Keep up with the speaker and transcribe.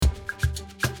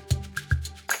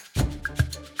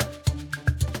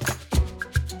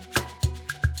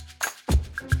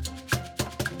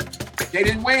They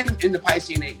didn't win in the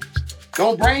Piscean Age.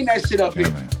 Don't bring that shit up here.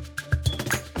 Man.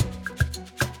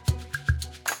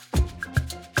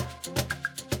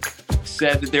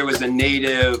 Said that there was a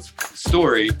native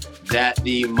story that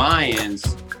the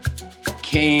Mayans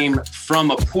came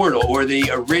from a portal, or the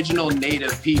original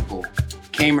native people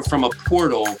came from a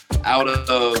portal out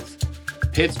of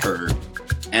Pittsburgh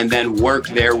and then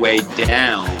worked their way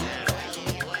down.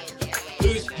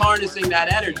 Who's harnessing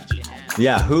that energy?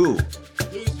 Yeah, who?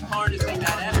 Who's harnessing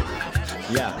that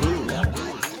energy? Yeah, who?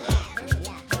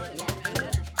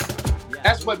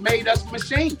 That's what made us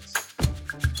machines.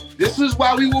 This is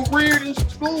why we were reared in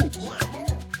schools.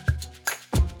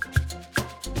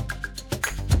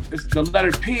 It's the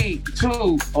letter P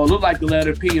too, or look like the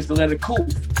letter P is the letter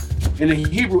Kuf in the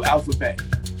Hebrew alphabet.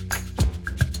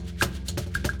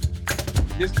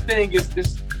 This thing is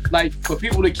this, like, for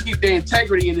people to keep their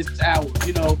integrity in this hour,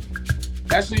 you know,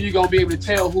 that's who you're gonna be able to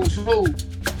tell who's who.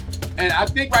 And I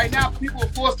think right now people are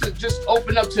forced to just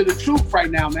open up to the truth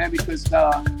right now, man, because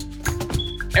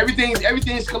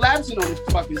everything's collapsing on this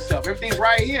fucking stuff. Everything's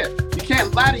right here. You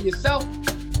can't lie to yourself,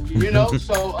 you know.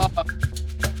 So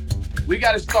we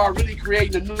got to start really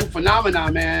creating a new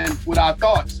phenomenon, man, with our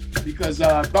thoughts, because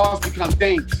thoughts become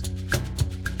things.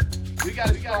 We got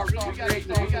to start really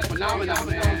creating a new phenomenon,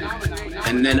 man.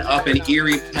 And then up in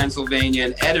Erie, Pennsylvania,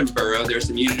 and Edinburgh, there's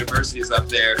some universities up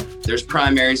there. There's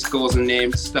primary schools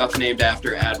and stuff named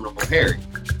after Admiral Perry.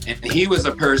 And he was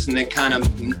a person that kind of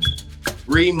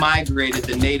remigrated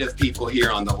the native people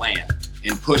here on the land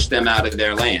and pushed them out of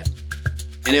their land.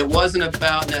 And it wasn't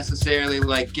about necessarily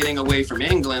like getting away from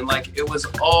England, like it was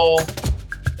all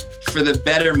for the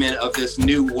betterment of this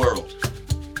new world.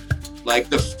 Like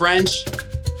the French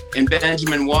and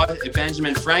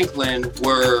Benjamin Franklin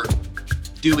were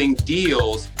doing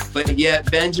deals, but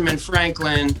yet Benjamin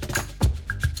Franklin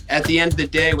at the end of the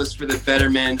day was for the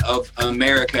betterment of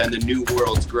America and the new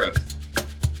world's growth.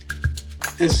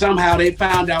 And somehow they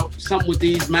found out something with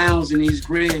these mounds and these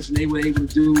grids, and they were able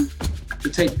to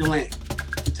take the land.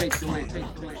 To take the land,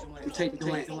 take the land, to take the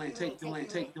land, take the land,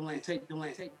 take the land, take the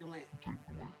land, take the land.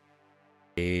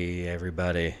 Hey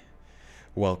everybody,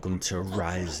 welcome to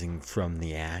Rising from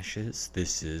the Ashes.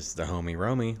 This is the homie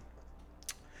Romy.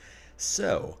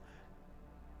 So,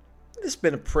 it's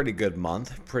been a pretty good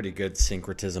month, pretty good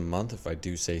syncretism month, if I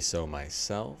do say so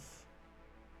myself.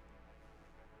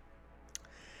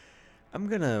 I'm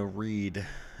gonna read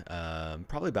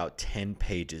probably about 10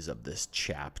 pages of this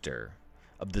chapter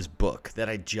of this book that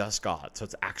I just got, so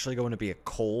it's actually going to be a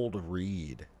cold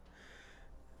read.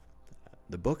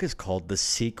 The book is called The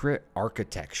Secret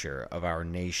Architecture of Our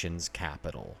Nation's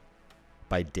Capital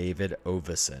by David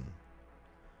Oveson.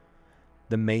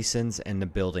 The Masons and the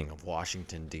Building of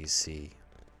Washington, D.C.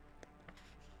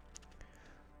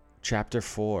 Chapter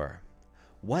 4.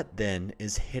 What then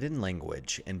is hidden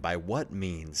language, and by what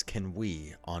means can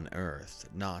we, on earth,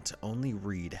 not only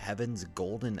read heaven's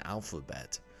golden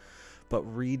alphabet, but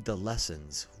read the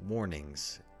lessons,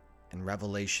 warnings, and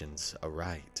revelations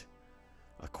aright?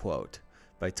 A quote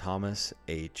by Thomas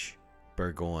H.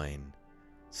 Burgoyne,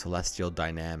 Celestial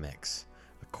Dynamics,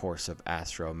 a course of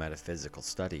astro-metaphysical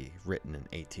study, written in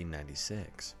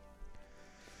 1896.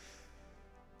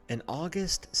 In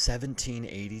August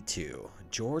 1782,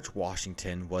 George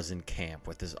Washington was in camp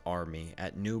with his army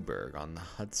at Newburgh on the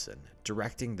Hudson,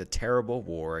 directing the terrible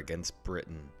war against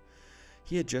Britain.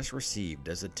 He had just received,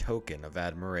 as a token of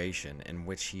admiration in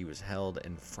which he was held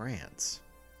in France,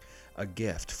 a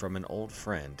gift from an old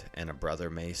friend and a brother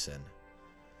Mason,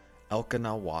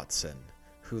 Elkanah Watson,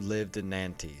 who lived in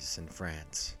Nantes in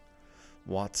France.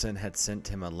 Watson had sent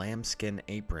him a lambskin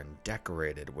apron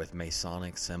decorated with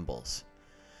Masonic symbols.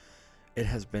 It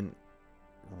has been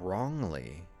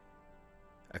wrongly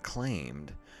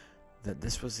acclaimed that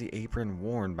this was the apron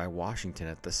worn by Washington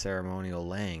at the ceremonial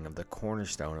laying of the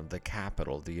cornerstone of the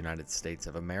Capitol of the United States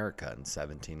of America in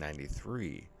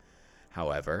 1793.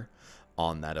 However,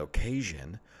 on that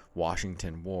occasion,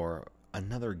 Washington wore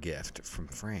another gift from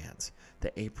France,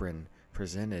 the apron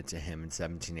presented to him in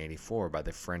 1784 by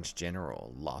the French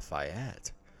General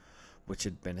Lafayette, which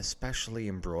had been especially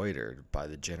embroidered by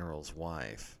the general's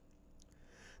wife.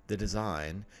 The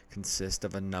design consists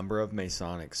of a number of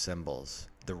Masonic symbols: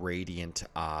 the radiant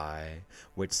eye,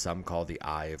 which some call the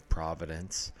eye of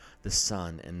providence, the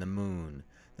sun and the moon,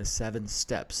 the 7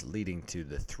 steps leading to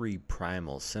the 3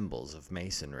 primal symbols of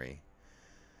Masonry.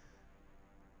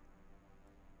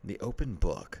 The open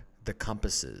book, the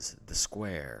compasses, the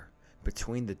square.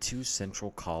 Between the 2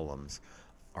 central columns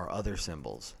are other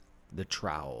symbols: the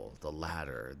trowel, the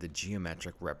ladder, the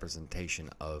geometric representation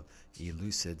of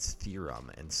Euclid's theorem,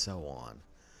 and so on.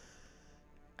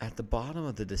 At the bottom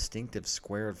of the distinctive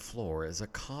squared floor is a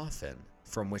coffin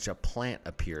from which a plant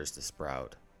appears to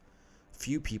sprout.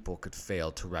 Few people could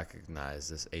fail to recognize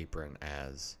this apron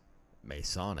as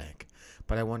Masonic,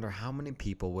 but I wonder how many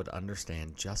people would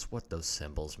understand just what those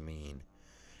symbols mean.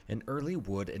 An early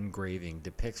wood engraving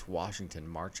depicts Washington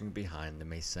marching behind the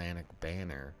Masonic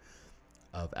banner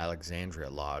of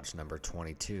Alexandria Lodge number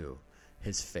 22.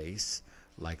 His face,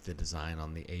 like the design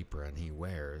on the apron he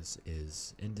wears,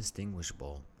 is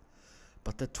indistinguishable.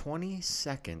 But the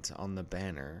 22nd on the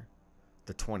banner,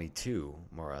 the 22,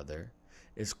 moreover,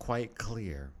 is quite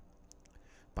clear.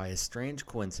 By a strange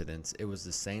coincidence, it was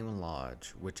the same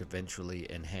lodge which eventually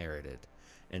inherited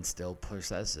and still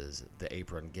possesses the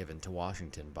apron given to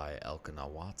Washington by Elkanah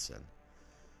Watson.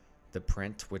 The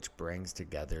print which brings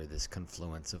together this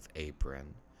confluence of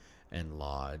apron and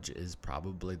lodge is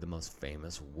probably the most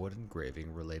famous wood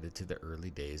engraving related to the early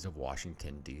days of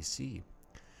Washington, D.C.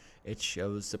 It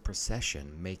shows the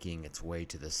procession making its way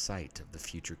to the site of the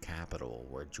future Capitol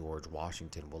where George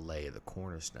Washington will lay the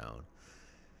cornerstone.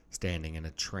 Standing in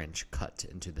a trench cut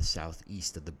into the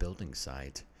southeast of the building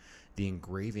site, the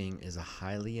engraving is a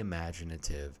highly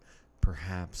imaginative,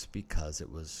 perhaps because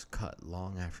it was cut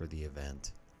long after the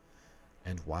event.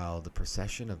 And while the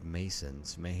procession of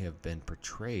Masons may have been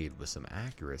portrayed with some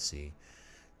accuracy,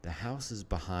 the houses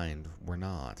behind were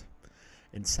not.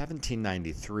 In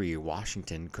 1793,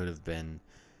 Washington could have been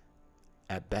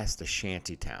at best a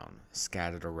shanty town,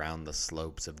 scattered around the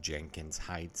slopes of Jenkins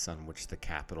Heights on which the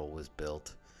Capitol was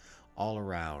built. All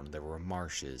around there were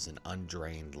marshes and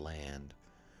undrained land.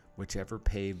 Whichever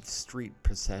paved street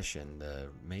procession the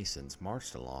Masons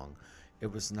marched along, it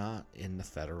was not in the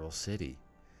federal city,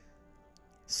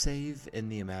 save in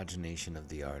the imagination of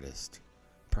the artist.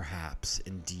 Perhaps,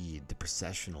 indeed, the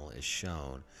processional is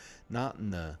shown not in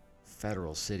the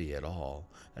federal city at all,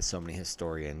 as so many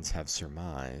historians have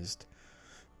surmised,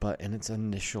 but in its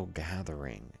initial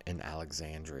gathering in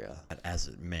Alexandria. As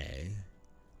it may,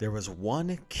 there was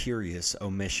one curious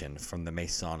omission from the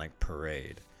Masonic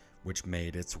parade, which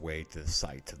made its way to the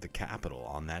site of the Capitol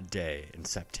on that day in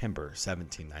September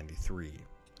 1793.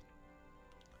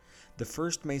 The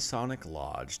first Masonic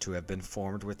lodge to have been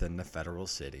formed within the federal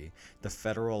city, the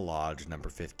Federal Lodge number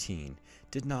 15,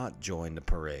 did not join the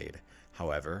parade.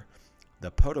 However, the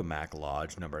Potomac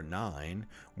Lodge number 9,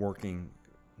 working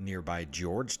nearby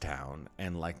Georgetown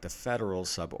and like the federal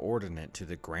subordinate to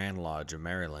the Grand Lodge of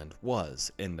Maryland,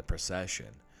 was in the procession.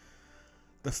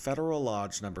 The Federal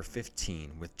Lodge number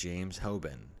 15, with James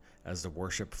Hoban as the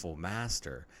worshipful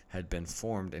master, had been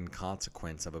formed in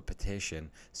consequence of a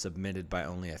petition submitted by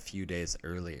only a few days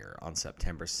earlier, on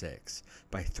September 6,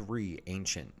 by 3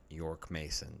 ancient York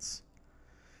Masons.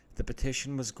 The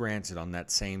petition was granted on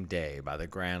that same day by the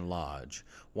Grand Lodge.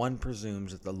 One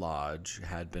presumes that the lodge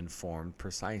had been formed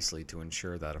precisely to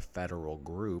ensure that a federal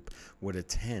group would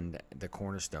attend the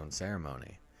cornerstone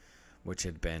ceremony, which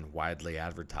had been widely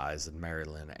advertised in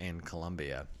Maryland and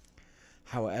Columbia.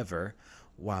 However,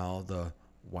 while the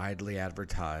widely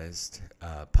advertised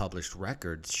published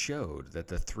records showed that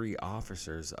the 3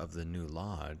 officers of the new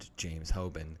lodge, James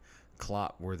Hoban,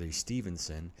 Clotworthy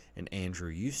Stevenson, and Andrew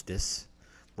Eustace,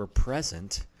 were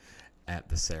present at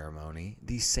the ceremony,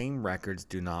 these same records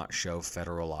do not show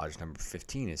Federal Lodge number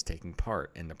 15 as taking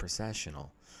part in the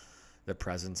processional. The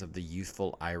presence of the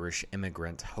youthful Irish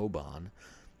immigrant Hoban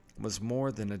was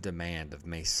more than a demand of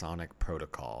Masonic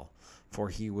protocol, for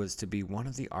he was to be one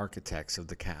of the architects of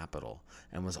the Capitol,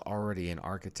 and was already an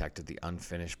architect of the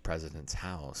unfinished President's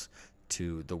House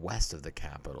to the west of the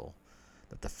Capitol.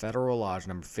 That the Federal Lodge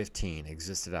number 15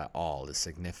 existed at all is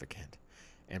significant.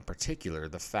 In particular,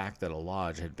 the fact that a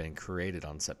lodge had been created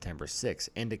on September 6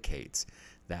 indicates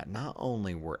that not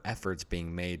only were efforts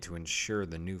being made to ensure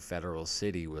the new federal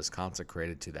city was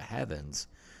consecrated to the heavens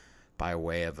by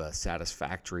way of a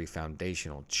satisfactory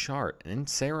foundational chart and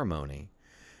ceremony,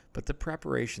 but the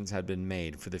preparations had been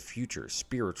made for the future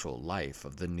spiritual life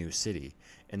of the new city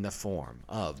in the form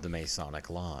of the Masonic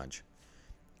Lodge.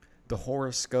 The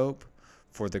horoscope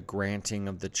for the granting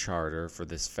of the charter for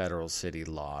this federal city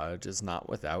lodge is not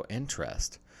without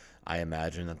interest. I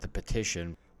imagine that the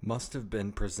petition must have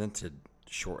been presented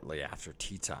shortly after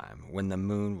tea time, when the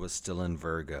moon was still in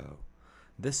Virgo.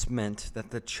 This meant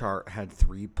that the chart had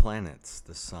 3 planets,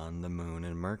 the sun, the moon,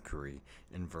 and Mercury,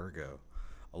 in Virgo,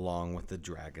 along with the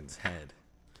dragon's head,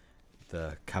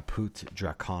 the Caput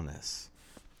Draconis.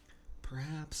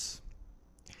 Perhaps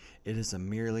it is a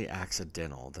merely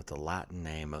accidental that the Latin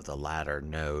name of the latter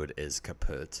node is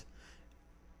Caput,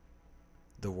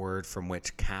 the word from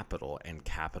which capital and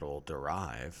capital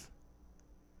derive.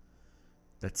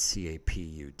 That's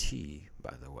C-A-P-U-T,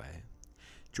 by the way.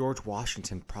 George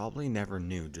Washington probably never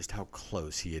knew just how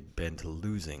close he had been to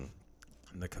losing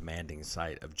the commanding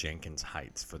site of Jenkins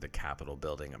Heights for the Capitol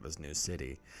building of his new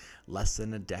city, less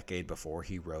than a decade before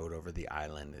he rode over the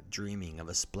island, dreaming of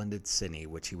a splendid city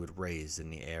which he would raise in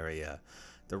the area,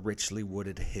 the richly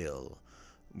wooded hill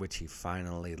which he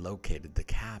finally located the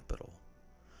Capitol,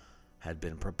 had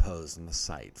been proposed on the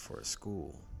site for a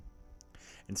school.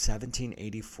 In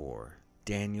 1784,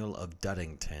 Daniel of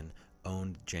Duddington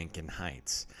owned Jenkins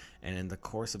Heights, and in the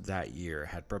course of that year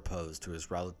had proposed to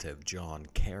his relative John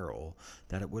Carroll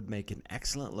that it would make an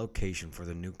excellent location for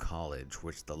the new college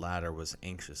which the latter was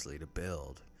anxiously to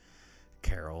build.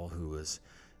 Carroll, who was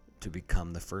to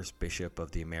become the first bishop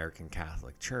of the American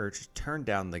Catholic Church, turned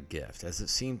down the gift, as it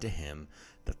seemed to him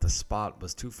that the spot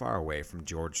was too far away from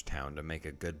Georgetown to make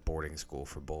a good boarding school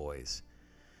for boys.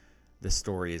 This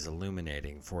story is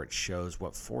illuminating, for it shows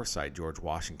what foresight George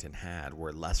Washington had,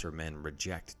 where lesser men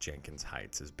reject Jenkins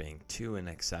Heights as being too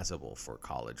inaccessible for a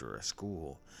college or a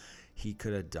school. He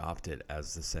could adopt it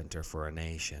as the center for a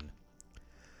nation.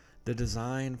 The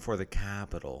design for the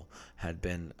Capitol had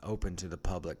been open to the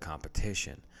public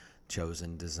competition.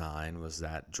 Chosen design was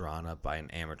that drawn up by an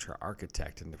amateur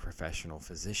architect and the professional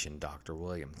physician Dr.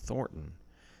 William Thornton.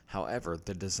 However,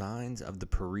 the designs of the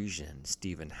Parisian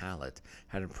Stephen Hallett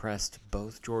had impressed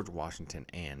both George Washington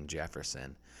and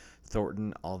Jefferson.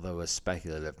 Thornton, although a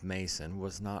speculative mason,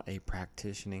 was not a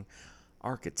practicing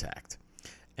architect,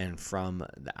 and from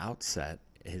the outset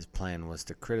his plan was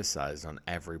to criticize on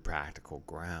every practical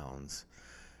grounds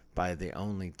by the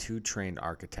only two trained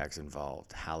architects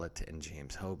involved, Hallett and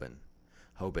James Hoban.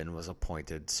 Hoban was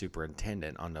appointed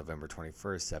superintendent on November 21,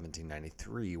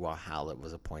 1793, while Hallett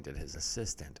was appointed his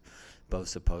assistant, both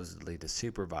supposedly to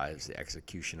supervise the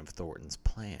execution of Thornton's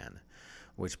plan,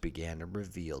 which began to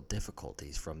reveal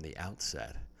difficulties from the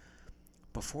outset.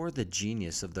 Before the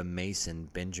genius of the mason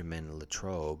Benjamin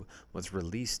Latrobe was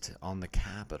released on the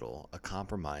Capitol, a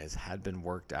compromise had been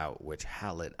worked out which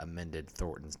Hallett amended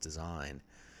Thornton's design.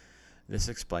 This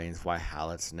explains why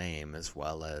Hallett's name, as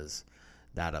well as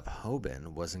that of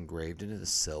Hoban, was engraved into the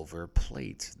silver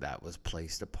plate that was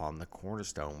placed upon the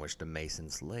cornerstone which the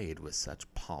masons laid with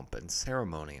such pomp and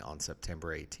ceremony on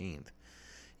September 18th.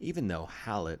 Even though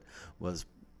Hallett was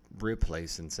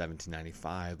replaced in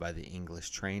 1795 by the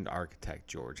English-trained architect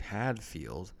George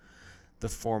Hadfield, the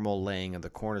formal laying of the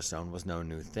cornerstone was no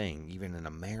new thing. Even in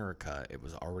America, it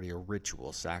was already a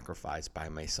ritual sacrificed by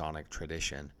Masonic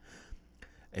tradition,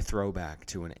 a throwback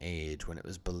to an age when it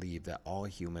was believed that all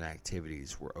human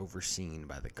activities were overseen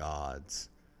by the gods.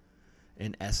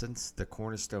 In essence, the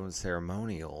cornerstone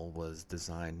ceremonial was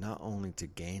designed not only to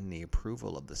gain the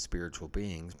approval of the spiritual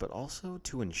beings, but also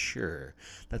to ensure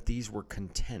that these were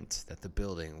content that the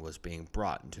building was being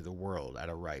brought into the world at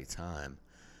a right time.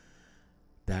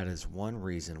 That is one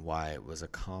reason why it was a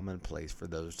commonplace for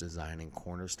those designing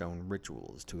cornerstone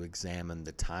rituals to examine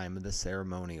the time of the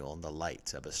ceremonial in the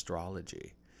light of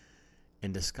astrology.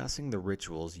 In discussing the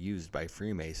rituals used by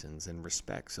Freemasons in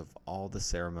respects of all the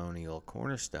ceremonial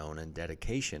cornerstone and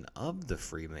dedication of the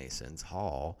Freemasons'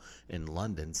 Hall in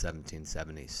London,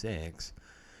 1776,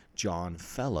 John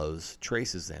Fellows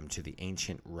traces them to the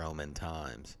ancient Roman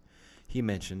times. He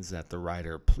mentions that the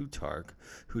writer Plutarch,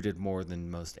 who did more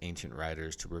than most ancient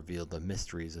writers to reveal the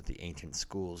mysteries of the ancient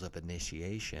schools of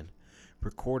initiation,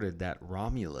 recorded that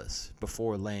Romulus,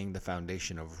 before laying the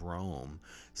foundation of Rome,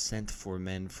 sent for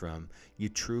men from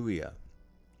Etruria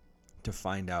to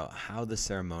find out how the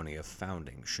ceremony of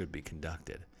founding should be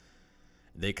conducted.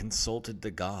 They consulted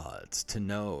the gods to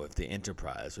know if the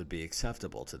enterprise would be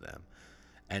acceptable to them,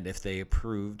 and if they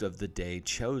approved of the day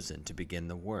chosen to begin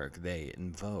the work. They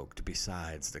invoked,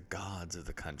 besides the gods of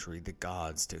the country, the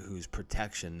gods to whose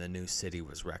protection the new city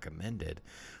was recommended,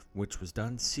 which was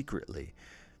done secretly,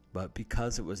 but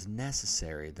because it was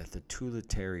necessary that the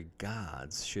tutelary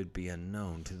gods should be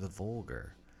unknown to the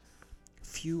vulgar.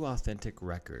 Few authentic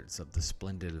records of the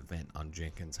splendid event on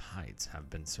Jenkins Heights have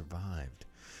been survived,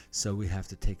 so we have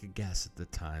to take a guess at the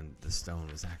time the stone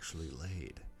was actually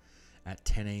laid. At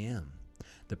 10 a.m.,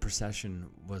 the procession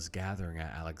was gathering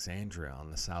at Alexandria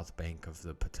on the south bank of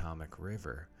the Potomac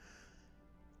River,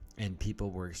 and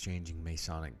people were exchanging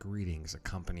Masonic greetings. A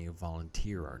company of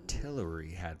volunteer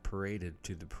artillery had paraded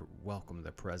to welcome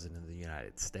the President of the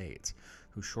United States,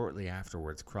 who shortly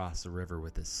afterwards crossed the river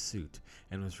with his suit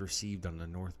and was received on the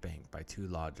north bank by two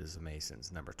lodges of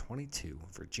Masons, number 22,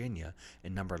 Virginia,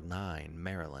 and number 9,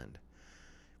 Maryland.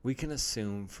 We can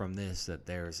assume from this that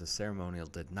the ceremonial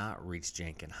did not reach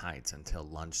Jenkins Heights until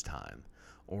lunchtime,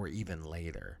 or even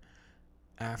later.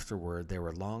 Afterward, there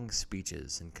were long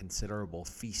speeches and considerable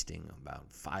feasting.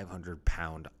 About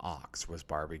 500-pound ox was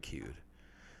barbecued.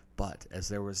 But as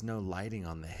there was no lighting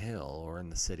on the hill or in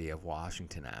the city of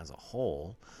Washington as a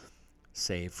whole,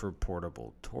 save for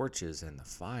portable torches and the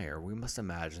fire, we must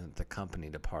imagine that the company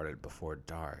departed before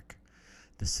dark.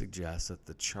 This suggests that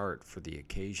the chart for the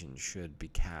occasion should be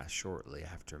cast shortly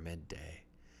after midday.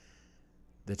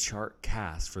 The chart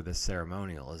cast for this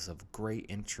ceremonial is of great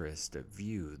interest to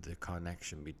view the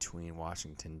connection between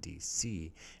Washington,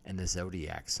 D.C. and the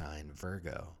zodiac sign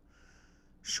Virgo.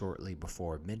 Shortly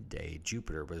before midday,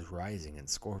 Jupiter was rising in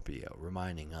Scorpio,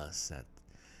 reminding us that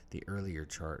the earlier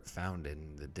chart found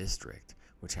in the district,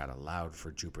 which had allowed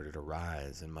for Jupiter to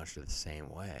rise in much of the same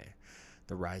way.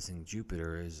 The rising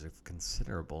Jupiter is of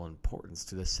considerable importance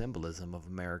to the symbolism of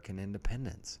American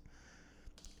independence,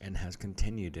 and has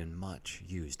continued in much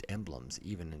used emblems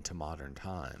even into modern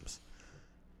times.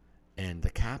 In the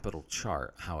capital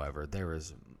chart, however, there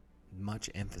is much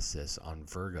emphasis on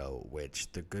Virgo,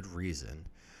 which, the good reason,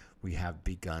 we have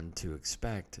begun to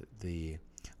expect the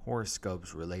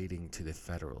horoscopes relating to the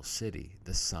federal city.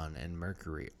 The Sun and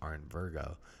Mercury are in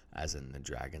Virgo, as in the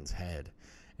dragon's head,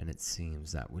 and it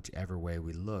seems that whichever way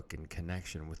we look in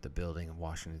connection with the building of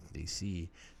Washington,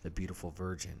 D.C., the beautiful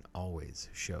Virgin always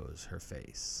shows her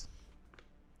face.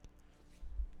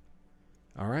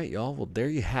 All right, y'all. Well, there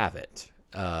you have it.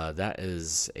 That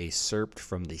is a excerpt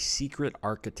from The Secret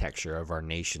Architecture of Our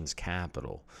Nation's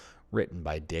Capital, written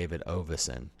by David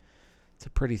Oveson. It's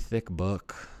a pretty thick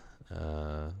book.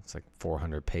 It's like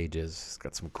 400 pages. It's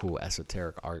got some cool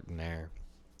esoteric art in there.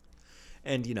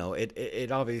 And, you know,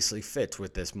 it obviously fits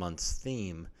with this month's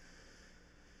theme.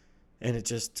 And it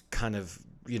just kind of,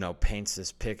 you know, paints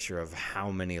this picture of how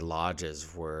many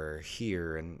lodges were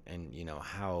here and you know,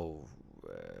 how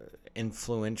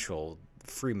influential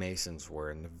Freemasons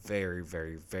were in the very,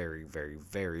 very, very, very,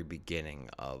 very beginning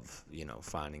of, you know,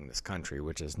 finding this country,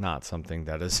 which is not something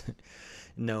that is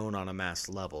known on a mass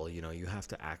level. You know, you have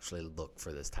to actually look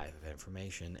for this type of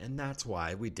information. And that's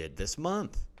why we did this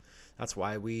month. That's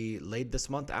why we laid this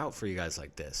month out for you guys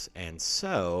like this. And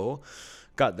so,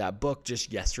 got that book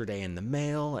just yesterday in the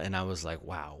mail, and I was like,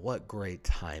 wow, what great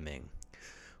timing.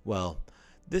 Well,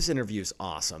 this interview is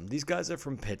awesome. These guys are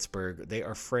from Pittsburgh. They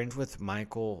are friends with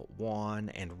Michael Wan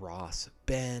and Ross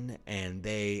Ben, and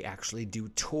they actually do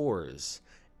tours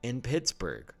in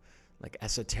Pittsburgh, like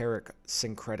esoteric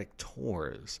syncretic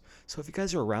tours. So if you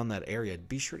guys are around that area,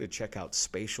 be sure to check out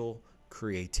Spatial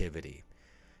Creativity.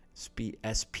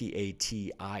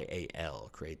 S-P-A-T-I-A-L,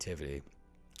 Creativity.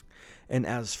 And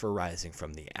as for Rising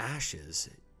from the Ashes,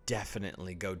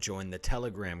 definitely go join the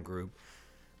Telegram group.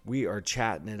 We are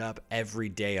chatting it up every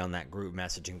day on that group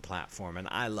messaging platform, and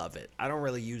I love it. I don't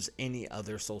really use any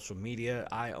other social media.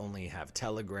 I only have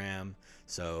Telegram.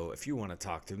 So if you want to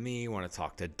talk to me, want to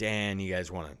talk to Dan, you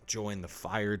guys want to join the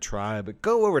Fire Tribe,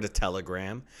 go over to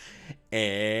Telegram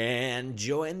and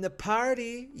join the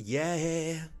party.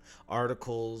 Yeah.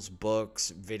 Articles,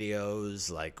 books,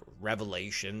 videos, like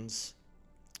revelations.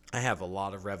 I have a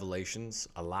lot of revelations,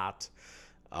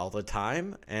 all the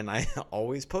time, and I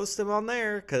always post them on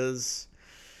there because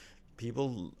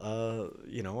people,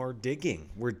 you know, are digging.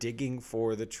 We're digging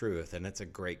for the truth, and it's a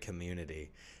great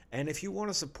community. And if you want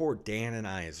to support Dan and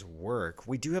I's work,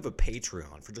 we do have a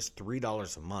Patreon. For just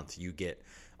 $3 a month, you get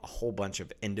a whole bunch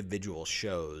of individual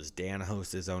shows. Dan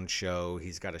hosts his own show.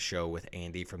 He's got a show with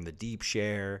Andy from the Deep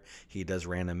Share. He does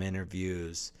random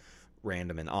interviews,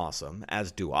 random and awesome,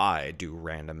 as do I do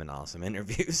random and awesome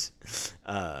interviews.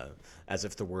 As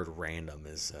if the word random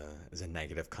is a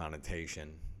negative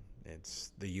connotation.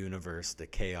 It's the universe, the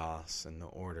chaos, and the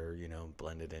order, you know,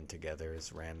 blended in together is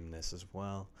randomness as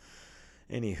well.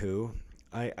 Anywho,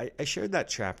 I shared that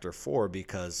chapter 4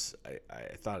 because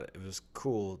I thought it was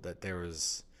cool that there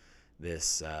was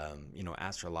this, you know,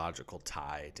 astrological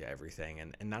tie to everything.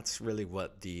 And that's really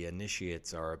what the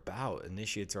initiates are about.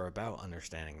 Initiates are about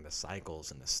understanding the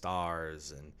cycles and the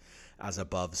stars, and as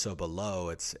above, so below.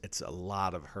 It's a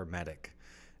lot of Hermetic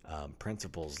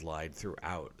principles lied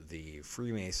throughout the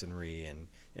Freemasonry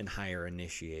and higher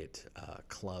initiate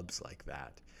clubs like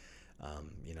that.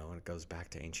 You know, and it goes back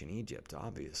to ancient Egypt,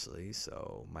 obviously.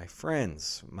 So my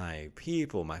friends, my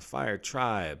people, my Fire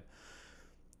Tribe,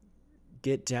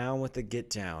 get down with the get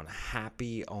down.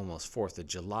 Happy almost 4th of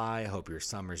July. Hope your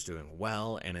summer's doing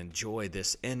well, and enjoy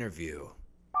this interview.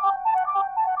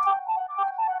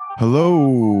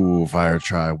 Hello, Fire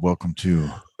Tribe. Welcome to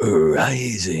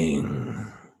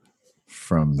Rising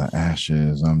from the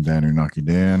Ashes. I'm Dan Unaki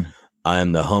Dan.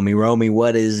 I'm the homie Romy.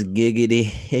 What is giggity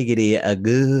higgity a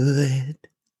good?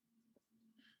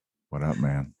 What up,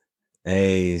 man?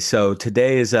 Hey, so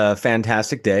today is a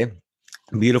fantastic day.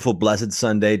 Beautiful, blessed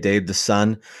Sunday, day of the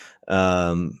sun.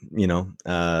 prior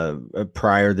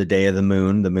the day of the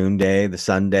moon day, the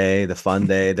Sunday, the fun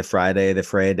day, the Friday, the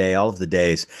Fray day, all of the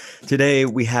days. Today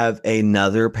we have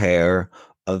another pair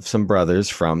of some brothers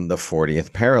from the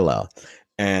 40th Parallel.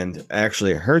 And I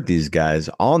actually heard these guys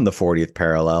on the 40th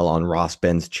Parallel on Ross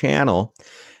Ben's channel,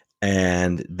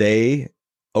 and they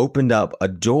opened up a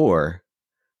door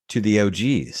to the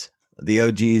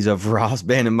OGs of Ross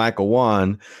Ben and Michael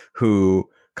Wan, who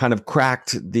kind of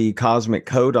cracked the cosmic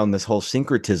code on this whole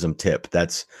syncretism tip.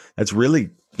 That's really,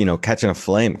 catching a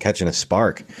flame, catching a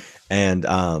spark. And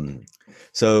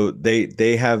so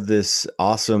they have this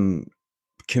awesome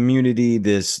community,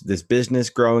 this business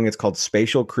growing. It's called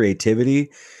Spatial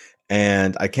Creativity.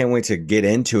 And I can't wait to get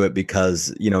into it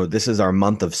because, this is our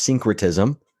month of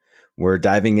syncretism. We're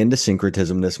diving into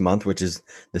syncretism this month, which is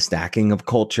the stacking of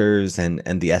cultures and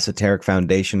the esoteric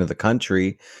foundation of the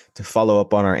country, to follow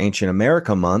up on our Ancient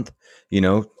America month.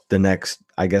 The next,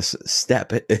 I guess,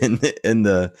 step in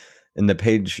the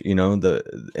page,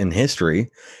 in history.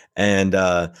 And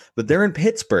but they're in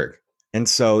Pittsburgh. And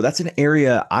so that's an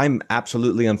area I'm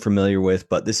absolutely unfamiliar with,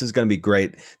 but this is going to be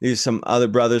great. There's some other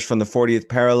brothers from the 40th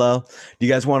Parallel. Do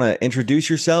you guys want to introduce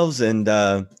yourselves and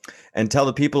tell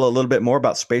the people a little bit more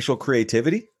about Spatial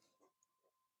Creativity?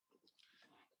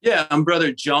 Yeah, I'm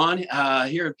Brother John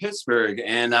here in Pittsburgh,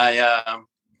 and I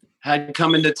had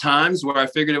come into times where I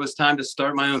figured it was time to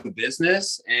start my own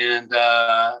business, and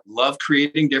love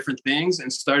creating different things,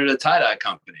 and started a tie-dye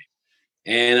company.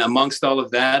 And amongst all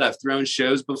of that, I've thrown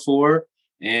shows before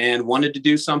and wanted to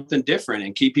do something different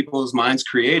and keep people's minds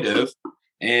creative,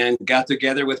 and got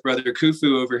together with Brother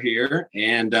Khufu over here.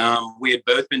 And we had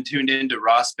both been tuned into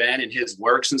Ross Ben and his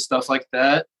works and stuff like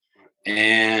that.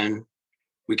 And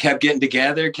we kept getting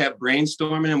together, kept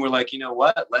brainstorming, and we're like, you know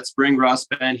what? Let's bring Ross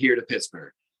Ben here to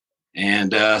Pittsburgh.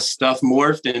 And stuff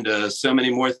morphed into so many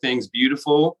more things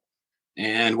beautiful.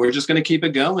 And we're just going to keep it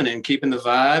going and keeping the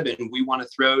vibe. And we want to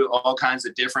throw all kinds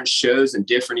of different shows and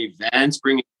different events,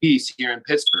 bringing peace here in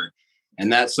Pittsburgh. And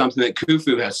that's something that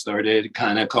Khufu has started,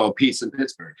 kind of called Peace in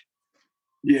Pittsburgh.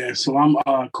 Yeah, so I'm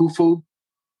Khufu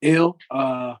Ill.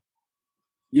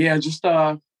 Just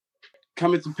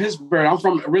coming to Pittsburgh.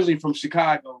 I'm originally from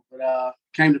Chicago, but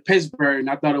came to Pittsburgh, and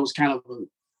I thought it was kind of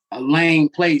a lame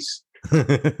place.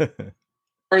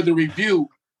 Further review.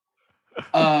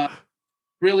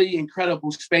 Really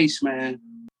incredible space, man.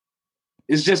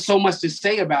 It's just so much to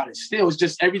say about it. Still,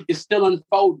 it's still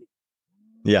unfolding.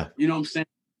 Yeah. You know what I'm saying?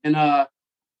 And I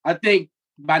think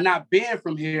by not being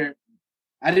from here,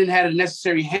 I didn't have the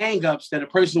necessary hangups that a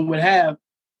person would have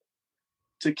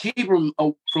to keep them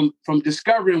from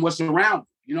discovering what's around them.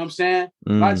 You know what I'm saying?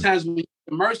 A lot of times when you're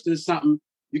immersed in something,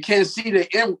 you can't see the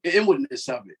inwardness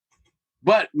of it.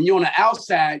 But when you're on the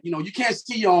outside, you can't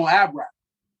see your own eyebrow.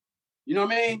 You know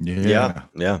what I mean?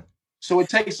 Yeah. So it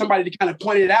takes somebody to kind of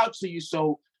point it out to you.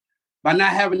 So by not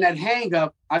having that hang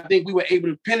up, I think we were able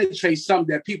to penetrate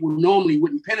something that people normally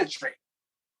wouldn't penetrate.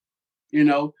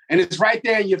 And it's right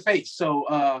there in your face.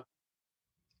 So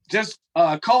just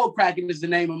cold cracking is the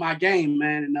name of my game,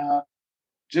 man. And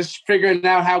just figuring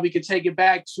out how we could take it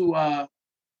back to a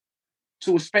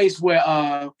space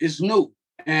where it's new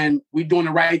and we're doing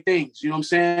the right things. You know what I'm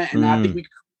saying? And I think we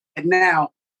can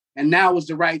now. And now is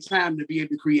the right time to be able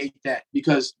to create that,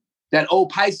 because that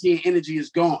old Piscean energy is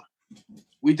gone.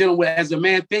 We're dealing with, as a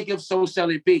man thinketh, so shall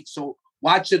it be. So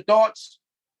watch your thoughts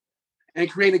and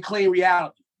create a clean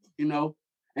reality,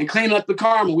 and clean up the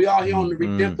karma. We all here on the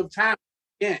redemptive time.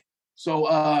 Yeah.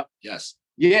 So yes.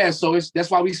 Yeah. So that's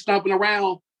why we stumping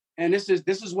around. And this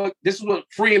is what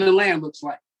freeing the land looks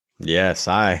like. Yes,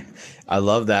 I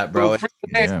love that, bro. So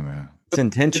Yeah, man. It's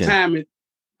intention.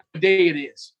 The day it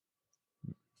is.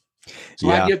 So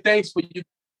I give thanks for you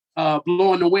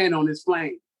blowing the wind on this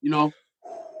flame,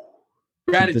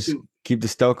 Gratitude. Keep the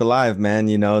stoke alive, man.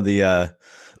 The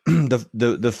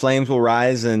flames will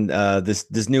rise, and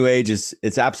this new age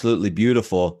it's absolutely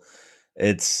beautiful.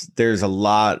 There's a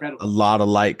lot of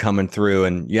light coming through,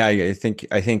 and I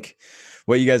think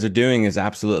what you guys are doing is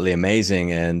absolutely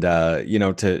amazing. And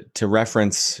to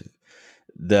reference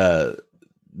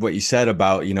what you said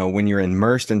about when you're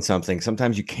immersed in something,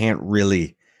 sometimes you can't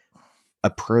really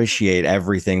appreciate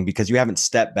everything because you haven't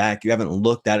stepped back, you haven't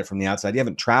looked at it from the outside, you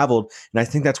haven't traveled. And I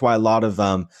think that's why a lot of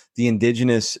the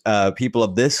indigenous people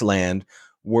of this land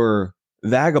were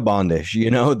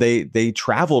vagabondish. They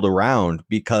traveled around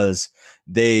because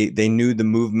they knew the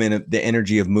movement, the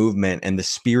energy of movement, and the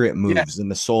spirit moves and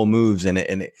the soul moves, and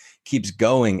it keeps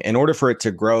going in order for it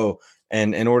to grow,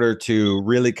 and in order to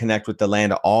really connect with the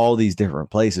land of all these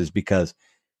different places, because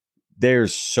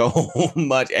there's so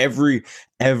much. Every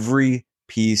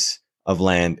piece of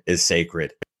land is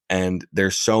sacred. and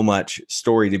there's so much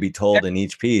story to be told in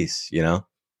each piece, you know?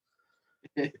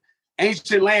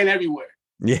 Ancient land everywhere.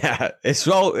 Yeah, it's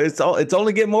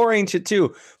only getting more ancient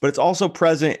too, but it's also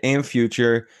present and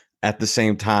future at the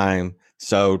same time.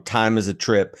 So time is a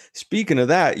trip. Speaking of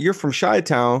that, you're from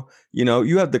Chi-Town. You know,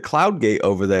 you have the Cloud Gate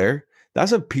over there.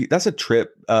 That's a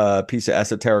trip piece of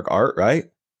esoteric art, right?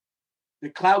 The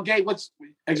Cloud Gate.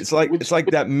 It's like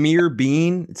that Mir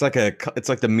bean. It's like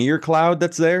the Mir cloud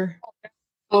that's there.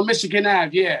 Oh, Michigan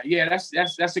Ave. Yeah.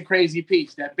 That's a crazy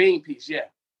piece. That bean piece. Yeah.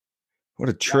 What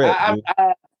a trip.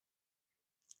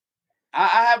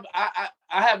 I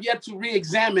have yet to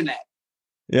re-examine that.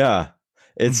 Yeah.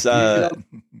 It's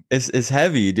it's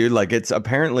heavy, dude. Like it's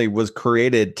apparently was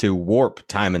created to warp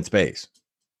time and space.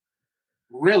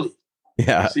 Really?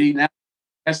 Yeah. See, now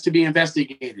that's to be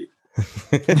investigated.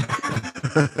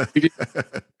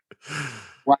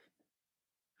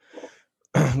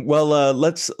 Well,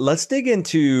 let's dig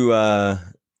into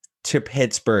to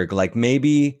Pittsburgh. Like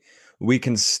maybe we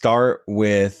can start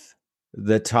with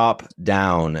the top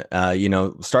down. You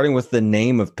know, starting with the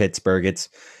name of Pittsburgh. It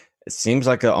seems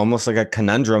like almost like a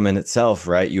conundrum in itself,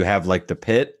 right? You have like the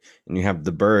pit and you have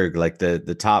the berg, like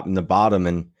the top and the bottom,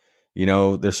 and you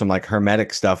know, there's some like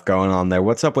hermetic stuff going on there.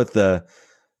 What's up with the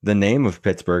name of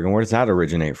Pittsburgh, and where does that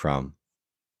originate from?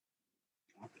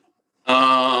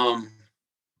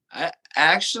 I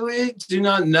actually do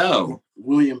not know.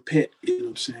 William Pitt, you know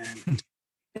what I'm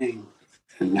saying?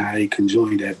 And now they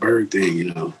conjoined that Berg thing,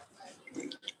 you know.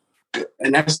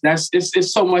 And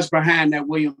it's so much behind that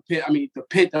William Pitt. I mean,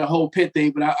 the whole Pitt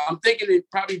thing, but I'm thinking it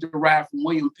probably derived from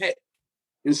William Pitt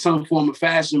in some form or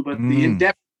fashion. But the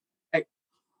in-depth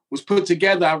was put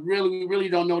together. I really, really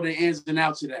don't know the ins and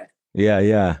outs of that.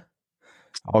 Yeah.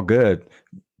 All good.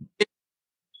 It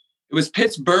was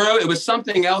Pittsburgh. It was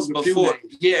something else before.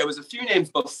 Yeah, it was a few names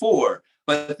before.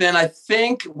 But then I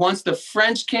think once the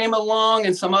French came along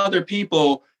and some other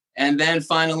people, and then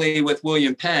finally with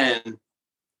William Penn,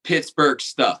 Pittsburgh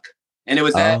stuck. And it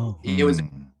was it was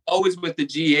always with the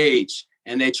GH,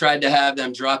 and they tried to have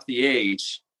them drop the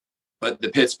H, but the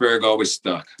Pittsburgh always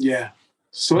stuck. Yeah.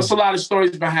 So it's a lot of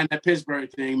stories behind that Pittsburgh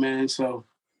thing, man. So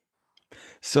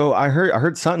I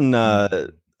heard something.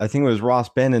 I think it was Ross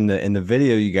Ben in the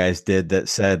video you guys did that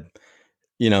said,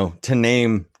 you know, to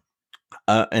name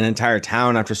an entire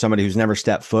town after somebody who's never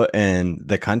stepped foot in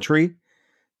the country.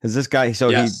 Is this guy? So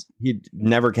yes. he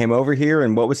never came over here.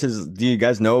 And what was his? Do you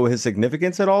guys know his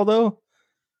significance at all, though?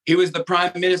 He was the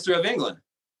Prime Minister of England.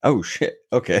 Oh shit!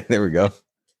 Okay, there we go.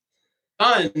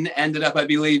 Son ended up, I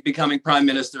believe, becoming Prime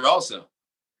Minister also.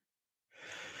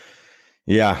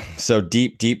 Yeah, so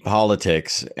deep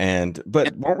politics,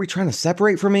 but weren't we trying to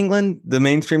separate from England, the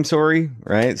mainstream story,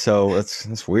 right? So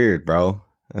that's weird, bro.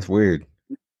 That's weird.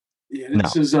 Yeah,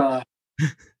 this is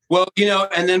Well, you know,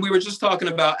 and then we were just talking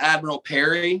about Admiral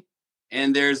Perry,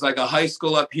 and there's like a high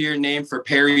school up here named for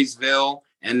Perrysville,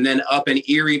 and then up in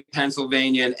Erie,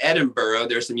 Pennsylvania, and Edinburgh,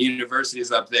 there's some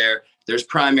universities up there. There's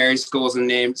primary schools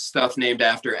and stuff named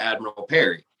after Admiral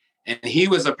Perry, and he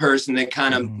was a person that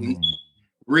kind of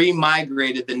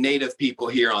remigrated the native people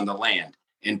here on the land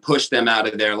and pushed them out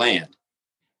of their land.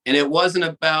 And it wasn't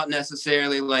about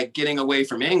necessarily like getting away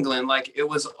from England. Like it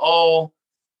was all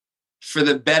for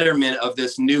the betterment of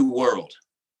this new world.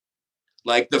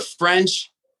 Like the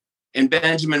French and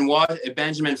Benjamin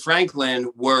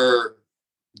Franklin were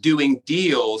doing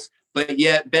deals, but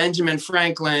yet Benjamin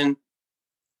Franklin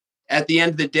at the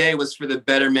end of the day was for the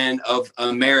betterment of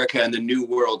America and the new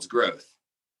world's growth.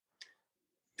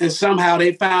 And somehow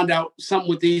they found out something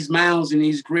with these mounds and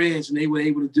these grids, and they were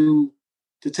able to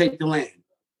take the land.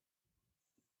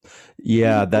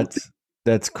 Yeah,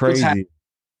 that's crazy.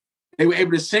 They were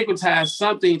able to syncretize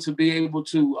something to be able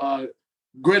to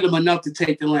grid them enough to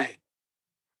take the land.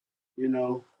 You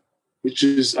know, which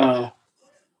is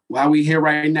why we here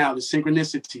right now, the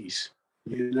synchronicities.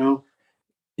 You know.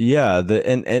 Yeah,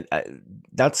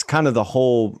 that's kind of the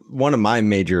whole one of my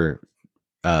major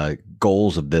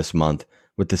goals of this month.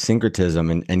 With the syncretism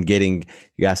and getting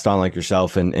Gaston like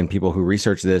yourself and people who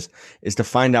research this is to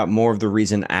find out more of the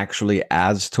reason actually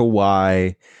as to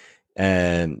why,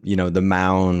 you know, the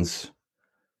mounds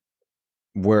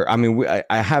were, I mean,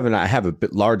 I have a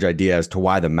bit large idea as to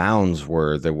why the mounds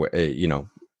were you know,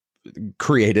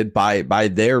 created by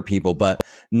their people, but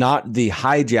not the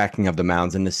hijacking of the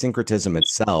mounds and the syncretism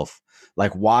itself.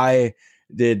 Like why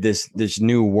did this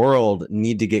new world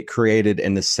need to get created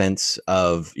in the sense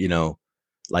of, you know,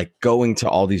 like going to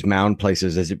all these mound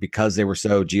places? Is it because they were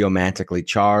so geomantically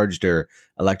charged or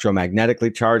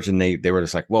electromagnetically charged, and they were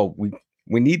just like, well,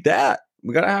 we need that,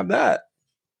 we gotta have that?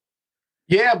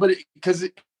 Yeah, but because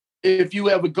if you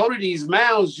ever go to these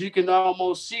mounds, you can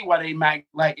almost see why they make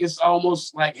like it's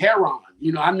almost like heroin.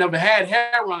 You know, I've never had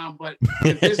heroin, but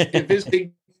if it's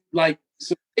like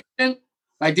addiction,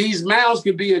 like these mounds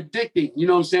could be addicting. You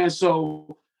know what I'm saying?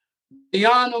 So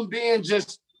beyond them being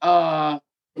just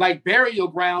like burial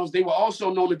grounds, they were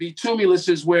also known to be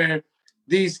tumuluses where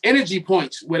these energy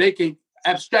points where they can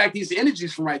abstract these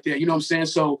energies from right there. You know what I'm saying?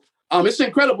 So it's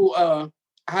incredible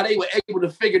how they were able to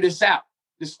figure this out,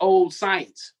 this old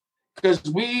science. Because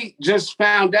we just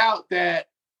found out that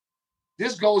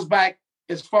this goes back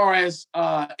as far as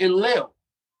Enlil.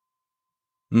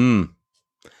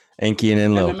 Enki and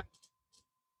Enlil.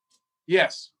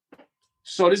 Yes.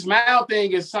 So this mound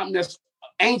thing is something that's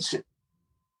ancient.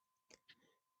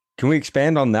 Can we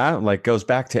expand on that? Like goes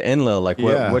back to Enlil. Like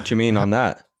what you mean on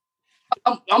that?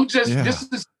 I'm just this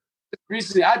is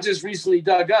recently. I just recently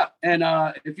dug up, and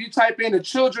if you type in the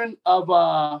children of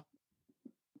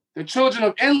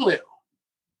Enlil,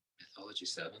 Mythology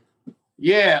 7.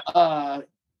 Yeah,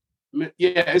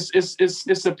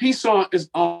 it's a piece on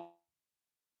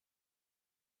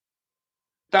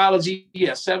Mythology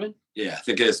 7. Yeah, I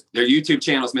think it's their YouTube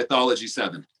channel is Mythology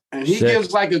 7, and he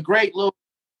gives like a great little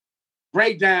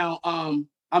breakdown.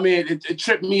 I mean, it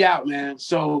tripped me out, man.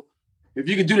 So if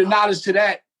you could do the knowledge to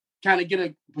that, kind of get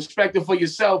a perspective for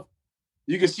yourself,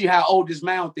 you can see how old this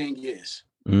mound thing is.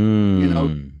 You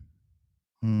know,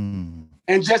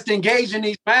 and just engaging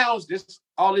these mounds,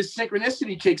 all this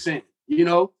synchronicity kicks in. You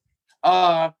know,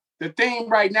 the thing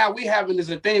right now we having is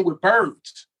a thing with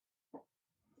birds.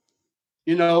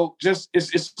 You know, just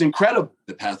it's incredible.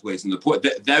 The pathways and the port.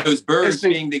 Those birds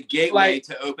being the gateway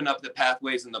to open up the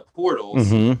pathways and the portals.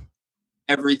 Mm-hmm.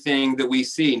 Everything that we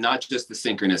see, not just the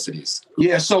synchronicities.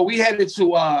 Yeah, so we headed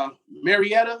to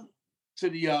Marietta, to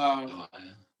the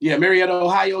Marietta,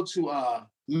 Ohio, to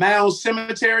Mound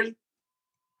Cemetery.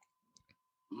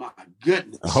 My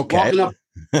goodness. Okay. Walking up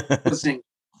was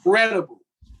incredible.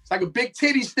 It's like a big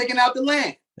titty sticking out the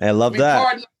land. I love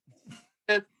that.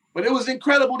 But it was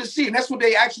incredible to see. And that's what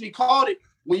they actually called it.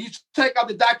 When you check out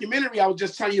the documentary I was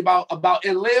just telling you about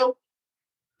Enlil,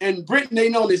 in Britain, they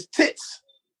know as tits.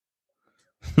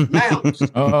 Mounds.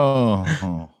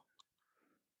 Oh.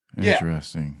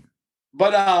 Interesting.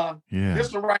 But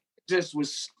this one right just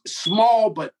was small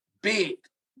but big,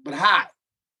 but high.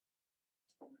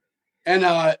 And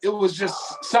it was just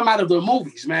some out of the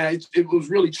movies, man. It was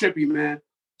really trippy, man.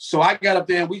 So I got up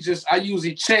there and I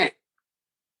usually chant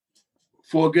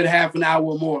for a good half an hour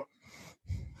or more.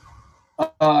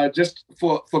 Just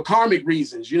for karmic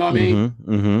reasons, you know what I mean?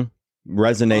 Mm-hmm.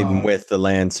 Resonating with the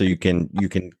land so you can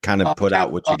kind of put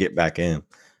out what you get back in.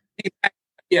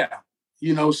 Yeah.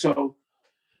 You know, so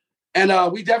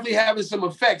and we definitely having some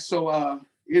effects. So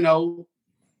you know,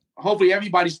 hopefully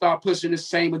everybody start pushing the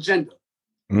same agenda.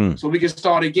 So we can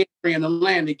start again in the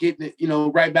land and getting it, you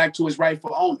know, right back to its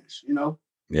rightful owners, you know?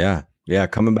 Yeah. Yeah.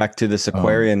 Coming back to this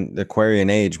Aquarian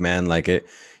age, man, like it,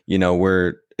 you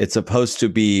know, it's supposed to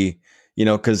be, you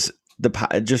know, because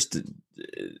just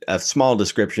a small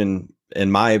description,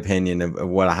 in my opinion, of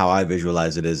how I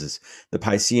visualize it is the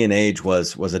Piscean age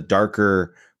was a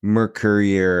darker,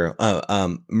 murkier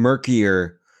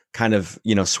kind of,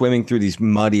 you know, swimming through these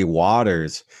muddy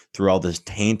waters through all this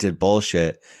tainted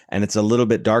bullshit. And it's a little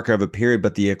bit darker of a period,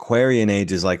 but the Aquarian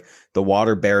age is like the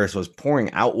water barrier was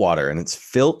pouring out water and it's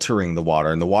filtering the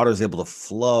water and the water is able to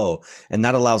flow. And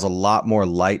that allows a lot more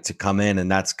light to come in.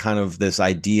 And that's kind of this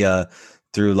idea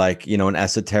through like, you know, an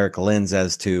esoteric lens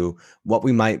as to what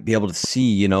we might be able to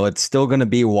see. You know, it's still going to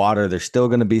be water. There's still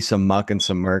going to be some muck and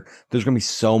some murk. There's going to be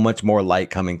so much more light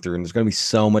coming through and there's going to be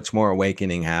so much more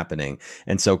awakening happening.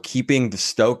 And so keeping the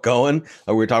stoke going, like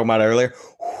we were talking about earlier,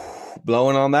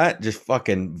 blowing on that, just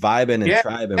fucking vibing and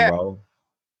tribing, bro.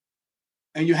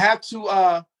 And you have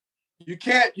to, you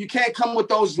can't come with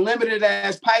those limited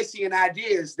ass Piscean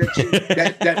ideas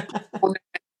that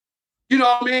you know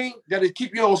what I mean? That'll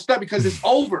keep you on stuff because it's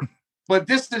over. But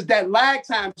this is that lag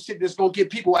time shit that's gonna get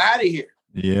people out of here.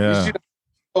 Yeah.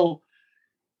 So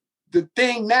the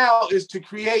thing now is to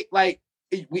create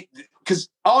because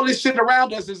all this shit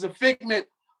around us is a figment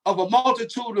of a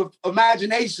multitude of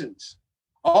imaginations,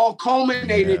 all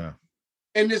culminated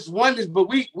in this oneness. But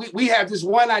we have this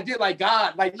one idea, like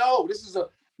God, like no, this is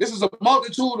a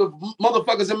multitude of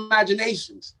motherfuckers'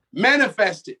 imaginations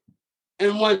manifested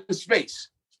in one space.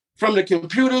 From the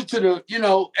computer to the, you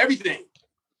know, everything,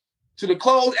 to the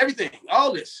clothes, everything,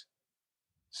 all this.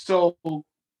 So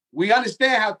we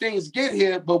understand how things get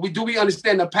here, but we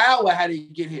understand the power how they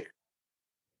get here.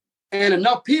 And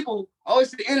enough people,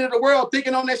 always at the end of the world,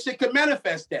 thinking on that shit could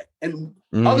manifest that. And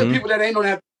other people that ain't on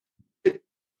that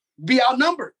be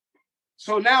outnumbered.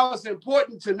 So now it's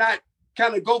important to not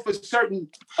kind of go for certain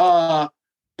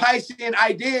Piscean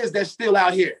ideas that's still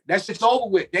out here. That's just over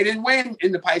with. They didn't win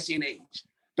in the Piscean age.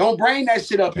 Don't bring that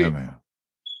shit up here. Man.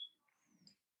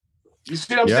 You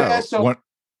see what I'm saying? So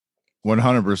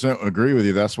 100% agree with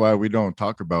you. That's why we don't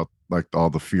talk about like all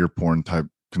the fear porn type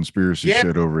conspiracy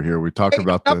shit over here. We talk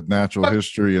about the natural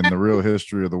history and the real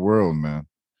history of the world, man.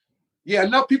 Yeah,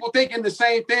 enough people thinking the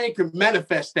same thing can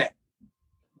manifest that.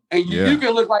 And you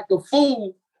can look like a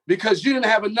fool because you didn't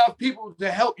have enough people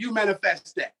to help you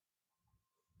manifest that.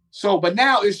 So, but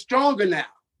now it's stronger now.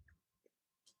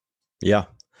 Yeah.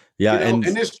 Yeah. And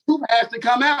this truth has to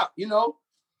come out,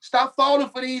 Stop falling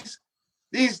for these,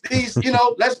 it's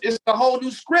a whole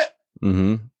new script.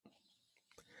 Mm-hmm.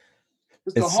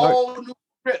 It's a whole new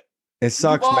script. It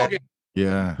sucks, man.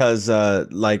 Yeah. Because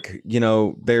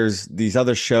there's these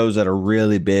other shows that are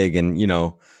really big and,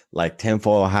 like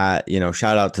Tinfoil Hat,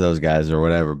 shout out to those guys or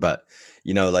whatever. But,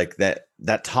 like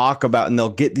that talk about, and they'll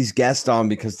get these guests on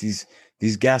because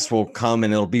these guests will come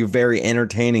and it'll be a very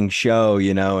entertaining show,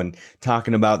 and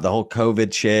talking about the whole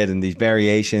COVID shit and these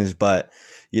variations. But,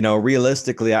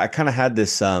 realistically, I kind of had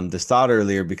this thought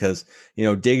earlier because,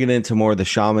 digging into more of the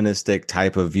shamanistic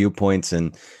type of viewpoints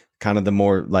and kind of the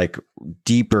more like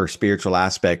deeper spiritual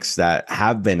aspects that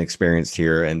have been experienced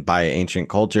here and by ancient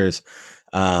cultures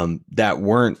that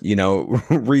weren't,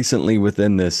 recently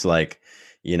within this, like,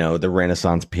 the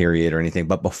Renaissance period or anything.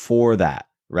 But before that,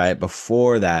 right?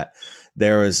 Before that,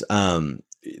 there's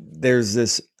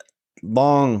this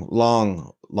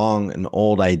long and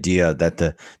old idea that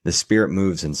the spirit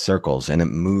moves in circles and it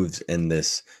moves in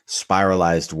this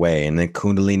spiralized way and then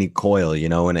Kundalini coil,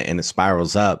 and it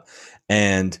spirals up.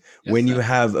 And when you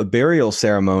have a burial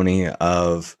ceremony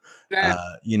of,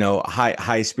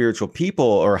 high spiritual people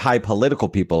or high political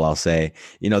people, I'll say,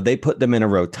 they put them in a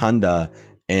rotunda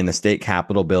in a state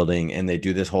capitol building and they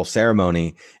do this whole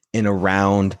ceremony in a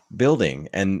round building,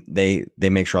 and they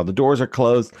make sure all the doors are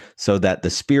closed so that the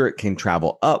spirit can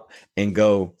travel up and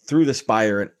go through the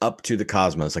spire and up to the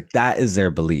cosmos. Like, that is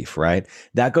their belief, right?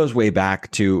 That goes way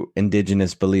back to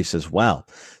indigenous beliefs as well.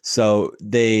 So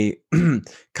they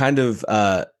kind of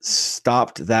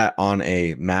stopped that on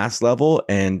a mass level.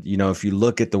 And, if you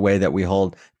look at the way that we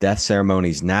hold death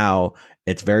ceremonies now,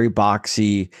 it's very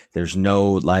boxy. There's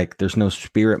no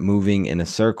spirit moving in a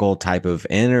circle type of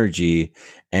energy.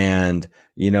 And,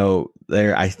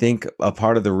 I think a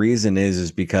part of the reason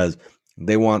is because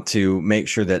they want to make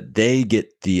sure that they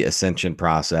get the ascension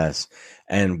process.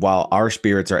 And while our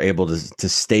spirits are able to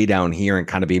stay down here and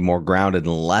kind of be more grounded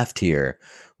and left here,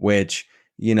 which,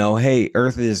 hey,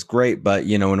 Earth is great, but,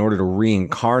 in order to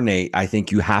reincarnate, I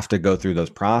think you have to go through those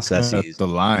processes. That's the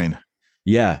line.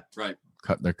 Yeah. Right.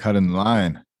 They're cutting the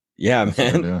line. Yeah,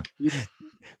 man.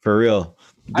 For real.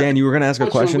 Dan, you were going to ask a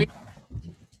question?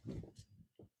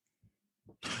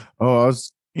 I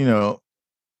was,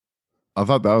 I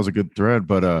thought that was a good thread,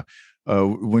 but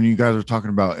when you guys were talking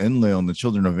about Enlil and the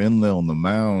children of Enlil and the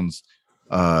mounds,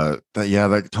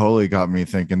 that totally got me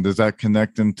thinking. Does that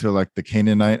connect into like the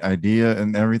Canaanite idea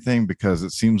and everything? Because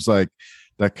it seems like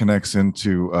that connects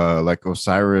into like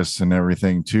Osiris and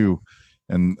everything too,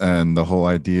 and the whole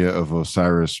idea of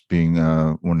Osiris being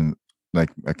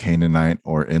like a Canaanite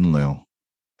or Enlil.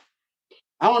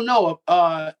 I don't know.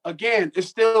 Again, it's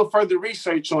still further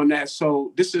research on that.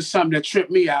 So this is something that tripped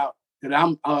me out that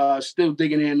I'm still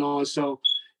digging in on. So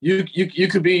you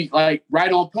could be like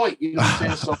right on point. You know what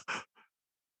I'm saying?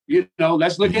 So,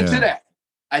 let's look into that.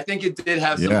 I think it did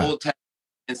have some old text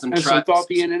and some tribes. Some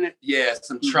Thothian in it. Yeah,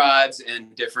 some tribes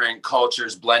and different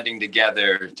cultures blending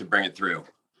together to bring it through.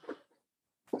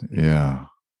 Yeah.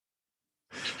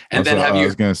 And also, then I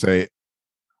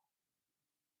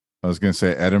was gonna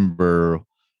say Edinburgh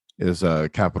is a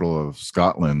capital of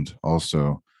Scotland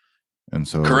also. And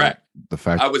so correct. The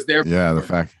fact I was there. Yeah, the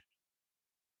fact.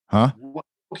 Huh?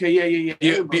 Okay,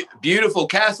 yeah. Beautiful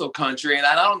castle country. And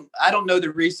I don't know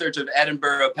the research of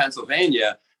Edinburgh,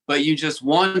 Pennsylvania, but you just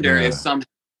wonder if some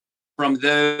from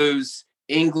those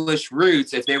English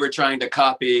roots, if they were trying to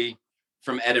copy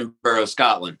from Edinburgh,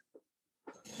 Scotland.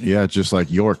 Yeah, just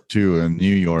like York too, and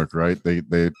New York, right?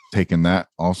 They taken that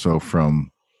also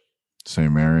from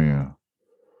same area.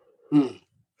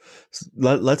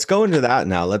 Let's go into that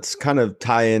now. Let's kind of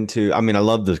tie into, I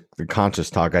love the conscious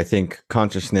talk. I think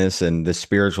consciousness and the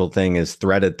spiritual thing is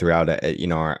threaded throughout it.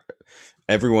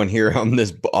 Everyone here on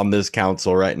this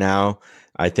council right now,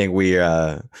 I think we're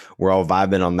all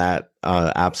vibing on that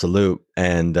absolute.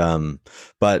 And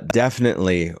but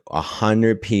definitely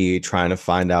 100p trying to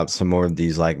find out some more of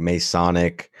these like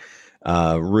Masonic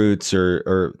roots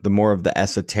or the more of the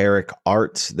esoteric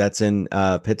arts that's in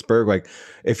Pittsburgh. Like,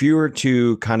 if you were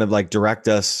to kind of like direct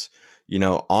us,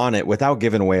 on it without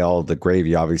giving away all the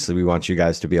gravy. Obviously, we want you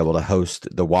guys to be able to host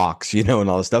the walks, and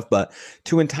all this stuff. But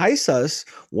to entice us,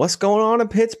 what's going on in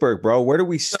Pittsburgh, bro? Where do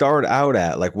we start out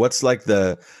at? Like, what's like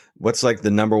the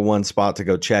number one spot to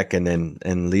go check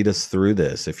and lead us through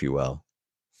this, if you will?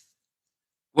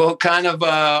 Well, kind of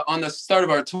on the start of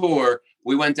our tour,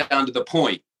 we went down to the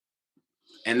Point.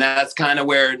 And that's kind of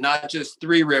where not just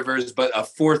Three Rivers, but a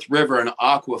fourth river, an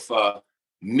aquifer,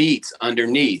 meets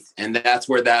underneath. And that's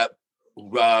where that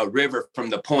river from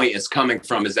the Point is coming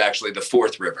from, is actually the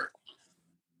fourth river.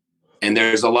 And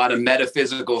there's a lot of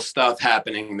metaphysical stuff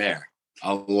happening there.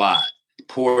 A lot.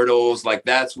 Portals. Like,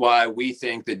 that's why we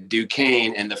think that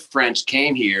Duquesne and the French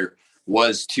came here,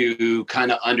 was to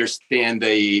kind of understand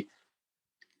the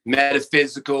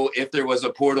metaphysical, if there was a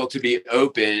portal to be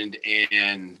opened,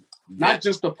 and not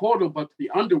just the portal, but the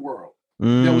underworld.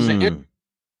 There was an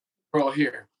underworld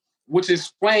here, which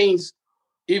explains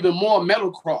even more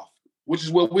Metalcroft, which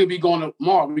is where we'll be going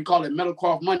tomorrow. We call it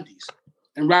Metalcroft Mondays.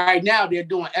 And right now they're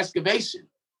doing excavation.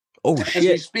 Oh, as shit.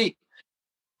 we speak.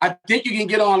 I think you can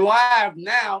get on live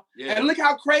now. Yeah. And look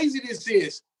how crazy this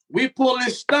is. We pull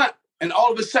this stunt and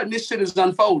all of a sudden this shit is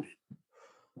unfolded.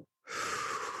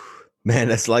 Man,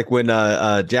 that's like when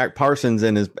Jack Parsons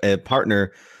and his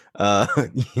partner,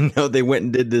 they went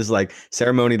and did this like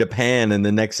ceremony to Pan, and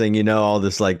the next thing you know, all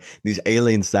this like these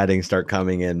alien sightings start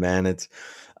coming in. Man, it's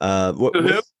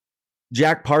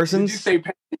Jack Parsons. Did you say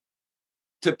Pan?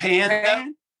 To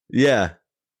Pan? Yeah,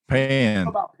 Pan.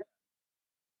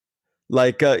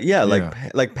 Like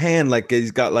like Pan, like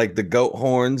he's got like the goat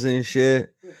horns and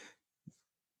shit.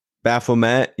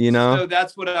 Baphomet, So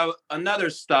that's what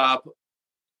another stop.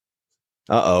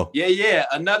 Yeah.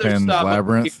 Another Pan's stop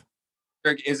Labyrinth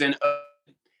is in.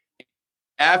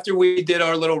 After we did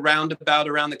our little roundabout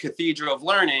around the Cathedral of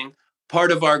Learning,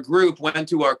 part of our group went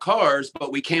to our cars,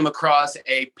 but we came across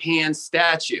a Pan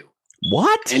statue.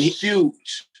 What? And he's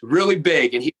huge, really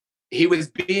big, and he was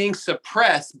being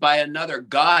suppressed by another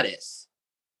goddess.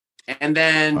 And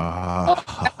then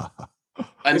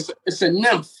it's a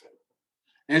nymph,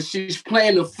 and she's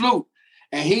playing the flute,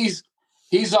 and he's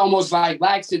almost like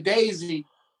lackadaisy,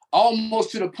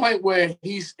 almost to the point where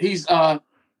he's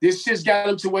this shit's got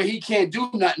him to where he can't do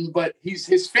nothing, but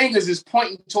his fingers is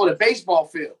pointing toward a baseball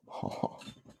field.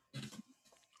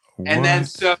 And then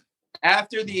so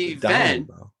after the event,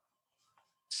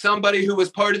 somebody who was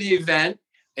part of the event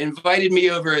invited me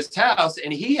over his house,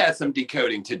 and he had some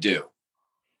decoding to do.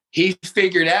 He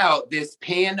figured out this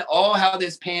Pan, how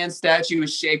this Pan statue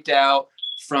is shaped out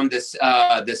from this,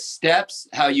 the steps,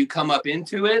 how you come up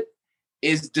into it,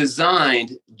 is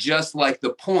designed just like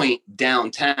the Point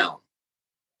downtown.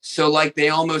 So like they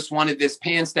almost wanted this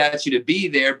Pan statue to be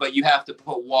there, but you have to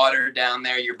put water down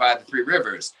there. You're by the Three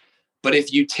Rivers. But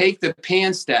if you take the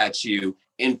Pan statue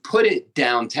and put it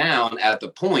downtown at the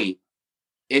Point,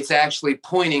 it's actually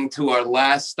pointing to our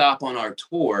last stop on our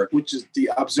tour, which is the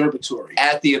observatory.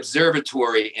 At the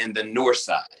observatory in the north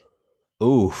side.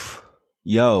 Oof.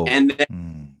 Yo. And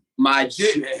then my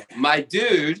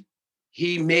dude,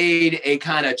 he made a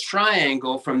kind of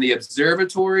triangle from the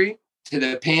observatory to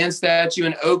the Pan statue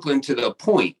in Oakland to the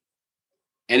Point.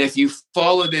 And if you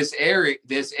follow this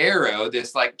arrow,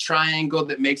 this like triangle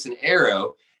that makes an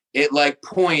arrow, it like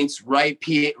points right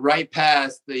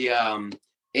past the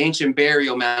ancient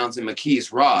burial mounds and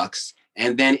McKees Rocks,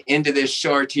 and then into this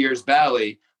Chartiers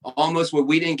Valley, almost where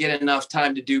we didn't get enough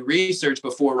time to do research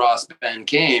before Ross Ben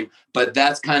came, but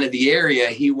that's kind of the area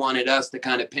he wanted us to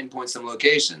kind of pinpoint some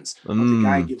locations. The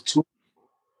guy gives two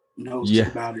knows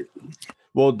about it.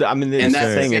 Well, I mean, the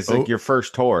thing is like your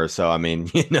first tour, so I mean,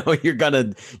 you're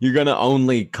gonna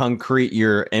only concrete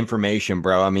your information,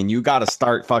 bro. I mean, you got to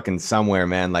start fucking somewhere,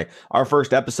 man. Like our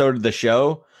first episode of the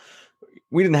show,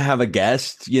 we didn't have a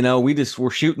guest, we just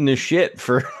were shooting this shit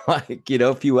for like,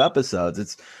 a few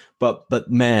episodes.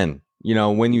 But man,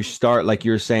 when you start, like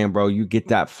you're saying, bro, you get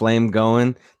that flame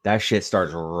going, that shit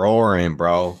starts roaring,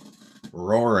 bro.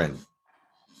 Roaring.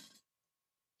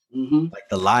 Mm-hmm. Like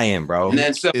the lion, bro. And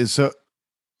then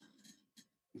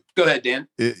go ahead, Dan.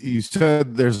 You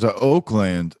said there's a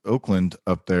Oakland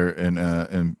up there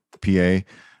in PA.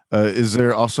 Is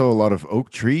there also a lot of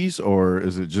oak trees, or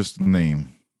is it just the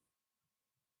name?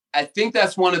 I think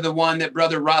that's one that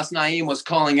Brother Ross Naeem was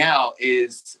calling out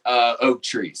is oak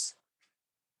trees.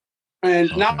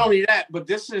 And not only that, but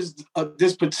this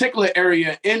particular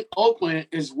area in Oakland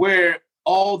is where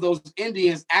all those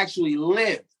Indians actually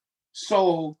live.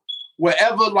 So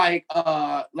wherever, like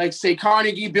say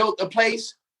Carnegie built a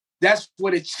place, that's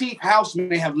where the chief house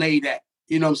may have laid at.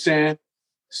 You know what I'm saying?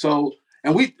 So,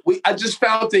 and I just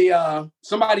found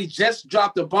somebody just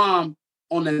dropped a bomb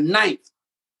on the 9th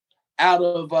out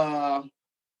of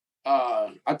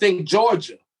I think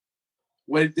Georgia,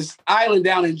 where this island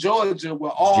down in Georgia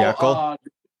where all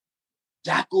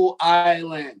Jackal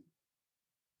Island.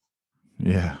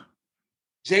 Yeah.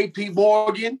 JP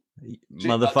Morgan.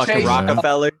 Motherfucking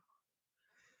Rockefeller.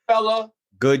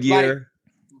 Goodyear.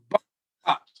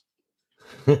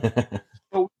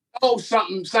 So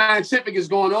something scientific is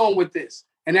going on with this.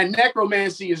 And that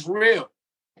necromancy is real.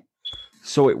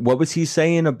 So what was he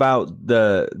saying about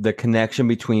the connection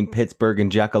between Pittsburgh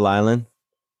and Jekyll Island?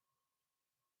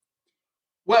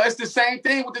 Well, it's the same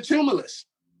thing with the tumulus.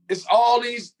 It's all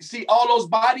these, see, all those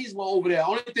bodies were over there.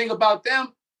 Only thing about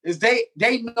them is they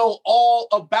know all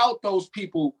about those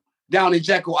people down in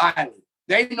Jekyll Island.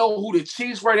 They know who the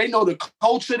chiefs were. They know the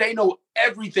culture. They know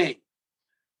everything.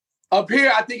 Up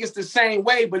here, I think it's the same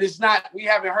way, but it's not. We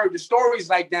haven't heard the stories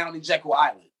like down in Jekyll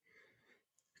Island.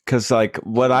 Because like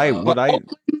Oakland,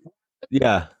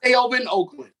 yeah, they over in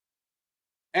Oakland,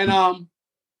 and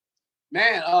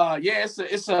man, yeah,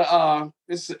 it's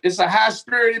a high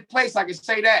spirited place. I can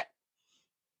say that.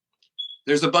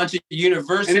 There's a bunch of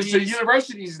universities. And it's the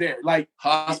universities there, like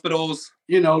hospitals.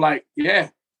 You know, like, yeah.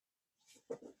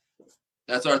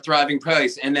 That's our thriving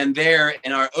place. And then there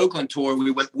in our Oakland tour,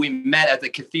 we met at the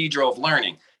Cathedral of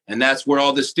Learning. And that's where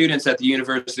all the students at the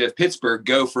University of Pittsburgh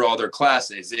go for all their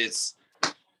classes. It's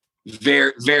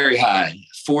very, very high,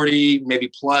 40, maybe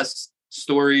plus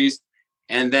stories.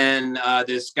 And then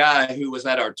this guy who was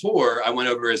at our tour, I went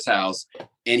over to his house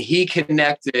and he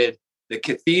connected the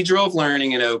Cathedral of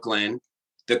Learning in Oakland,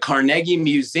 the Carnegie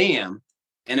Museum,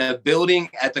 and a building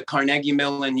at the Carnegie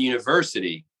Mellon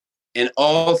University. And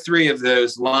all three of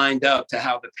those lined up to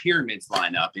how the pyramids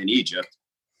line up in Egypt.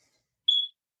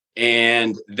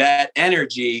 And that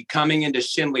energy coming into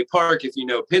Shinley Park, if you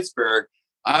know Pittsburgh,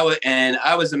 I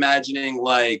was imagining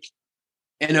like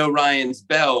in Orion's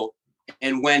belt,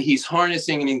 and when he's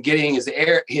harnessing and getting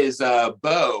his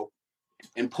bow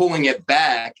and pulling it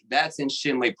back, that's in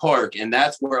Shinley Park, and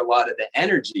that's where a lot of the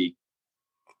energy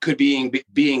could be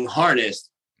being harnessed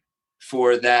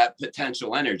for that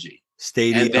potential energy.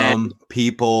 Stadium,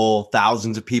 people,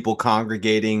 thousands of people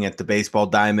congregating at the baseball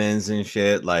diamonds and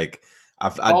shit. Like,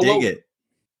 I dig it.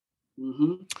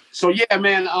 Mm-hmm. So yeah,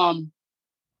 man.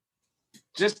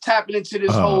 Just tapping into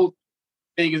this whole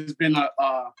thing has been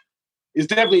it's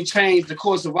definitely changed the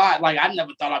course of life. Like, I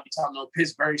never thought I'd be talking about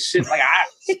Pittsburgh shit. Like,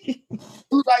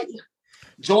 like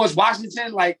George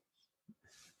Washington, like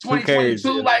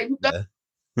 2022, like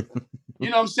you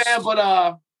know what I'm saying.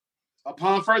 But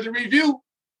upon further review,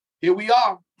 here we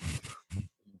are,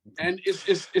 and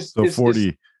it's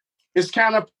 40. It's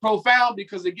kind of profound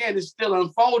because again, it's still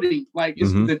unfolding. Like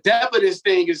it's Mm-hmm. the depth of this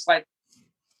thing is like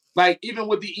even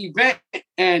with the event,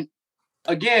 and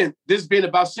again, this being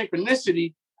about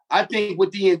synchronicity. I think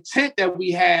with the intent that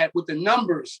we had with the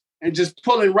numbers and just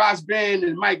pulling Ross Band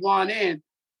and Mike Juan in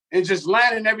and just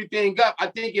lining everything up, I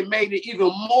think it made it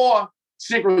even more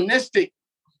synchronistic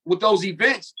with those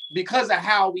events because of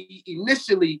how we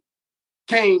initially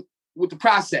came with the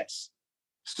process.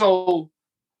 So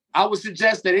I would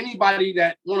suggest that anybody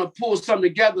that want to pull something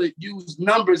together, use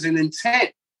numbers and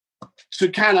intent to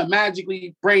kind of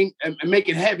magically bring and make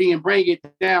it heavy and bring it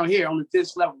down here on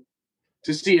this level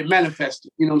to see it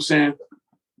manifested. You know what I'm saying?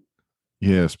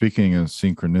 Yeah. Speaking of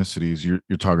synchronicities,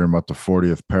 you're talking about the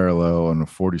 40th parallel and a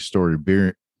 40-story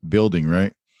building,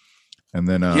 right? And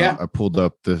then I pulled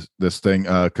up this thing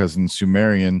because in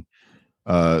Sumerian,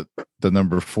 the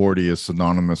number 40 is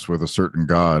synonymous with a certain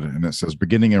god, and it says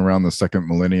beginning around the second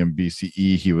millennium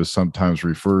BCE, he was sometimes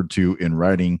referred to in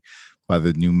writing by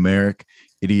the numeric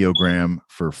ideogram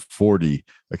for 40,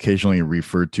 occasionally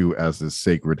referred to as the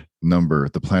sacred number.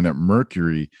 The planet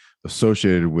Mercury,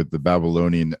 associated with the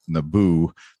Babylonian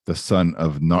Nabu, the son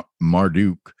of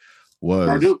Marduk,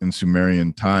 was in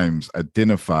Sumerian times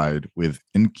identified with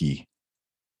Enki.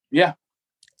 Yeah.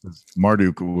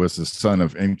 Marduk was the son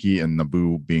of Enki, and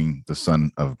Nabu being the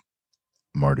son of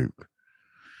Marduk.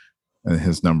 And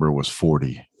his number was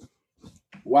 40.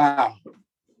 Wow.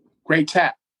 Great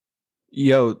tap.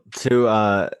 Yo,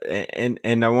 and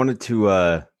I wanted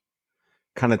to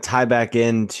kind of tie back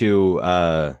into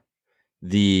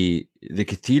the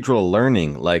cathedral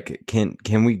learning. Like,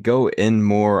 can we go in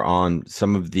more on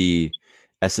some of the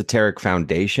esoteric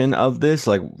foundation of this?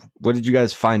 Like, what did you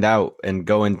guys find out and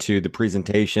go into the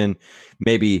presentation?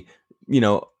 Maybe, you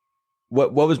know,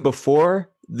 what was before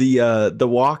the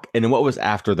walk and what was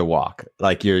after the walk?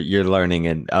 Like your learning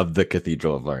and of the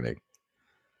Cathedral of Learning.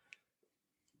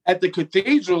 at the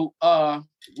cathedral,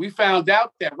 we found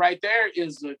out that right there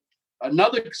is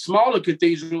another smaller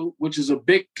cathedral, which is a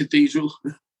big cathedral,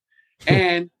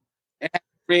 and it has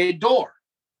a red door.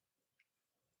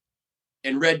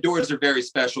 And red doors are very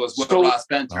special, is what So- Ross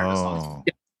Ben turned us on.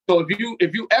 So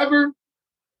if you ever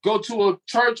go to a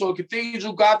church or a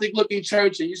cathedral, Gothic looking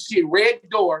church, and you see a red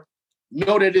door,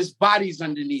 know that there's bodies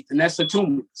underneath, and that's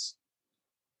atonements.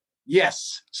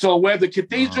 Yes. So where the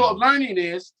Cathedral of Learning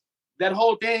is, that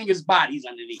whole thing is bodies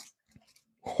underneath.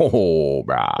 Oh,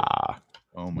 brah.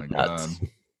 Oh my Nuts. god.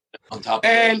 On top of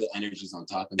And it, the energy's on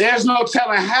top of it. There's no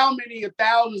telling how many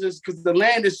thousands is because the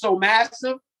land is so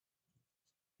massive.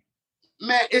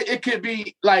 Man, it could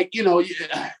be like,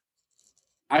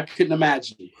 I couldn't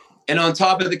imagine. And on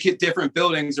top of the different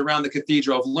buildings around the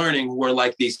Cathedral of Learning were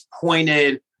like these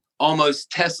pointed,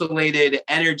 almost tessellated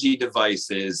energy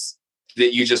devices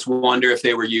that you just wonder if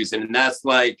they were using. And that's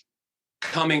like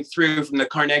coming through from the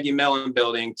Carnegie Mellon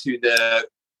building to the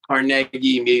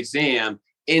Carnegie Museum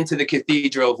into the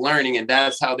Cathedral of Learning. And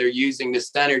that's how they're using this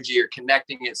energy or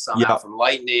connecting it somehow from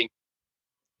lightning.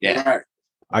 Yeah. Right.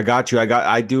 I got you.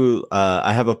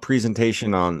 I have a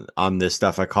presentation on this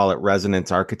stuff. I call it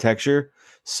resonance architecture.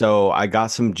 So I got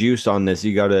some juice on this.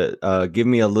 You got to give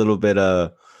me a little bit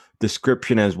of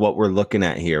description as what we're looking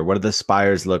at here. What do the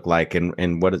spires look like,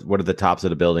 and what are the tops of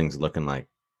the buildings looking like?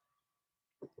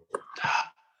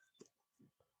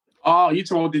 Oh, you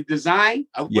told the design?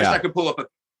 I wish I could pull up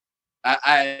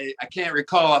I can't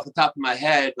recall off the top of my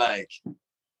head.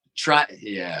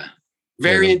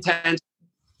 Very intense,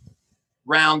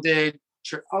 rounded,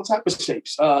 All type of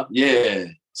shapes. yeah.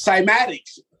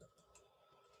 Cymatics.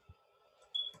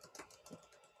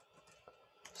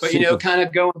 But, kind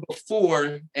of going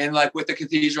before and like with the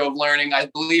Cathedral of Learning, I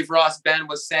believe Ross Ben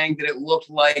was saying that it looked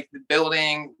like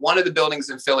one of the buildings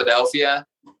in Philadelphia,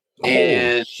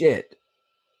 and shit,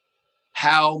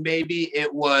 how maybe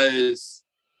it was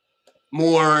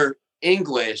more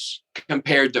English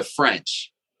compared to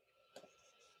French.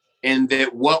 And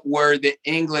that what were the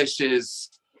English's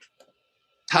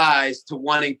ties to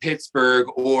wanting Pittsburgh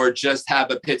or just have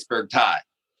a Pittsburgh tie?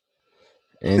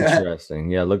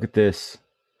 Interesting. Yeah, look at this.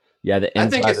 Yeah, the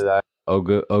inside of that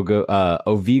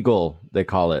ovigal, they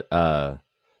call it.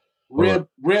 Rib.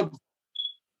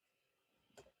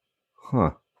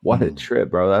 Huh. What a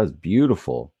trip, bro. That was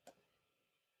beautiful.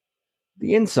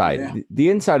 The inside.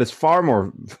 The inside is far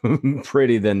more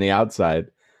pretty than the outside.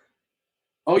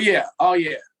 Oh yeah.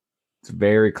 It's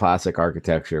very classic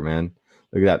architecture, man.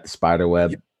 Look at that, the spider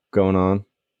web going on.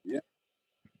 Yeah.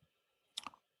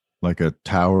 Like a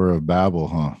Tower of Babel,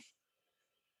 huh?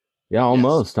 Yeah,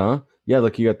 almost, huh? Yeah,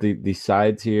 look, you got the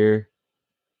sides here.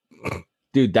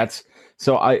 Dude, that's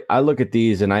so I look at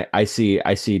these and I see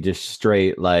just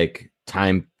straight like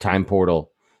time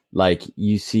portal. Like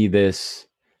you see this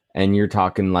and you're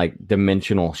talking like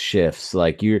dimensional shifts.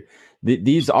 Like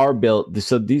these are built,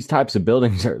 so these types of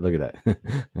buildings are, look at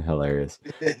that. Hilarious.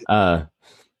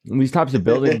 These types of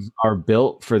buildings are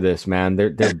built for this, man. They're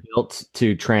built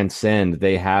to transcend.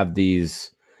 They have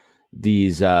these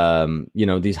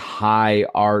high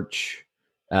arch,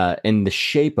 and the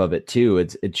shape of it too.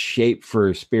 It's shaped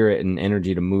for spirit and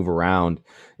energy to move around.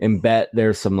 And bet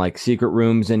there's some like secret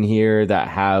rooms in here that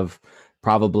have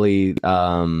probably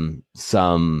some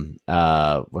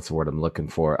what's the word I'm looking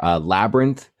for?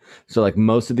 Labyrinth. So like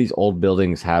most of these old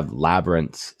buildings have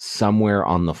labyrinths somewhere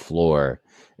on the floor,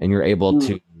 and you're able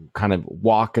to kind of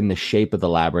walk in the shape of the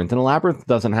labyrinth. And a labyrinth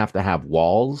doesn't have to have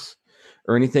walls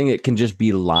or anything. It can just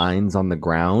be lines on the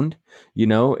ground.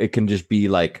 It can just be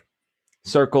like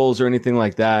circles or anything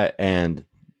like that. And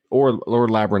or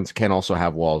labyrinths can also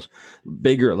have walls.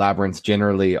 Bigger labyrinths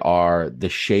generally are the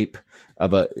shape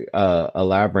of a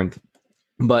labyrinth,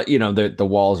 but the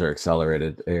walls are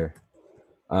accelerated here.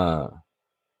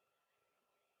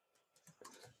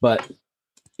 But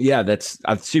yeah, that's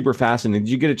super fascinating.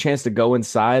 Did you get a chance to go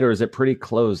inside, or is it pretty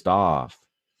closed off?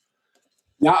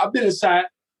 Now I've been inside.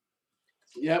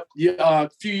 Yep. Yeah. A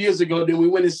few years ago, then we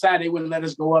went inside. They wouldn't let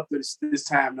us go up this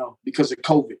time, though, because of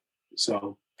COVID.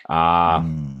 So. I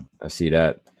see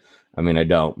that. I mean, I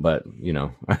don't, but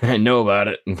I know about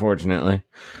it. Unfortunately,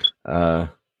 yeah,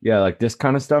 like this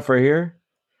kind of stuff right here.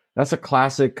 That's a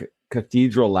classic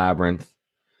cathedral labyrinth.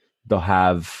 They'll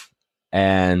have,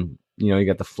 and you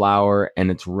got the flower, and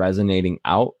it's resonating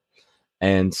out,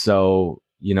 and so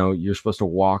you're supposed to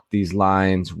walk these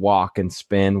lines, walk and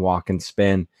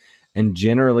spin, and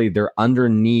generally they're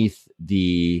underneath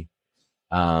they're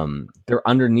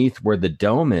underneath where the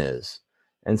dome is.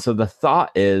 And so the thought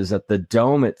is that the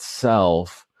dome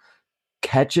itself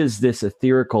catches this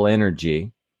etherical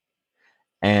energy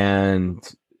and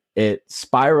it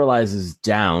spiralizes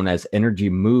down as energy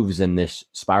moves in this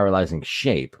spiralizing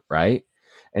shape, right?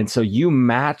 And so you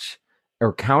match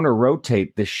or counter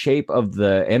rotate the shape of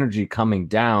the energy coming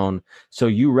down, so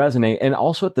you resonate. And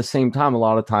also at the same time, a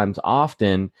lot of times,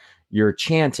 often you're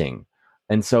chanting.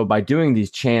 And so by doing these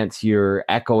chants, you're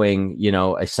echoing,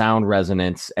 a sound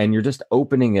resonance, and you're just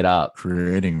opening it up.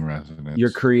 Creating resonance.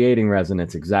 You're creating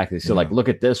resonance. Exactly. So like, look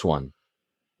at this one,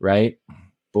 right?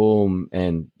 Boom.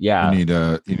 And yeah. You need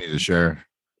to share.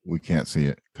 We can't see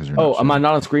it because you're am I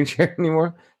not on screen share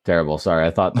anymore? Terrible. Sorry.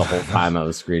 I thought the whole time I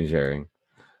was screen sharing.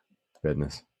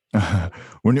 Goodness.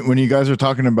 When you guys are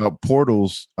talking about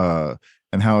portals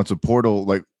and how it's a portal,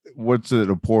 like, what's it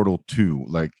a portal to?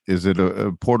 Like, is it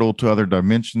a portal to other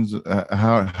dimensions?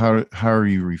 How are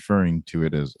you referring to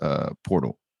it as a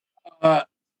portal?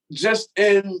 Just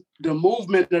in the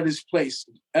movement of this place.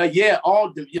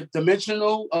 All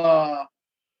dimensional,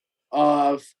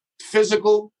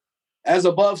 physical, as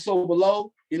above, so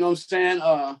below. You know what I'm saying?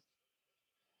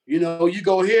 You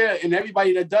go here, and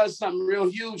everybody that does something real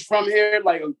huge from here,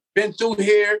 like been through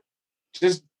here,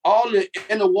 just all the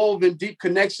interwoven deep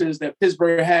connections that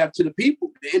Pittsburgh have to the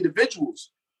people, the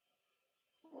individuals.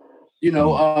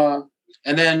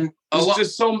 And then it's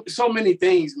just so many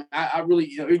things, man. I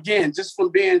really, again, just from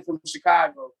being from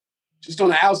Chicago, just on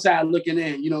the outside looking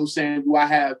in, you know what I'm saying, do I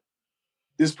have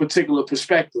this particular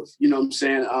perspective? You know what I'm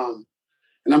saying?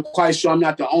 And I'm quite sure I'm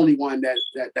not the only one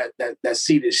that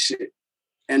see this shit.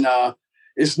 And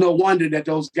it's no wonder that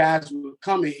those guys were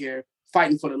coming here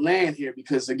fighting for the land here,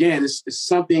 because again, it's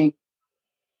something's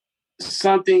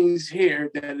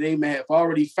here that they may have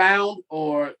already found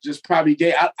or just probably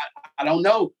gave. I don't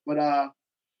know, but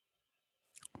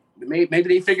maybe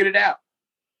they figured it out.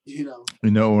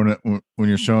 When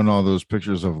you're showing all those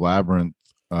pictures of Labyrinth,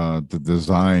 the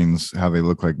designs, how they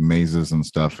look like mazes and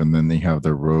stuff, and then they have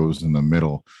their rows in the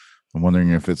middle. I'm wondering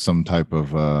if it's some type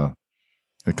of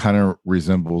it kind of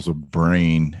resembles a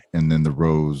brain, and then the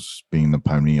rows being the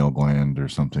pineal gland or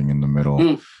something in the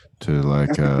middle to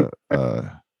like to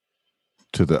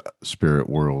the spirit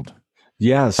world.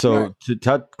 Yeah. So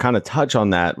to kind of touch on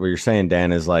that, what you're saying,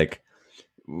 Dan, is like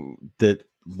that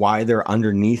why they're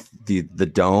underneath the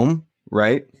dome,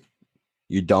 right?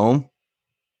 You dome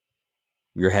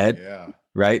your head,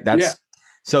 right? That's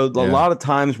so a lot of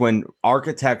times when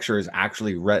architecture is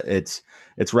actually it's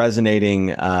resonating,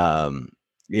 the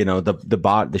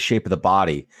shape of the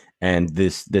body, and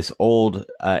this old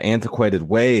antiquated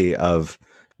way of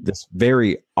this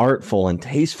very artful and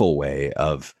tasteful way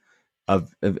of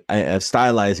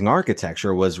stylizing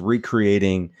architecture was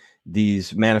recreating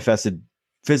these manifested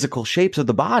physical shapes of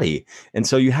the body. And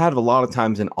so you have a lot of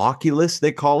times an oculus,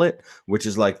 they call it, which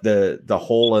is like the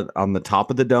hole on the top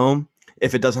of the dome.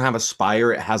 If it doesn't have a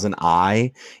spire, it has an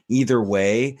eye. Either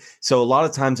way. So a lot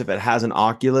of times if it has an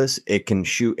oculus, it can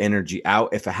shoot energy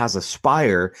out. If it has a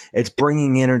spire, it's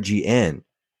bringing energy in.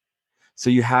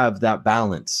 So you have that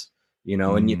balance,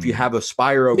 and if you have a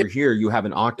spire over here, you have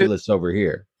an oculus over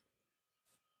here.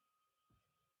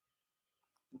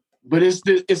 But it's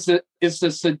a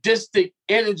sadistic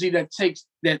energy that takes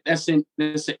that's an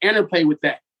interplay with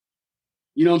that.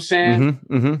 You know what I'm saying?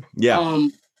 Mm-hmm, mm-hmm. Yeah.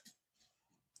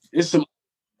 It's some.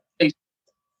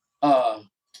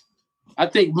 I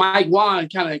think Mike Wan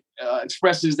kind of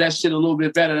expresses that shit a little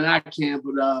bit better than I can,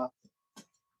 but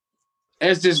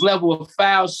there's this level of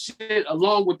foul shit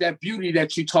along with that beauty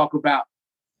that you talk about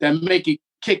that make it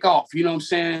kick off. You know what I'm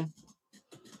saying?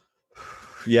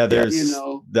 Yeah, there's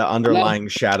the underlying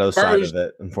shadow side of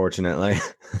it, unfortunately.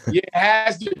 Yeah, it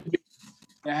has to be.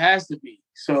 It has to be.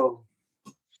 So,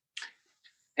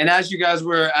 and as you guys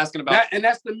were asking about,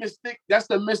 that's the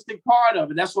mystic part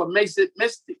of it. That's what makes it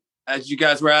mystic. As you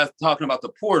guys were talking about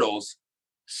the portals,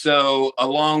 so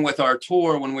along with our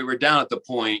tour, when we were down at the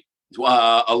point,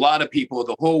 a lot of people,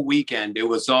 the whole weekend, it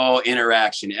was all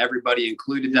interaction. Everybody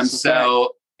included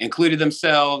themselves.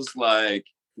 Like,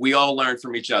 we all learn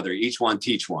from each other. Each one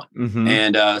teach one. Mm-hmm.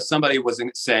 And somebody was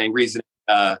saying,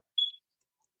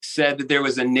 said that there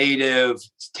was a native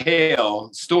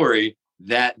story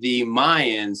that the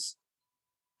Mayans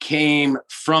came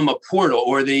from a portal,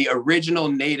 or the original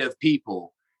native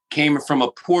people came from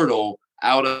a portal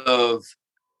out of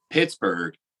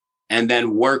Pittsburgh and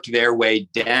then worked their way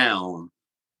down,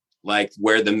 like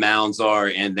where the mounds are,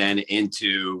 and then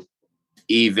into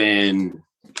even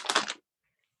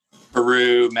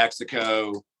Peru,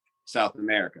 Mexico, South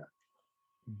America.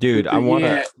 Dude, I want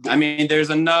to. I mean, there's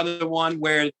another one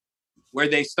where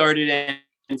they started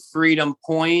in Freedom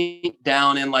Point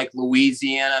down in like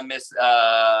Louisiana,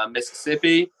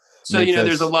 Mississippi. So,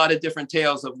 there's a lot of different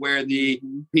tales of where the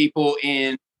people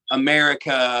in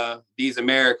America, these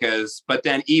Americas, but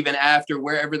then even after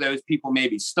wherever those people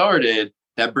maybe started,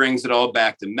 that brings it all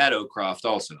back to Meadowcroft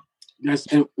also. That's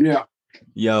yeah.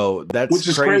 Yo, that's which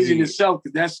is crazy in itself.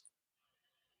 That's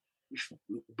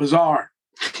bizarre.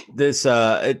 This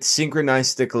it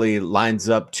synchronistically lines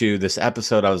up to this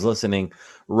episode I was listening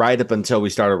right up until we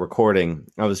started recording.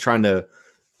 I was trying to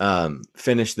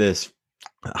finish this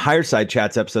Higher Side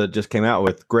Chats episode that just came out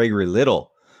with Gregory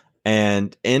Little.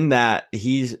 And in that,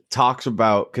 he talks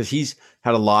about, because he's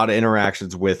had a lot of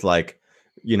interactions with, like,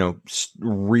 you know,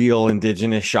 real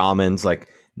indigenous shamans, like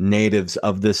natives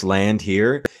of this land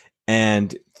here.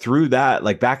 And through that,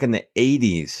 like back in the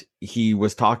 80s, he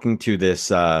was talking to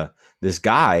this this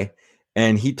guy,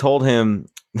 and he told him,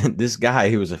 this guy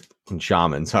who was a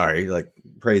shaman, sorry, like,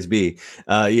 praise be,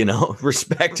 you know,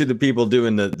 respect to the people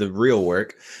doing the real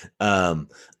work.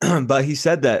 But he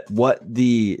said that what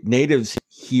the natives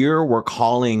here were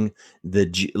calling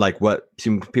like what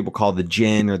some people call the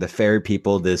jinn or the fairy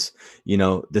people, this, you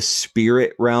know, the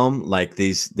spirit realm, like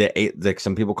like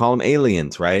some people call them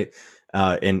aliens, right?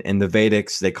 In the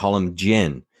Vedics, they call them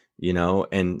jinn, you know,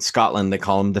 in Scotland, they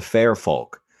call them the fair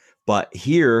folk. But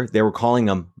here they were calling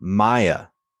them Maya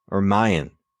or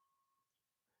Mayan.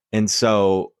 And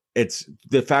so it's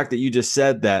the fact that you just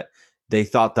said that they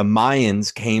thought the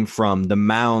Mayans came from the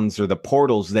mounds or the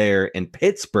portals there in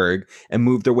Pittsburgh and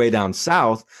moved their way down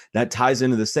south. That ties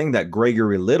into this thing that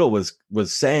Gregory Little was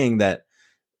saying, that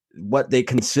what they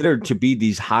considered to be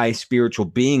these high spiritual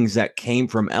beings that came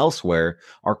from elsewhere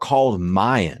are called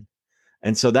Mayan.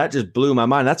 And so that just blew my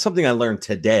mind. That's something I learned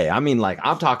today. I mean, like,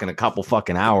 I'm talking a couple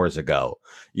fucking hours ago.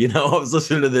 You know, I was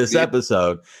listening to this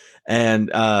episode, and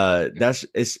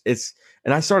it's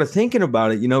and I started thinking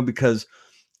about it, you know, because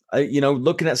you know,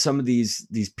 looking at some of these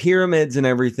pyramids and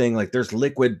everything, like there's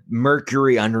liquid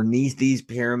mercury underneath these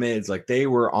pyramids, like they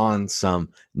were on some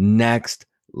next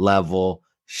level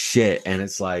shit. And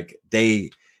it's like they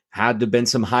had to been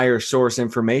some higher source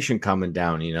information coming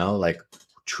down, you know, like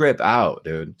trip out,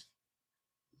 dude.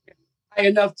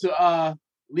 Enough to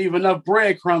leave enough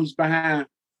breadcrumbs behind,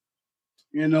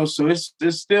 you know, so it's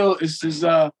still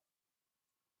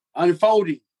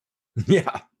unfolding.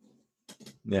 Yeah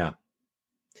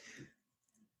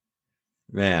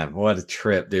man, what a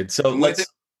trip, dude. So go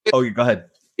ahead.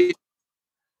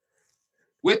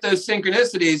 With those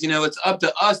synchronicities, you know, it's up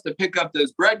to us to pick up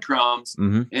those breadcrumbs,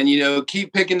 and, you know,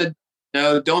 keep picking you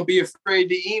know, don't be afraid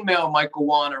to email Michael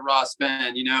Wan or Ross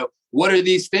Ben, you know, what are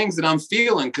these things that I'm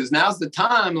feeling? Because now's the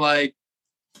time, like,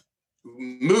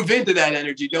 move into that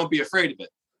energy. Don't be afraid of it.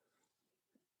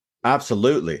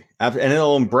 Absolutely. And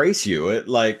it'll embrace you.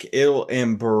 It'll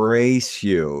embrace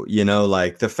you, you know,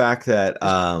 like the fact that,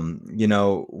 you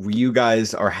know, you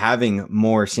guys are having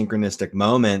more synchronistic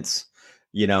moments,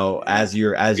 you know, as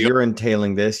you're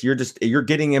entailing this, you're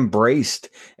getting embraced,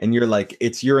 and you're like,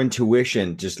 it's your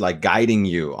intuition just like guiding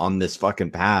you on this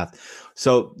fucking path.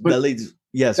 So that leads,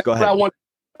 yes, go ahead.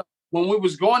 When we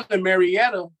was going to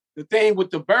Marietta, the thing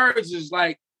with the birds is,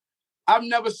 like, I've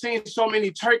never seen so many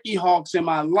turkey hawks in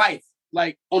my life,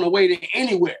 like on the way to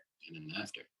anywhere. And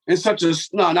after. It's such a,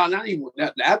 no, not even,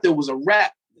 after was a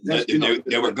wrap. You know,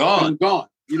 they were gone.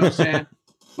 You know what I'm saying?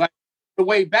 Like, the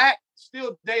way back,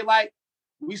 still daylight,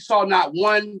 we saw not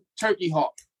one turkey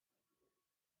hawk.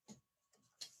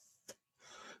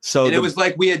 So it was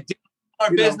like we had done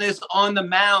our business on the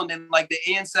mound, and like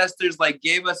the ancestors like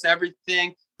gave us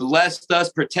everything, blessed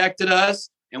us, protected us,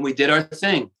 and we did our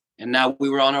thing. And now we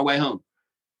were on our way home.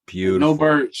 Beautiful. No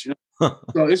birds. You know?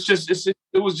 So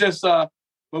it was just but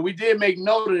we did make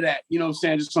note of that, you know what I'm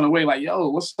saying? Just on the way, like, yo,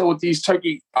 what's up with these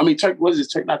turkey? What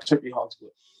is it? Not turkey hawks,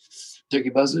 but turkey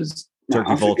buzzards?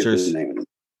 Turkey vultures.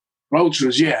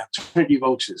 Vultures, yeah. Turkey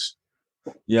vultures.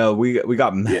 Yeah, we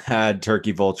got mad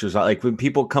turkey vultures. Like when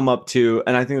people come up to,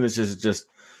 and I think this is just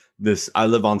this, I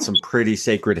live on some pretty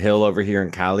sacred hill over here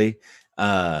in Cali.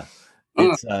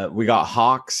 We got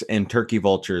hawks and turkey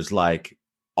vultures like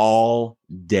all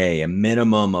day, a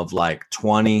minimum of like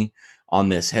 20 on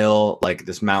this hill, like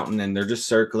this mountain, and they're just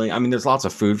circling. I mean, there's lots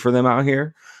of food for them out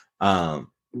here.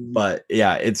 But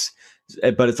yeah, it's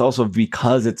also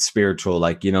because it's spiritual,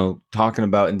 like, you know, talking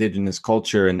about indigenous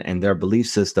culture and their belief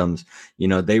systems, you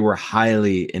know, they were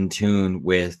highly in tune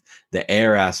with the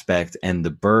air aspect and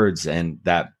the birds, and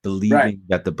that believing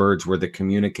that the birds were the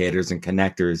communicators and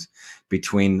connectors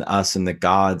between us and the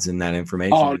gods and that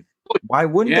information. Why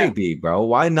wouldn't they be, bro?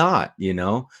 Why not? You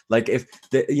know, like if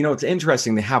you know, it's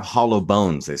interesting. They have hollow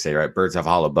bones. They say, right? Birds have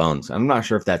hollow bones. I'm not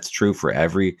sure if that's true for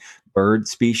every bird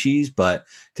species, but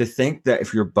to think that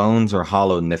if your bones are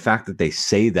hollow, and the fact that they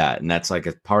say that, and that's like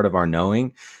a part of our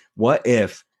knowing, what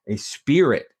if a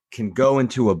spirit can go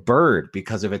into a bird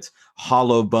because of its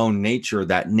hollow bone nature,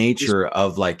 that nature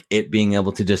of like it being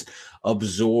able to just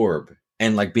absorb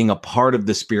and like being a part of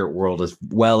the spirit world as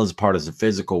well as part of the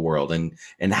physical world, and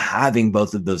having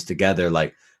both of those together,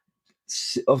 like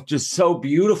just so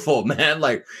beautiful, man,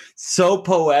 like so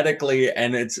poetically,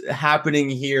 and it's happening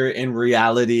here in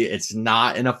reality. It's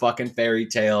not in a fucking fairy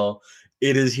tale.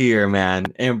 It is here, man.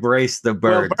 Embrace the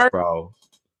birds, bro.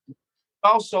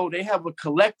 Also, they have a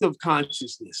collective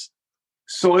consciousness.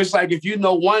 So it's like if you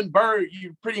know one bird,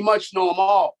 you pretty much know them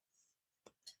all.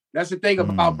 That's the thing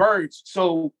about birds.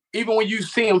 So even when you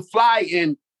see them fly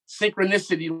in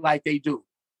synchronicity like they do,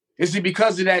 it's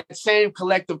because of that same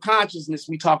collective consciousness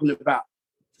we talking about.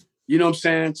 You know what I'm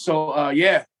saying? So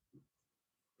yeah.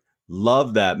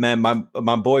 Love that, man.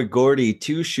 My boy Gordy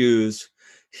Two Shoes,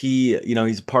 he, you know,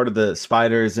 he's part of the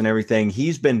spiders and everything.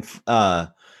 He's been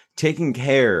taking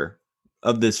care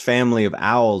of this family of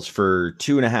owls for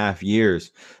 2.5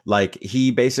 years. Like he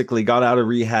basically got out of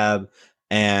rehab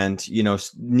and, you know,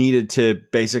 needed to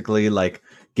basically like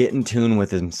get in tune with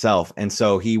himself. And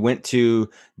so he went to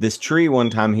this tree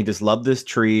one time. He just loved this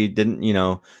tree. Didn't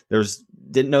know there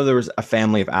was a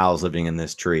family of owls living in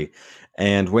this tree.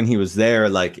 And when he was there,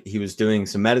 like he was doing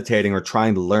some meditating or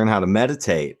trying to learn how to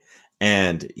meditate.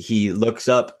 And he looks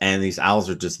up and these owls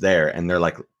are just there and they're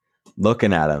like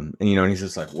looking at him. And, you know, and he's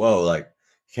just like, whoa, like,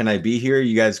 can I be here?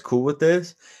 You guys cool with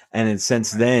this? And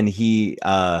since then he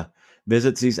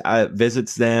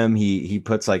visits them. He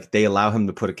puts like, they allow him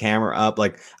to put a camera up.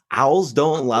 Like owls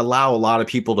don't allow a lot of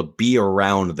people to be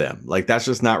around them. Like that's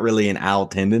just not really an owl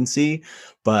tendency,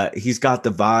 but he's got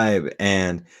the vibe.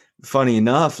 And funny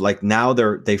enough, like now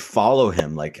they follow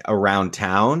him like around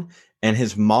town, and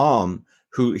his mom,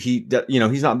 who he's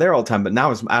not there all the time, but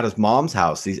now it's at his mom's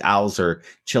house. These owls are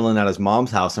chilling at his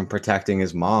mom's house and protecting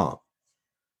his mom.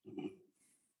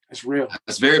 That's real.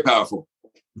 That's very powerful.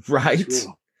 Right?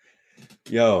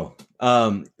 Yo.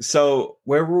 So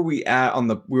where were we at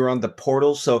we were on the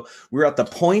portal. So we were at the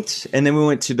point, and then we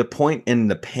went to the point in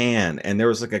the pan, and there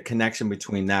was like a connection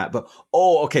between that. But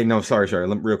okay. No, sorry.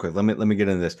 Real quick. Let me get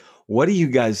into this. What do you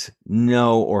guys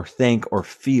know or think or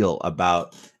feel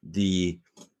about the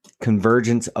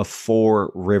convergence of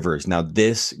 4 rivers? Now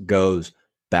this goes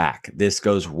back. This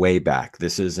goes way back.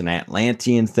 This is an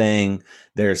Atlantean thing.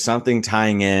 There's something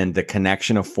tying in the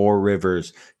connection of 4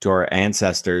 rivers to our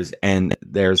ancestors, and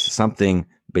there's something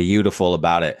beautiful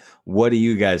about it. What do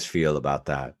you guys feel about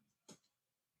that?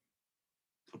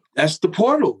 That's the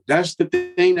portal. That's the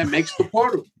thing that makes the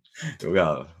portal. So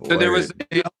there was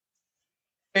a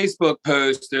Facebook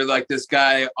post. They're like this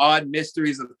guy, Odd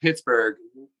Mysteries of Pittsburgh,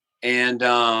 and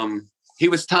he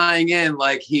was tying in,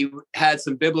 like he had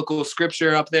some biblical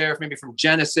scripture up there, maybe from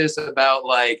Genesis, about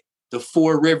like the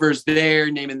 4 rivers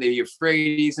there, naming the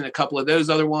Euphrates and a couple of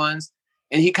those other ones.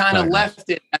 And he kind of left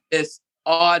it at this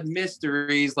odd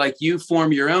mysteries, like you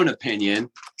form your own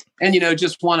opinion. And, you know,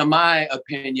 just one of my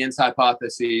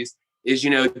hypotheses is,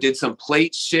 you know, did some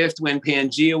plate shift when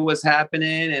Pangea was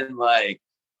happening, and like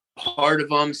part of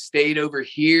them stayed over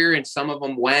here and some of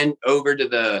them went over to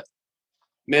the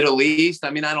Middle East? I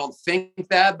mean, I don't think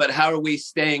that, but how are we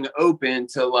staying open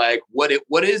to like what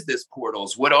is this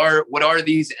portals? What are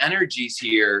these energies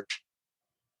here?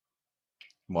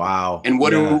 Wow. And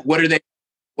what are they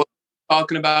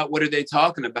talking about? What are they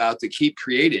talking about to keep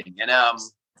creating? And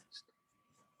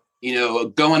you know,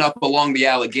 going up along the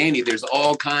Allegheny, there's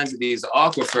all kinds of these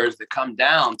aquifers that come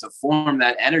down to form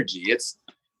that energy.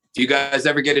 If you guys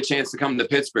ever get a chance to come to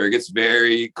Pittsburgh, it's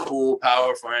very cool,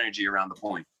 powerful energy around the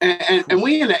point. And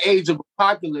we in the age of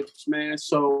apocalypse, man.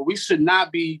 So we should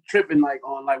not be tripping like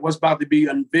on like what's about to be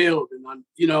unveiled. And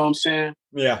you know what I'm saying?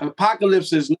 Yeah.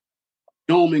 Apocalypse is not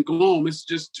doom and gloom. It's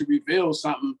just to reveal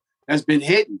something that's been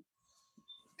hidden.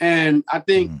 And I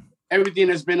think everything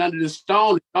that's been under the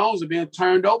stones are being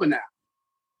turned over now.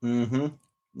 Mm-hmm.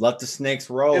 Let the snakes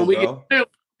roll, and we bro.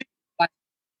 Like,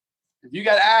 if you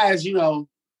got eyes, you know,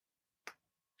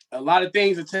 a lot of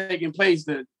things are taking place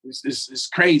that it's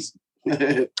crazy.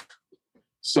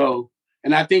 So,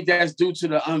 and I think that's due to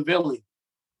the unveiling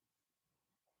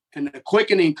and the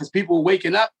quickening, because people are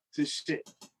waking up to shit.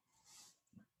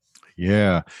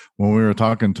 Yeah. When we were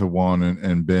talking to Juan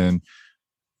and Ben,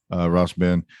 Ross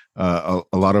Ben, a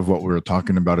lot of what we were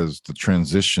talking about is the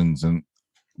transitions, and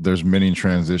there's many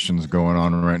transitions going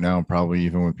on right now, probably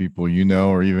even with people you know,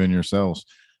 or even yourselves.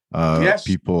 Yes.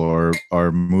 People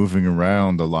are moving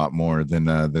around a lot more than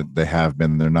that they have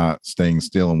been. They're not staying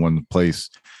still in one place.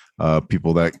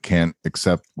 People that can't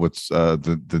accept what's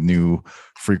the new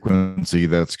frequency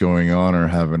that's going on are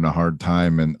having a hard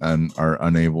time and are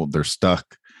unable. They're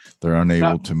stuck. they're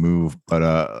unable to move,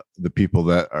 but the people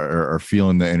that are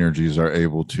feeling the energies are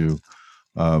able to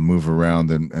move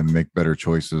around and make better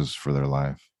choices for their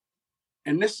life.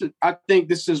 And I think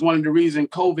this is one of the reasons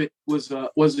COVID was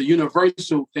a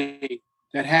universal thing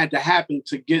that had to happen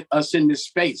to get us in this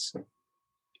space.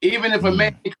 Even if a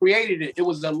man created it, it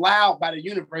was allowed by the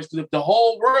universe. Because if the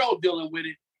whole world dealing with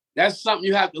it, that's something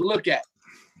you have to look at.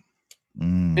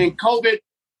 And COVID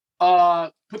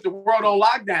put the world on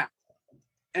lockdown.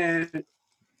 And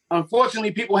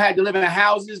unfortunately, people had to live in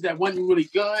houses that wasn't really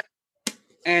good.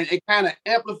 And it kind of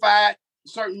amplified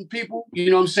certain people, you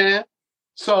know what I'm saying?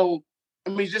 So, I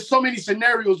mean, just so many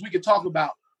scenarios we could talk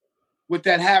about with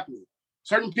that happening.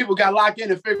 Certain people got locked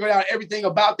in and figured out everything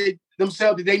about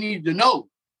themselves that they needed to know.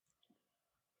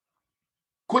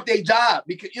 Quit their job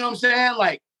because, you know what I'm saying?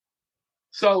 Like,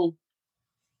 so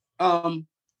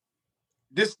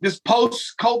this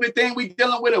post-COVID thing we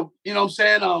dealing with, you know what I'm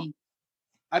saying?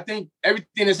 I think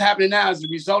everything that's happening now as a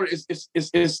result,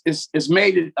 it's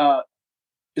made it,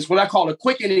 it's what I call a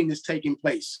quickening that's taking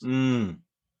place. You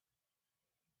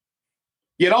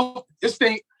know, this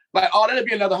thing, like, oh, that'll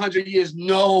be another 100 years.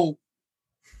 No,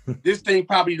 this thing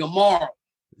probably tomorrow.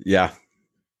 Yeah.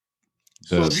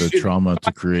 The trauma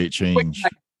to create change.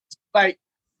 Like,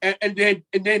 and then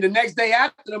the next day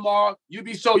after tomorrow, you'd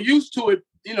be so used to it,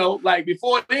 you know, like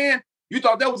before then, you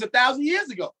thought that was 1,000 years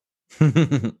ago.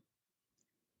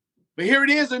 But here it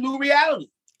is, a new reality.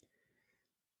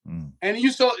 And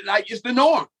you so like it's the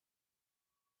norm.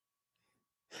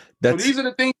 So these are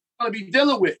the things you're gonna be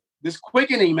dealing with. This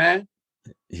quickening, man.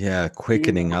 Yeah,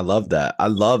 quickening. I love that. I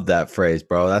love that phrase,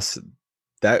 bro.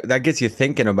 That gets you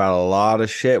thinking about a lot of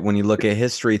shit when you look at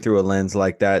history through a lens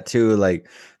like that too, like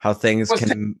how things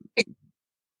can.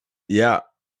 Yeah,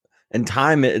 and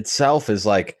time itself is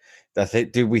like.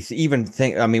 Do we even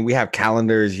think? I mean, we have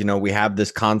calendars. You know, we have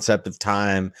this concept of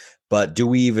time. But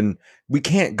we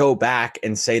can't go back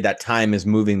and say that time is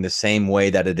moving the same way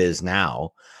that it is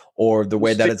now or the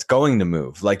way that it's going to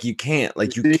move. Like you can't,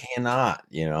 like you cannot,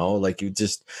 you know, like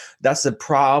that's the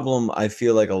problem. I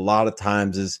feel like a lot of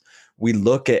times is we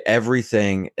look at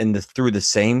everything through the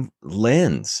same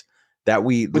lens that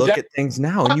we look at things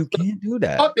now, and you can't do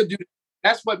that.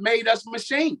 That's what made us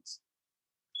machines.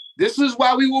 This is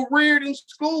why we were reared in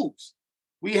schools.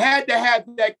 We had to have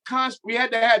that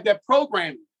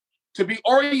programming to be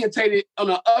orientated on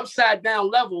an upside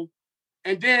down level.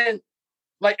 And then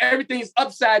like everything's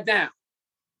upside down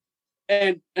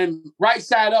and right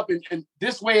side up and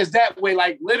this way is that way,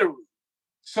 like literally.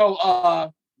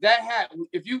 So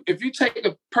if you take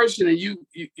a person and you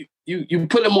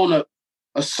put them on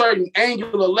a certain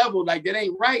angular level, like that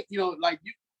ain't right, you know, like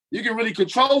you can really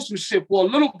control some shit for a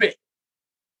little bit.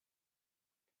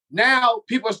 Now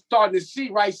people are starting to see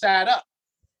right side up.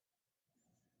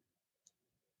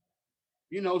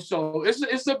 You know, so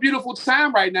it's a beautiful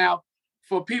time right now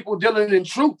for people dealing in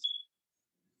truth.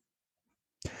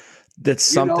 That's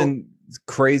something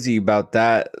crazy about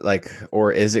that, like,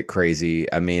 or is it crazy?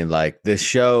 I mean, like the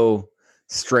show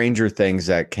Stranger Things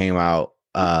that came out.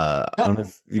 I don't know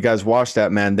if you guys watched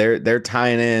that, man. They're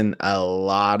tying in a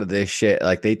lot of this shit.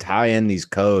 Like they tie in these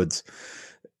codes.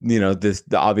 You know, the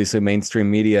obviously mainstream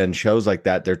media and shows like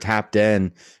that, they're tapped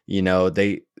in, you know,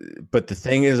 but the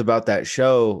thing is about that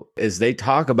show is they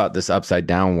talk about this upside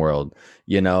down world,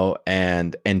 you know,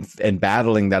 and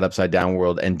battling that upside down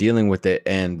world and dealing with it.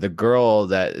 And the girl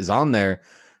that is on there,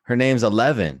 her name's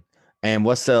 11. And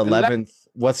what's the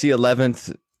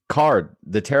 11th card?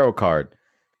 The tarot card.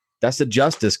 That's the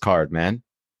justice card, man.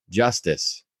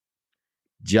 Justice.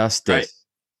 Right.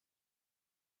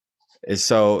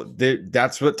 So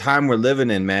that's what time we're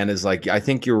living in, man, is like, I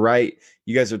think you're right.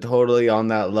 You guys are totally on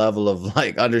that level of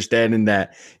like understanding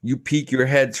that you peek your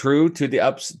head through to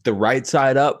the right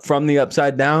side up from the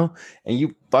upside down and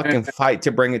you fucking fight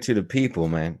to bring it to the people,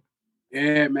 man.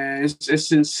 Yeah, man.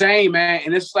 It's insane, man.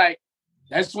 And it's like,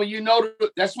 that's when you know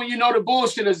the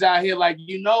bullshit is out here. Like,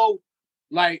 you know,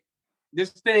 like this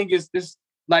thing is this,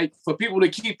 like for people to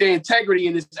keep their integrity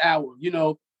in this hour, you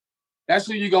know, that's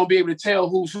who you're going to be able to tell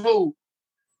who's who.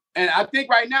 And I think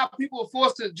right now people are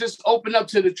forced to just open up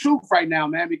to the truth right now,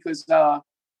 man, because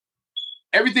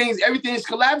everything's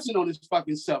collapsing on this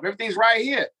fucking stuff. Everything's right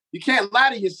here. You can't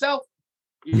lie to yourself,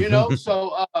 you know?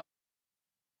 So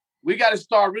we got to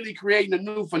start really creating a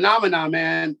new phenomenon,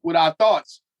 man, with our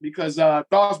thoughts, because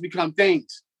thoughts become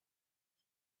things.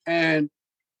 And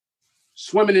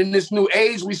swimming in this new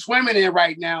age we swimming in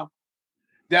right now,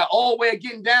 that old way of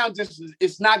getting down,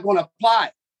 it's not going to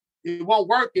apply. It won't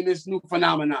work in this new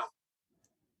phenomenon.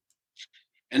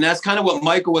 And that's kind of what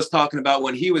Michael was talking about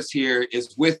when he was here,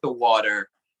 is with the water,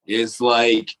 is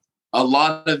like a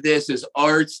lot of this is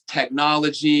arts,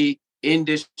 technology,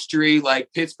 industry.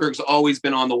 Like Pittsburgh's always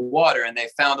been on the water, and they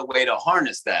found a way to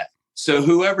harness that. So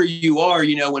whoever you are,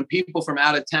 you know, when people from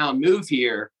out of town move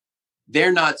here,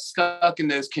 they're not stuck in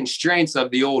those constraints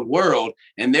of the old world,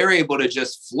 and they're able to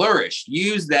just flourish,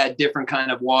 use that different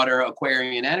kind of water,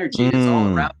 Aquarian energy that's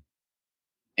all around,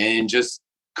 and just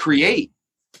create,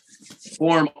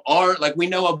 form art. Like we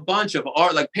know a bunch of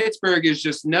art. Like Pittsburgh is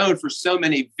just known for so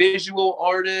many visual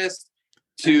artists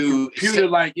to computer.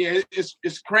 Like, yeah,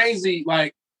 it's crazy.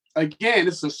 Like, again,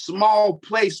 it's a small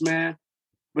place, man,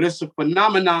 but it's a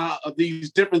phenomenon of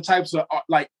these different types of art,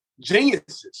 like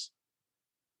geniuses.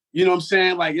 You know what I'm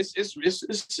saying? Like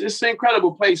it's an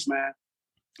incredible place, man.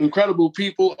 Incredible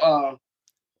people,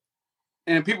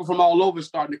 and people from all over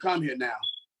starting to come here now.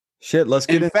 Shit, let's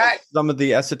get into fact, some of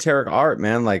the esoteric art,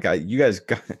 man. Like you guys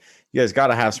got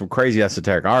to have some crazy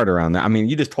esoteric art around there. I mean,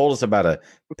 you just told us about a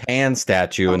Pan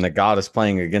statue and the goddess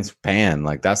playing against Pan.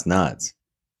 Like that's nuts.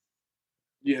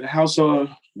 Yeah, the house of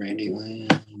Randy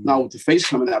Land. No, with the face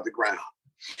coming out the ground.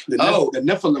 The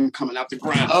Nephilim coming out the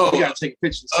ground. Oh, you gotta take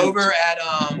pictures. Over at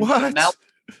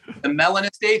the Mellon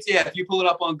Estates. Yeah, if you pull it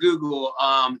up on Google,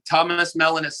 Thomas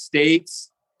Mellon Estates.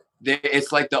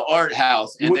 It's like the art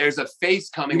house, and there's a face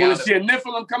coming out. You want to see a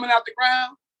Nephilim coming out the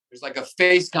ground? There's like a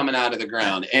face coming out of the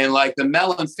ground, and like the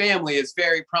Mellon family is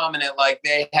very prominent. Like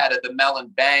they had the Mellon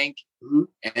Bank,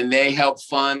 and they helped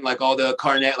fund like all the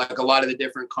like a lot of the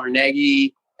different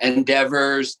Carnegie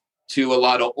endeavors to a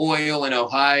lot of oil in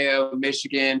Ohio,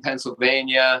 Michigan,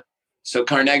 Pennsylvania. So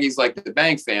Carnegie's like the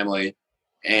bank family.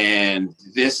 And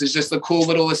this is just a cool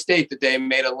little estate that they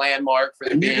made a landmark for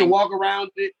the game. You can walk around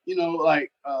it, you know,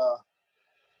 like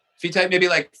if you type maybe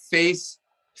like face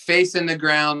in the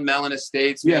ground, Mellon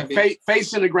Estates. Yeah,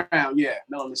 face in the ground. Yeah,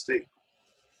 Mellon Estate.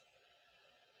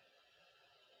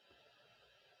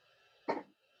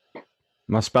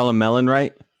 Am I spelling melon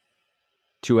right?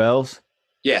 2 L's?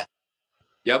 Yeah.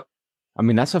 Yep. I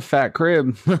mean, that's a fat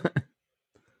crib.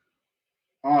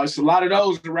 Oh, it's a lot of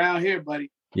those around here, buddy.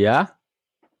 Yeah.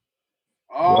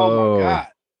 Oh, whoa. My God.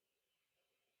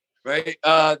 Right.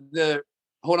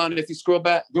 Hold on. If you scroll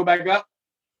back. Go back up.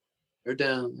 Or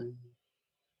down.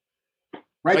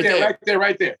 Right there.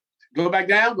 Go back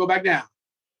down.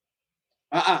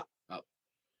 Oh,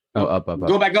 up.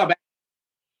 Go back up.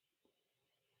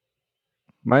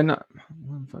 Might not.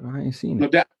 I ain't seen it. No,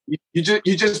 that,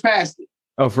 you just passed it.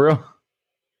 Oh, for real?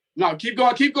 No, keep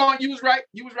going. You was right.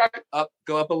 Up.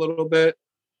 Go up a little bit.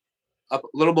 Up a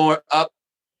little more. Up.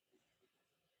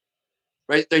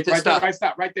 Right there. Stop.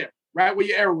 Right there. Right where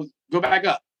your arrow was. Go back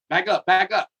up. Back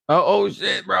up. Oh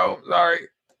shit, bro. Sorry.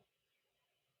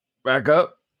 Back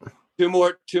up. Two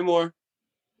more.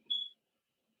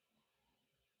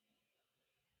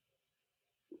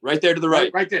 Right there to the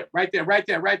right. Right there.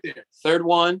 Third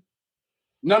one.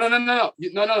 No.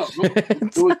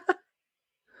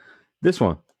 This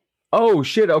one. Oh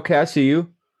shit. Okay, I see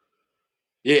you.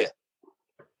 Yeah.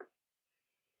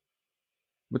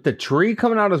 With the tree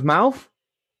coming out of his mouth?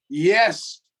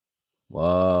 Yes.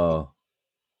 Whoa.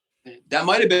 That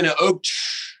might have been an oak.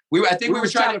 I think we were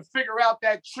trying to figure out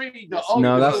that tree. The oak.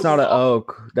 No, that's not an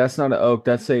oak. That's not an oak.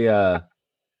 That's a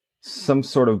some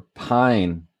sort of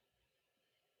pine.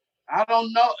 I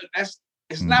don't know.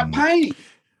 It's not pine.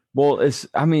 Well, it's.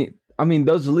 I mean,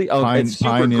 those leaves. Oh, pine, it's super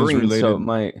pine green, is related. so it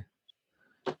might.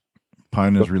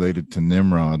 Pine is related to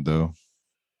Nimrod, though.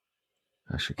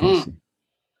 I should see.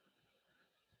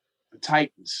 The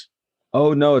Titans.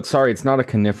 Oh no! It's not a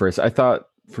coniferous. I thought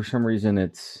for some reason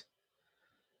it's.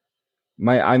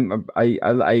 I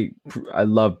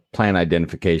love plant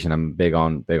identification. I'm big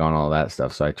on all that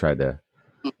stuff. So I tried to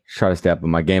stay up in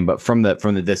my game, but from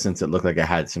the distance, it looked like it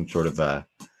had some sort of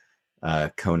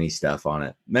coney stuff on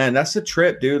it. Man, that's a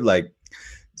trip, dude. Like,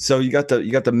 so you got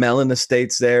the Mellon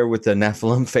Estates there with the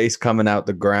Nephilim face coming out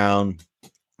the ground.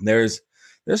 There's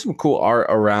some cool art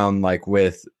around, like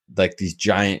with like these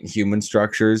giant human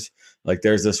structures. Like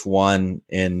there's this one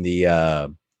in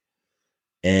the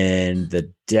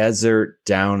desert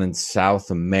down in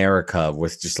South America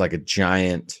with just like a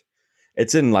giant.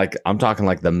 It's in like, I'm talking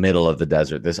like the middle of the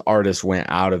desert. This artist went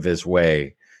out of his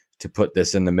way to put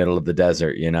this in the middle of the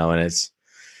desert, and it's,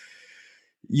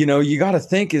 you got to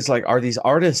think is like, are these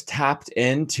artists tapped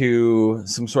into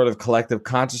some sort of collective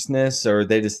consciousness, or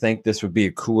they just think this would be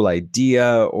a cool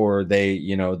idea, or they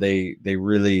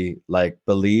really like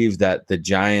believe that the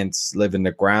giants live in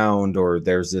the ground, or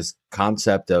there's this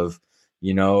concept of,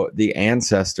 the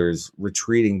ancestors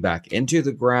retreating back into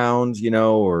the ground,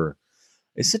 or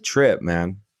it's a trip,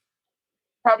 man.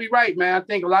 probably right, man. I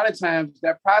think a lot of times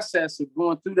that process of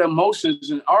going through the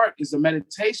emotions in art is a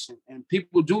meditation, and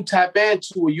people do tap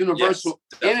into a universal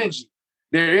energy.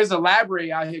 There is a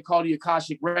library out here called the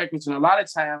Akashic Records, and a lot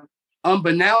of times,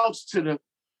 unbeknownst to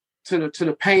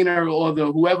the painter or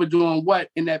the whoever doing what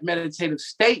in that meditative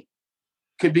state,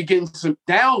 could be getting some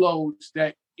downloads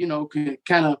that can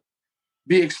kind of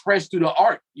be expressed through the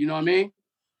art. You know what I mean?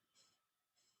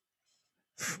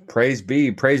 Praise be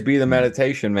the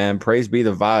meditation, man. Praise be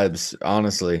the vibes.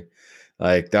 Honestly,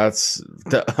 like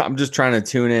I'm just trying to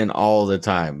tune in all the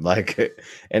time. Like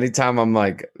anytime I'm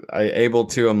like able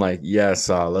to, I'm like, yes,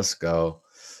 let's go.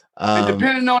 And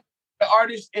depending on the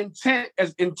artist's intent,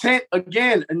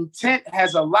 intent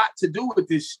has a lot to do with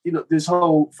this, this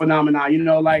whole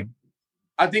phenomenon. Like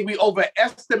I think we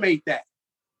overestimate that,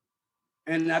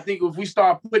 and I think if we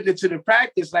start putting it to the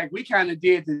practice, like we kind of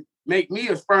did to make me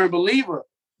a firm believer.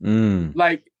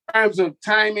 Like in terms of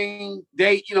timing,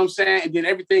 date, you know what I'm saying? And then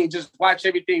everything, just watch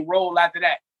everything roll after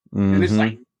that. And it's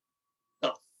like,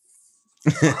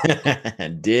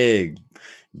 dig.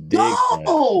 No,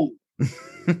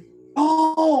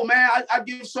 oh man, I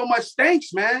give so much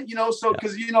thanks, man.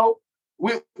 Because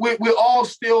we're all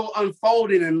still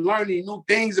unfolding and learning new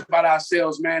things about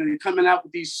ourselves, man, and coming out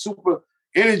with these super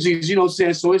energies, you know what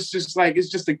I'm saying? So it's just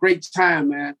a great time,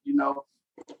 man,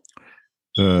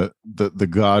 The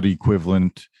god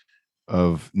equivalent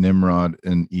of Nimrod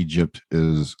in Egypt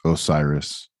is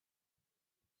Osiris.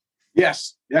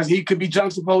 Yes, he could be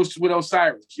juxtaposed with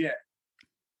Osiris. Yeah.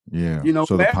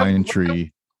 So the pine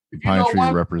tree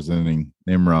representing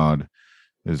Nimrod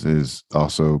is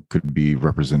also could be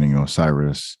representing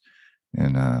Osiris,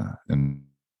 and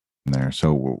there.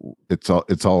 So it's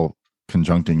all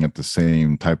conjuncting at the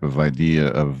same type of idea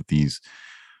of these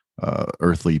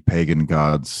earthly pagan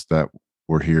gods that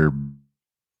were here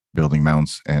building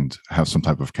mounts and have some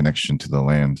type of connection to the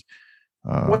land,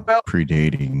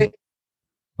 predating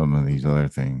some of these other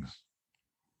things.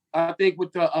 I think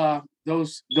with the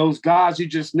those gods you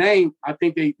just named, I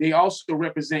think they also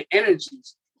represent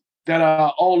energies that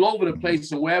are all over the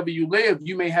place, and wherever you live,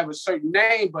 you may have a certain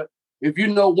name, but if you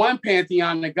know one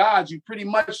pantheon of gods, you pretty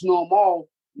much know them all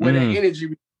where the energy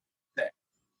is at.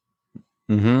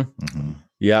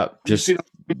 Yeah, just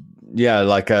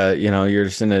like you're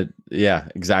just in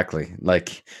exactly.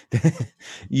 Like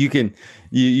you can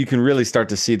really start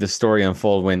to see the story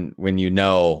unfold when you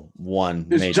know one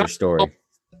major story.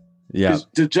 Yeah,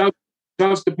 the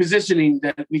juxtapositioning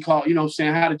that we call, how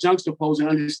to juxtapose and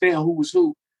understand who was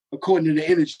who according to the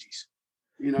energies,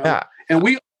 Yeah. And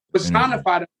we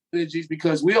personify the energies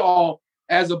because we're all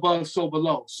as above, so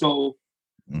below. So,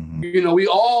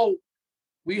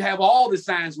 we have all the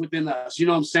signs within us, you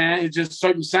know what I'm saying? It's just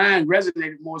certain signs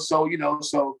resonated more so,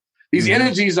 so these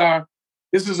energies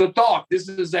this is a thought, this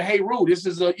is a Heru, this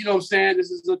is a,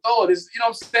 this is a thought, this,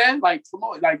 I'm saying? Like,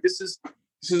 this is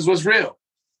what's real.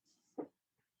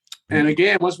 And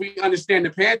again, once we understand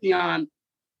the pantheon,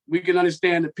 we can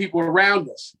understand the people around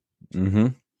us.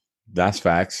 That's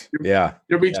facts. Yeah.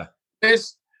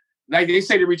 This, like they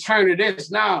say, the return of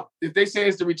this. Now, if they say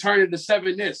it's the return of the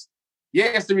seven this,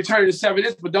 it's the return of the seven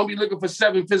this, but don't be looking for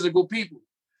seven physical people.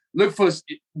 Look for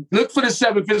the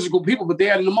seven physical people, but they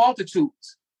are in the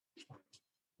multitudes.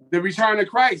 The return of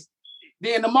Christ,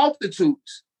 they're in the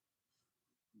multitudes.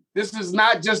 This is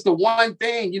not just the one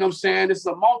thing, you know what I'm saying? It's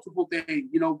a multiple thing,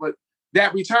 but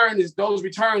that those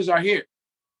returns are here.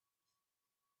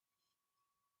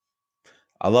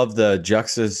 I love the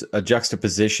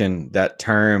juxtaposition, that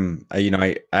term.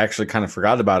 I actually kind of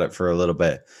forgot about it for a little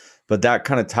bit, but that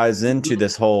kind of ties into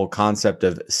this whole concept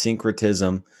of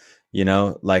syncretism,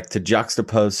 like to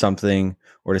juxtapose something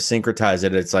or to syncretize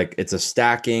it. It's like, it's a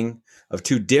stacking of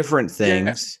two different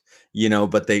things,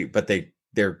 but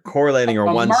they're correlating,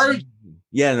 or one's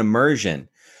an immersion.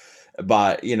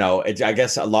 But I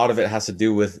guess a lot of it has to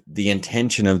do with the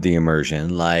intention of the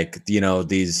immersion, like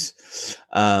these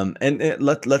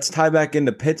let's tie back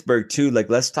into Pittsburgh too. Like,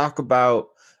 let's talk about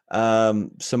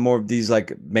some more of these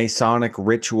like Masonic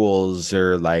rituals,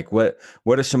 or like what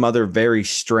are some other very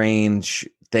strange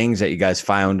things that you guys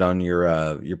found on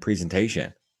your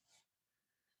presentation?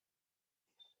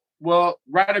 Well,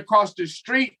 right across the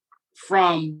street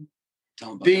from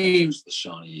the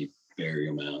Shawnee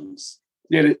burial mounds.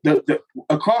 Yeah, the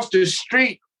across the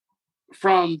street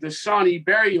from the Shawnee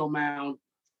burial mound,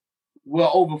 where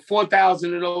over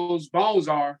 4,000 of those bones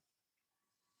are,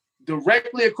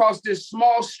 directly across this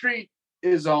small street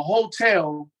is a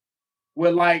hotel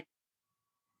where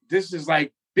this is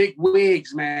like big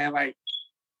wigs, man.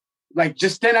 Like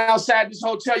just stand outside this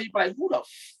hotel, you be like, who the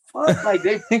fuck? Like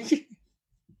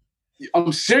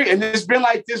I'm serious. And it's been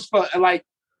like this for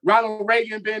Ronald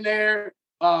Reagan been there.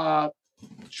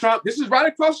 Trump. This is right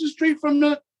across the street from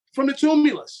the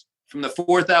tumulus. From the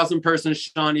 4,000 person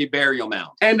Shawnee burial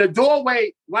mound. And the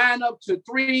doorway line up to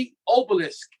 3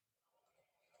 obelisks.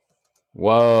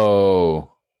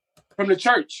 Whoa. From the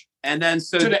church. And then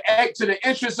to the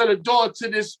entrance of the door to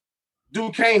this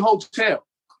Duquesne Hotel.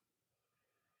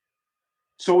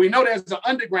 So we know there's an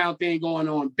underground thing going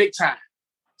on big time.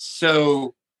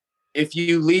 So if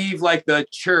you leave like the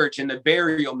church and the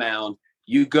burial mound,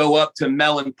 you go up to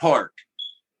Mellon Park.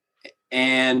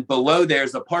 And below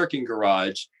there's a parking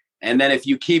garage. And then if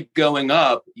you keep going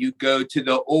up, you go to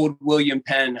the old William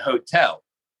Penn Hotel.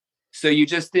 So you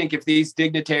just think if these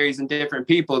dignitaries and different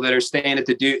people that are staying at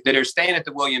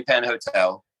the William Penn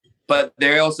Hotel, but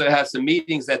they also have some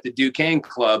meetings at the Duquesne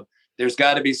Club, there's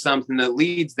got to be something that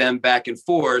leads them back and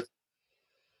forth,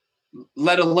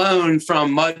 let alone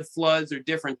from mud floods or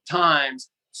different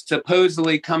times,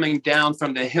 supposedly coming down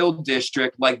from the Hill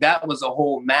District. Like that was a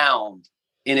whole mound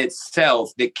in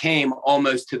itself that came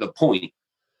almost to the point.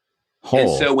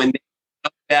 And so when they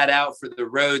took that out for the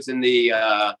roads and the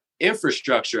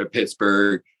infrastructure of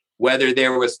Pittsburgh, whether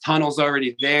there was tunnels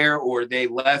already there or they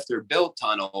left or built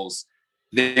tunnels,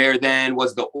 there then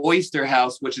was the Oyster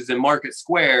House, which is in Market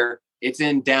Square. It's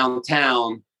in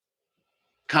downtown,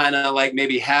 kind of like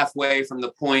maybe halfway from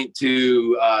the point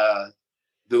to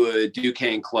the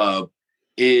Duquesne Club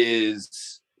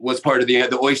was part of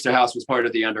the Oyster House was part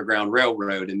of the Underground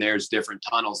Railroad. And there's different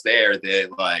tunnels there that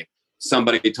like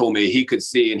somebody told me he could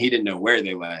see and he didn't know where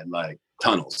they led, like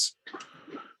tunnels.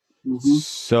 Mm-hmm.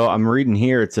 So I'm reading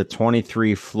here, it's a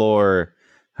 23-floor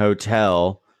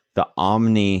hotel, the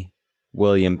Omni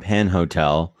William Penn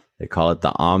Hotel. They call it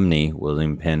the Omni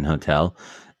William Penn Hotel.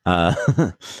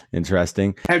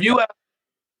 Interesting. Have you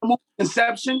ever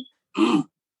Inception?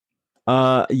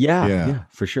 Yeah,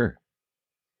 for sure.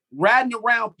 Riding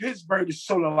around Pittsburgh is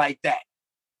sort of like that.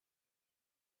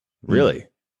 Really?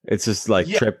 It's just like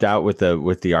tripped out with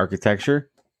the architecture.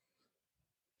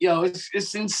 Yo,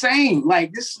 it's insane.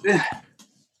 Like this,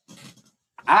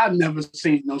 I've never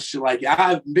seen no shit like that.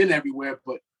 I've been everywhere,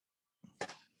 but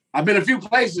I've been a few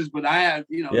places, but I have,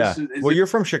 Yeah. Well, you're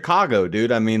from Chicago,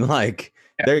 dude. I mean, like,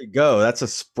 there you go. That's a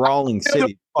sprawling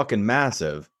city, fucking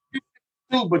massive.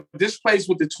 But this place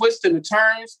with the twists and the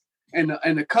turns and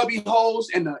the cubby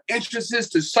holes and the entrances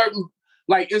to certain,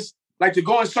 like it's like to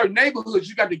go in certain neighborhoods,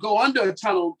 you got to go under a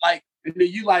tunnel, like, and then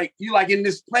you like in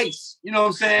this place. You know what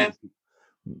I'm saying?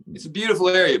 It's a beautiful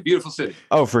area, beautiful city.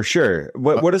 Oh, for sure.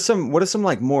 What are some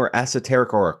like more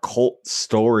esoteric or occult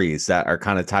stories that are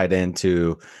kind of tied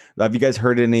into? Have you guys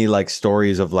heard any like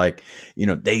stories of like,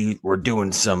 they were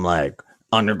doing some like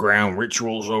underground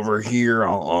rituals over here,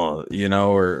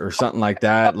 or something like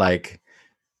that? Like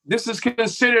this is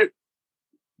considered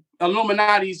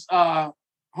Illuminati's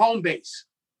home base.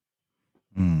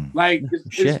 Like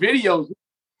it's videos.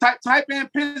 Type in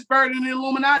Pittsburgh and the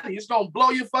Illuminati. It's gonna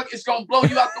blow you out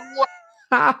the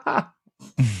water.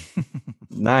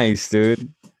 Nice,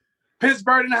 dude.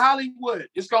 Pittsburgh and Hollywood.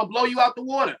 It's gonna blow you out the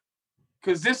water.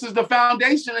 Cause this is the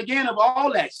foundation again of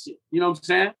all that shit. You know what I'm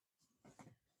saying?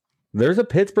 There's a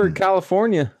Pittsburgh,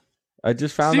 California. I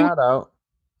just found that out.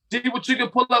 See what you can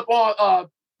pull up on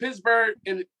Pittsburgh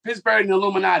and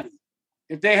Illuminati.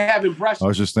 If they have impressions. I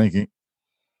was just thinking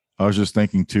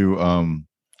too,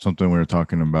 something we were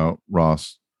talking about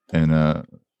Ross and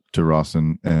to Ross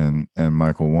and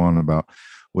Michael Wan about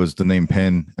was the name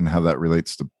Penn and how that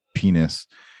relates to penis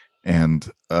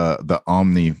and the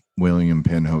Omni William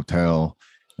Penn Hotel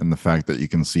and the fact that you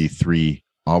can see 3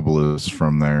 obelisks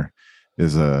from there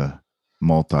is a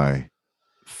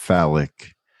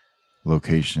multi-phallic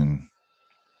location.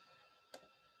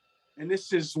 And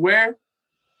this is where?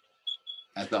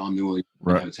 At the Omni William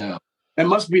Penn Hotel. That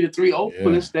must be the 3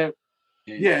 obelisks that.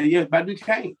 Yeah, by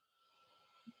Duquesne.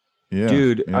 Yeah,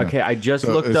 dude. Yeah. Okay, I just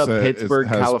looked up Pittsburgh,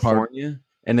 California,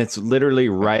 and it's literally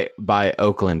right by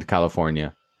Oakland,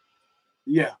 California.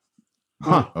 Yeah.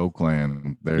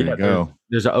 Oakland. There you go.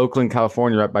 There's an Oakland,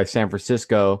 California, right by San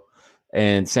Francisco,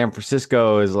 and San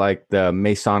Francisco is like the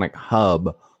Masonic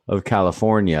hub of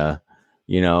California.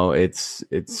 It's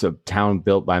a town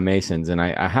built by Masons, and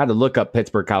I had to look up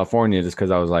Pittsburgh, California, just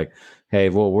because I was like, hey,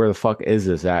 well, where the fuck is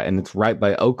this at? And it's right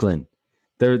by Oakland.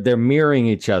 They're mirroring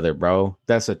each other, bro.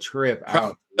 That's a trip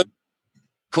out.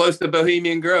 Close to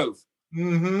Bohemian Grove.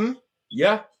 Mm-hmm.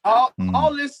 Yeah.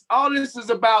 All this is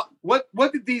about what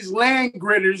did these land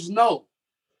gritters know?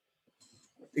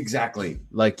 Exactly.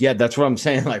 Like, yeah, that's what I'm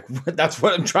saying. Like, that's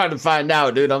what I'm trying to find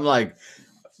out, dude. I'm like,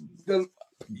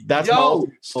 that's my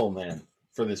soul, man,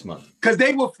 for this month. Because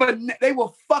they were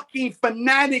fucking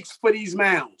fanatics for these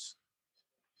mounds.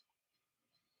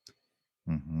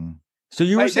 Mhm. So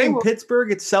you were Like, they saying were-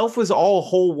 Pittsburgh itself was all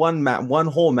one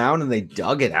whole mound, and they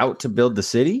dug it out to build the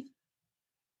city?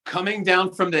 Coming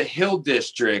down from the Hill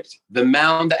District, the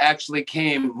mound actually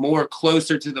came more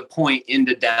closer to the point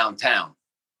into downtown.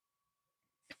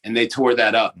 And they tore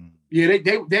that up. Yeah,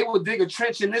 they would dig a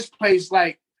trench in this place.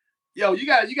 Like, yo, you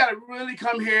gotta really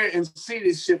come here and see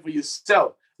this shit for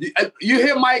yourself. You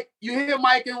hear Mike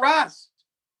and Ross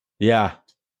Yeah.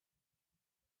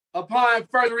 upon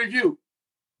further review.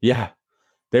 Yeah.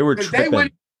 They were Because they tripping.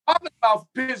 went talking about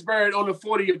Pittsburgh on the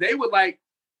 40th. They were like,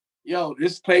 yo,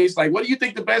 this place, like, what do you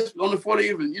think the best on the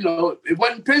 40th? You know, it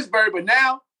wasn't Pittsburgh, but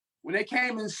now when they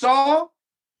came and saw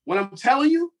what I'm telling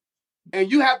you,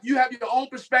 and you have your own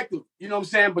perspective, you know what I'm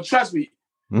saying? But trust me,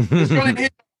 it's gonna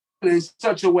hit in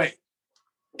such a way.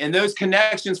 And those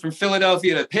connections from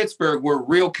Philadelphia to Pittsburgh were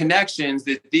real connections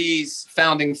that these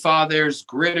founding fathers,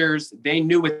 gritters, they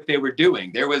knew what they were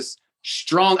doing. There was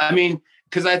strong, I mean,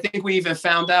 because I think we even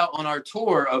found out on our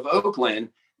tour of Oakland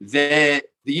that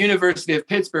the University of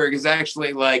Pittsburgh is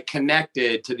actually like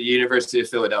connected to the University of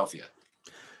Philadelphia.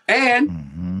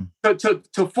 And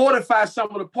to fortify some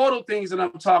of the portal things that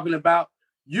I'm talking about,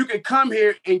 you can come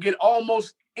here and get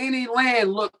almost any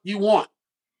land look you want.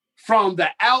 From the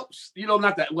Alps, you know,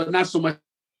 not so much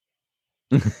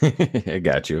I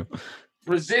got you.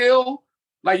 Brazil.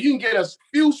 Like, you can get a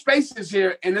few spaces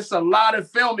here, and it's a lot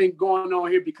of filming going on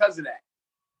here because of that.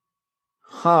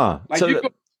 Huh. Like, So you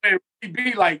could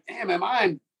be like, damn, am I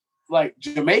in like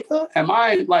Jamaica? Am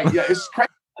I like, yeah, it's crazy.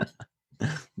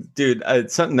 dude,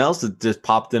 something else that just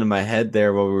popped into my head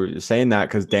there while we were saying that,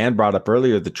 because Dan brought up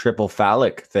earlier the triple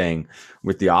phallic thing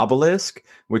with the obelisk,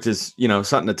 which is, you know,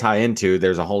 something to tie into.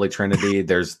 There's a Holy Trinity,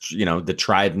 there's, you know, the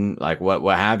Trident, like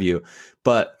what have you.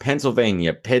 But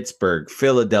Pennsylvania, Pittsburgh,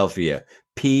 Philadelphia,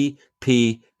 P,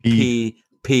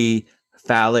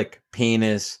 phallic,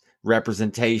 penis,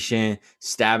 representation,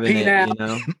 stabbing Penile.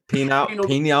 it, you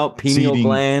know, pineal Seeding.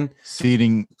 gland.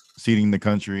 Seeding the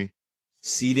country.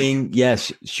 Seeding,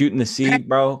 yes, shooting the seed,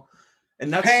 bro.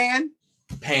 And that's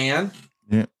Pan.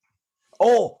 Yeah.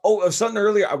 Oh, something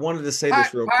earlier. I wanted to say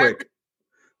this real quick.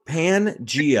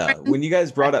 Pangea. When you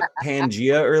guys brought up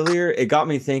Pangea earlier, it got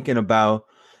me thinking about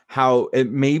how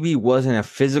it maybe wasn't a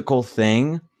physical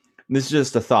thing. This is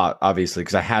just a thought, obviously,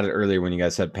 because I had it earlier when you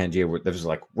guys said Pangea. That was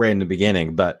like right in the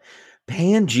beginning. But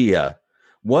Pangea,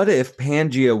 what if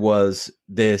Pangea was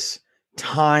this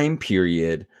time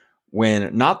period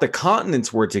when not the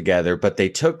continents were together, but they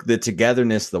took the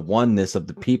togetherness, the oneness of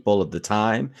the people of the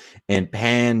time, and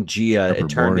Pangea, it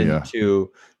turned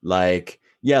into like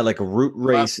a root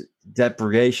race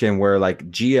deprivation where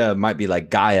like Gea might be like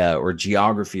Gaia or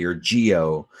geography or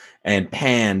geo, and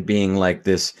Pan being like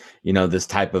this, you know, this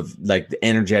type of like the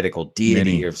energetical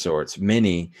deity of sorts,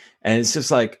 mini. And it's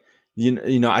just like,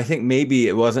 you know, I think maybe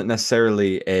it wasn't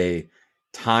necessarily a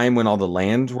time when all the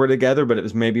lands were together, but it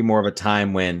was maybe more of a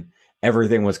time when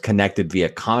everything was connected via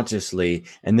consciously,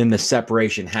 and then the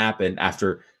separation happened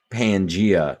after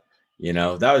Pangea. You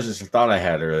know, that was just a thought I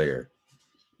had earlier.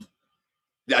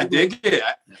 I dig it.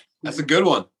 That's a good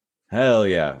one. Hell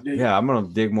yeah. Yeah, I'm going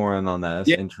to dig more in on that.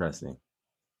 That's interesting.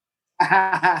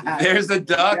 There's a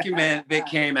document that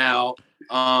came out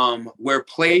where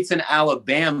plates in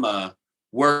Alabama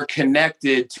were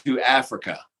connected to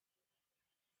Africa.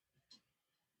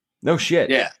 No shit.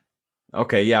 Yeah.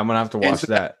 Okay, yeah, I'm going to have to watch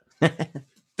that.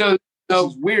 So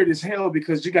it's weird as hell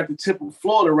because you got the tip of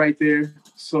Florida right there.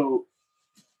 So,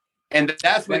 and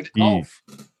that's what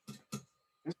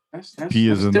P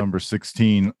is the number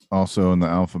 16 also in the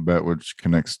alphabet, which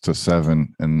connects to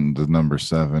 7, and the number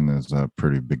 7 is a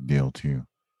pretty big deal too.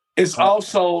 It's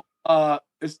also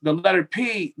it's the letter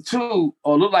P too,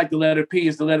 or look like the letter P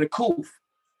is the letter Kuf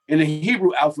in the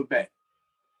Hebrew alphabet.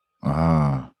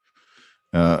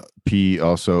 P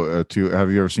also too.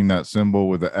 Have you ever seen that symbol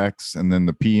with the X and then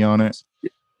the P on it?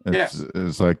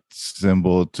 It's like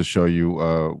symbol to show you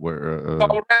where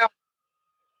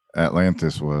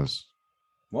Atlantis was.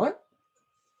 What?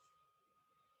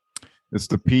 It's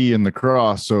the P and the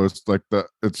cross, so it's like the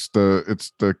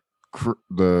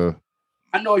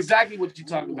I know exactly what you're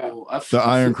talking about. The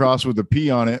Iron Cross with the P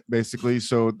on it, basically.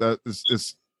 So that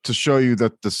is to show you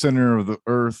that the center of the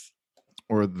earth,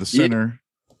 or the center,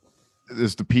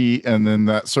 is the P, and then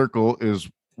that circle is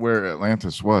where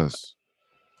Atlantis was.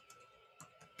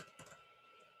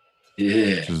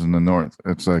 Yeah. Which is in the north.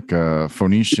 It's like a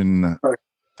Phoenician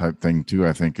type thing too.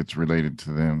 I think it's related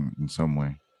to them in some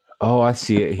way. Oh, I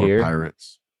see it here.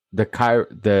 Pirates. The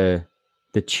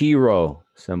Chiro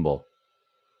symbol.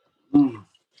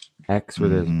 X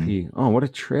with his P. Oh, what a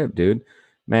trip, dude.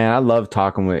 Man, I love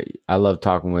talking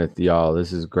with y'all.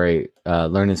 This is great.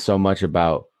 Learning so much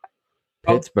about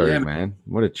Pittsburgh, yeah, man.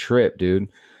 What a trip, dude.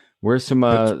 Where's some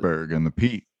Pittsburgh and the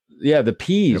Pete. yeah, the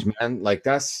peas, Yep. man. Like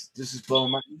this is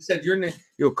blowing my. You said you're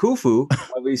Khufu,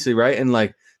 obviously, right? And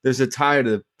like there's a tie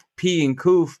to P and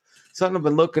Kuf. Something I've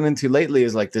been looking into lately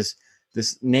is like this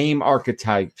name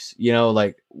archetypes. You know,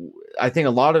 like I think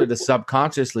a lot of it is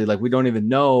subconsciously. Like we don't even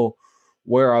know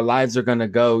where our lives are gonna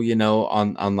go. You know,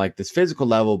 on like this physical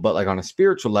level, but like on a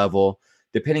spiritual level,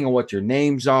 depending on what your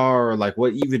names are, or like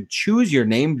what you even choose your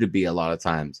name to be. A lot of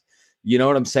times. You know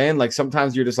what I'm saying? Like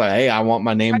sometimes you're just like, hey, I want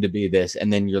my name to be this,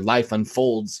 and then your life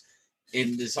unfolds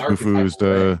in this archetype.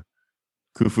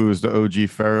 Khufu is the OG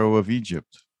pharaoh of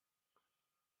Egypt.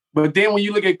 But then when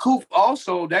you look at Kuf,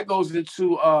 also that goes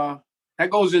into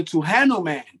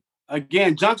Hanuman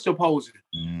again,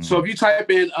 juxtaposing. So if you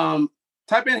type in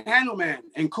Hanuman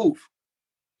and Kuf,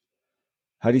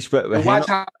 How do you spell? and watch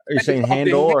how Are you saying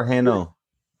handle or Hano?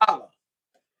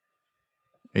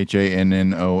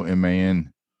 HANNOMAN.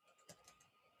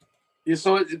 Yeah,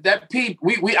 so that P,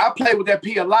 I play with that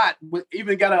P a lot. We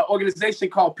even got an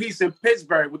organization called Peace in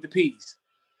Pittsburgh with the P's.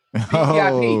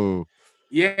 Oh.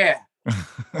 Yeah.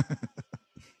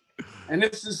 And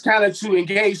this is kind of to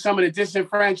engage some of the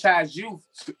disenfranchised youth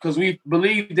because we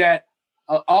believe that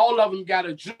all of them got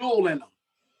a jewel in them.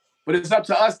 But it's up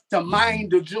to us to mine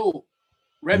the jewel.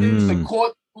 Whether it's a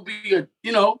court, will be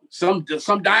some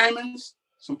diamonds,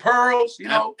 some pearls,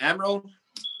 emerald.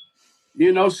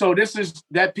 So this is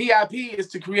that PIP is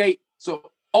to create.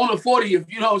 So on the 40, if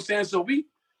you know what I'm saying. So we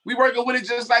working with it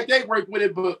just like they work with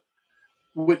it, but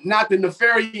with not the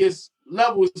nefarious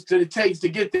levels that it takes to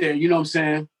get there. You know what I'm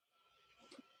saying?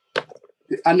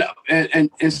 I know,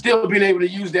 and still being able to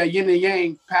use that yin and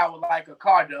yang power like a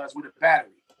car does with a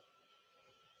battery.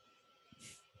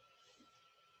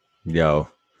 Yo,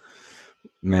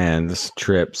 man, this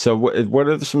trip. So what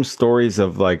are some stories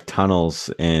of like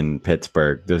tunnels in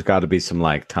Pittsburgh? There's got to be some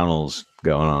like tunnels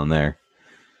going on there.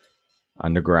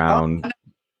 Underground.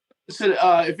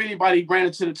 If anybody ran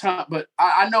into the tunnel, but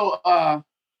I know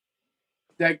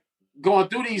that going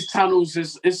through these tunnels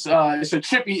is it's a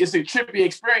trippy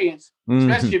experience,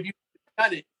 especially if you've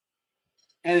done it.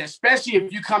 And especially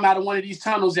if you come out of one of these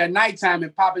tunnels at nighttime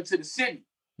and pop into the city.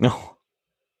 No.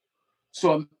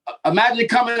 So imagine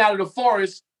coming out of the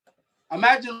forest.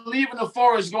 Imagine leaving the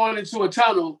forest, going into a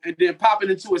tunnel, and then popping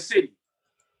into a city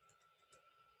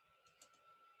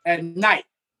at night.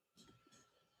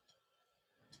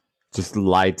 Just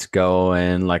lights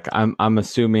going. Like I'm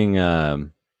assuming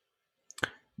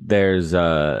there's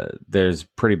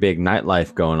pretty big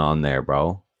nightlife going on there,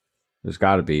 bro. There's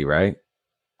got to be, right?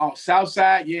 Oh, South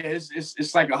Side, yeah,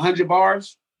 it's like 100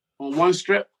 bars on one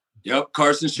strip. Yep,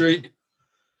 Carson Street.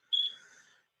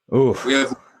 Ooh, we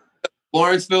have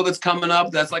Lawrenceville that's coming up.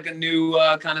 That's like a new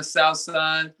kind of South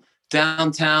Side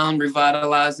downtown,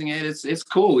 revitalizing it. It's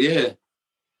cool, yeah.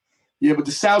 Yeah, but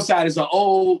the South Side is a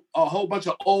whole bunch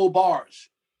of old bars.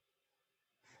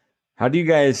 How do you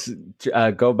guys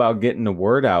go about getting the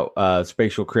word out?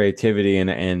 Spatial creativity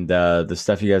and the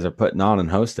stuff you guys are putting on and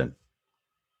hosting.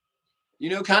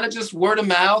 Kind of just word of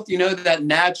mouth, that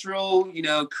natural,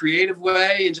 creative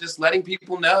way and just letting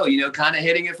people know, kind of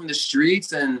hitting it from the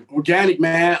streets and organic,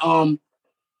 man.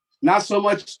 Not so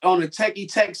much on the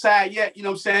tech side yet, you know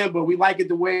what I'm saying? But we like it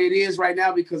the way it is right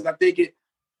now because I think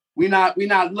we're not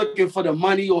looking for the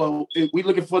money or we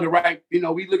looking for the right,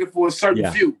 we looking for a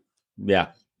certain few. Yeah.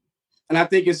 And I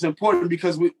think it's important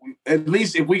because we at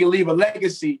least if we can leave a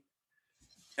legacy,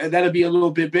 that'll be a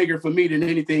little bit bigger for me than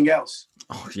anything else.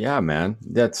 Oh, yeah, man.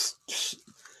 That's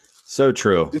so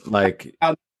true. Like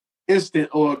instant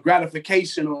or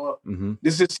gratification or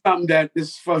this is something that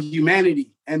is for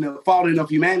humanity and the falling of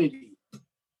humanity.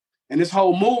 And this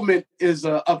whole movement is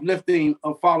uplifting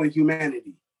of fallen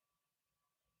humanity.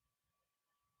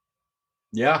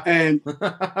 Yeah. And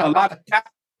a lot of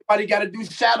everybody got to do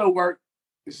shadow work.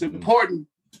 It's important.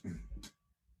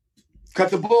 Cut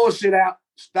the bullshit out.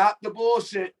 Stop the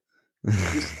bullshit.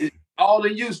 It's all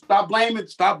in you. Stop blaming.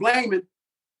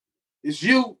 It's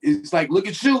you. It's like, look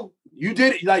at you. You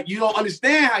did it. Like, you don't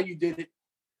understand how you did it.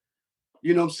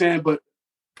 You know what I'm saying? But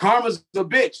karma's a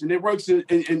bitch, and it works. And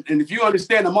if you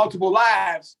understand the multiple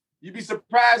lives, you'd be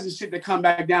surprised at shit that come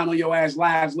back down on your ass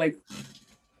lives later.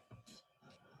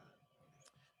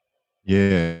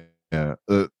 Yeah.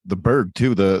 The Berg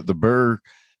too. The Berg.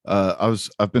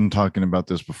 I've been talking about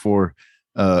this before.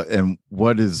 And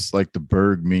what is like the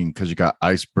Berg mean? Because you got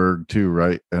iceberg too,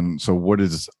 right? And so what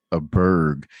is a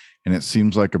Berg? And it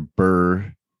seems like a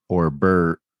burr or a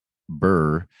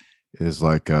burr is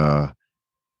like a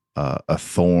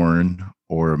thorn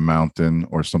or or a mountain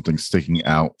or something sticking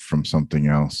out from something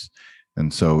else.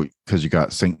 And so, because you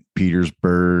got St.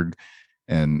 Petersburg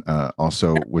and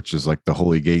also, which is like the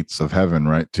holy gates of heaven,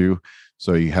 right? Too.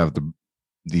 So you have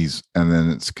these, and then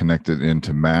it's connected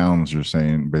into mounds, you're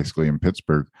saying, basically in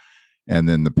Pittsburgh. And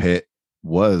then the pit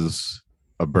was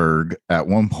a burg at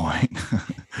one point.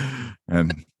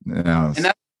 And now and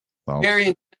that's very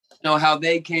interesting to know how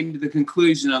they came to the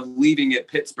conclusion of leaving it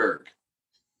Pittsburgh.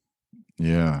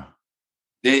 Yeah.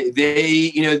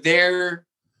 They you know, their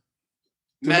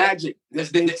magic.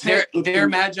 Their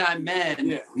magi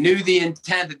men knew the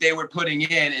intent that they were putting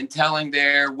in and telling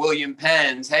their William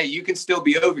Penns, hey, you can still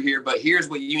be over here, but here's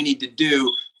what you need to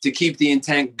do to keep the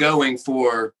intent going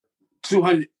for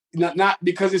 200. Not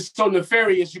because it's so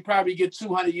nefarious, you probably get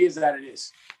 200 years out of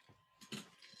this.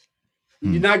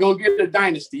 You're not going to get a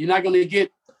dynasty. You're not going to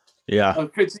get a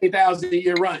 15,000 a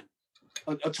year run,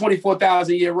 a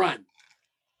 24,000 a year run.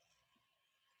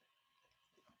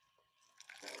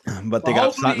 But they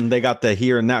got something. They got the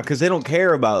here and now, because they don't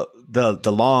care about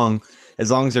the long, as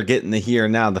long as they're getting the here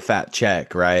and now, the fat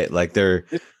check, right? Like they're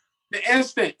the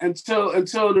instant until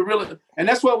the real, and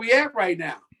that's where we at right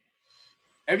now.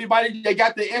 Everybody, they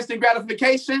got the instant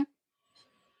gratification.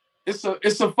 It's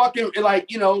a fucking,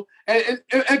 like, you know, and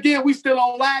again, we still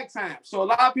on lag time. So a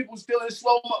lot of people still in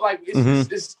slow, like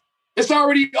it's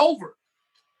already over.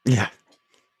 Yeah.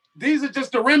 These are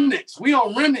just the remnants. We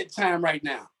on remnant time right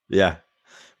now. Yeah.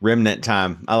 Remnant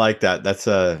time. I like that. That's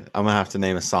I'm gonna have to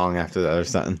name a song after that or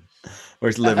something.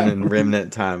 We're living in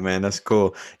remnant time, man. That's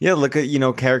cool. Yeah, look at, you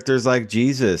know, characters like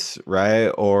Jesus, right?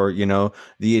 Or, you know,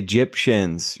 the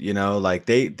Egyptians, you know, like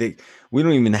they we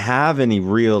don't even have any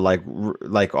real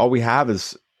like all we have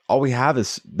is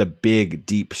the big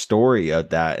deep story of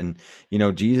that. And, you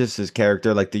know, Jesus's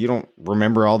character, like you don't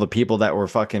remember all the people that were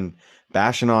fucking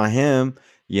bashing on him,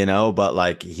 you know, but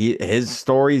like his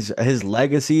stories, his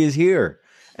legacy is here.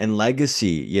 And legacy,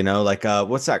 you know, like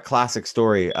what's that classic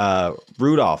story?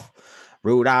 Rudolph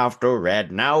the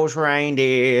red-nosed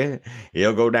reindeer,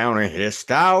 he'll go down in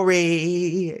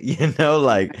history. You know,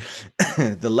 like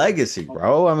the legacy,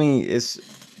 bro. I mean, it's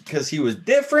because he was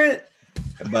different,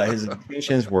 but his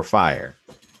intentions were fire.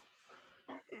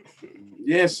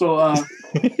 Yeah, so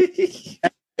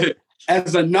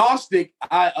as a Gnostic,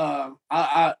 I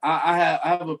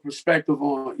have a perspective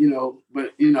on, you know,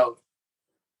 but you know,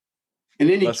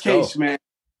 in any case, man.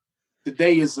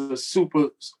 Today is a super,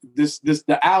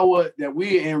 the hour that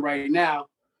we're in right now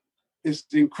is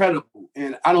incredible.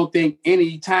 And I don't think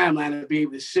any timeline will be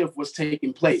able to shift what's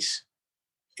taking place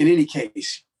in any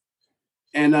case.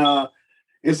 And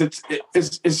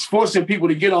it's forcing people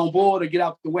to get on board or get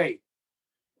out the way.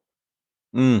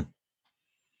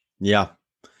 Yeah.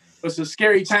 It's a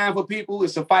scary time for people.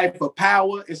 It's a fight for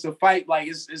power. It's a fight like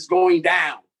it's going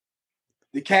down.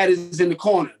 The cat is in the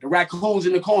corner. The raccoon's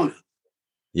in the corner.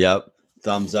 Yep.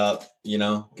 Thumbs up, you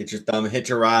know, get your thumb, hit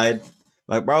your ride.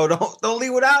 Like, bro, don't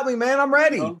leave without me, man. I'm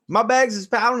ready. My bags is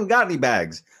I don't got any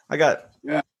bags. I got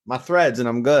my threads and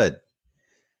I'm good.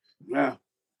 Yeah.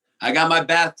 I got my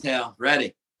bath towel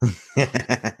ready.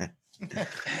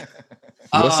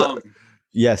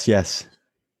 Yes.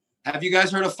 Have you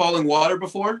guys heard of Falling Water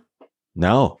before?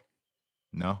 No.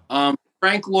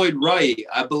 Frank Lloyd Wright,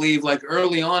 I believe, like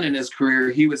early on in his career,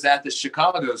 he was at the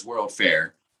Chicago's World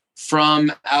Fair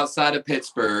from outside of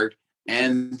Pittsburgh.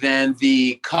 And then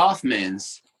the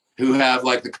Kaufmans, who have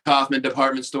like the Kaufman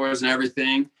department stores and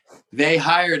everything, they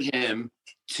hired him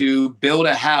to build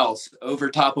a house over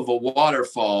top of a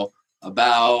waterfall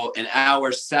about an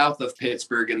hour south of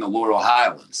Pittsburgh in the Laurel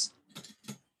Highlands.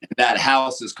 And that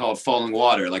house is called Falling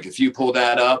Water. Like if you pull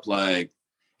that up, like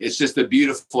it's just a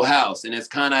beautiful house. And it's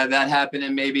kind of, that happened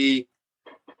in maybe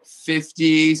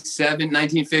 1950s,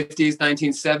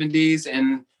 1970s.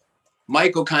 And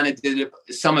Michael kind of did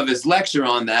some of his lecture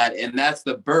on that. And that's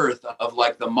the birth of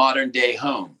like the modern day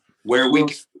home where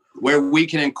we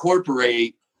can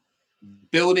incorporate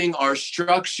building our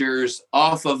structures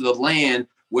off of the land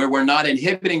where we're not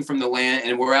inhibiting from the land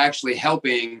and we're actually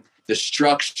helping the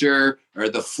structure or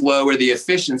the flow or the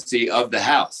efficiency of the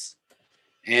house.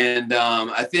 And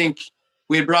I think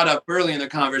we had brought up early in the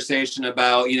conversation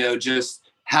about, you know,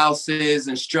 just houses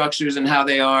and structures and how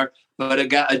they are. But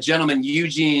a gentleman,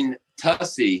 Eugene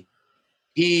Tussey,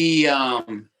 he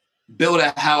built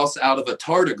a house out of a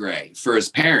tardigrade for his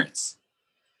parents.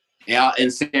 Yeah, in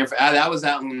Sanford. That was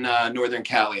out in Northern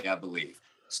Cali, I believe.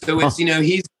 So it's, you know,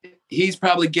 he's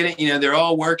probably getting, you know, they're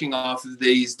all working off of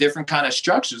these different kind of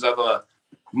structures of a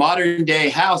modern day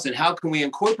house. And how can we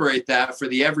incorporate that for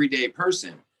the everyday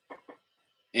person?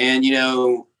 And, you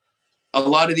know, a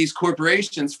lot of these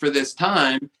corporations for this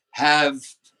time have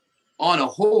on a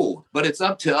hold, but it's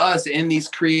up to us in these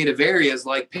creative areas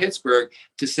like Pittsburgh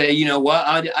to say, you know what,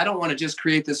 I don't want to just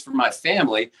create this for my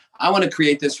family. I want to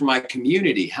create this for my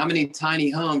community. How many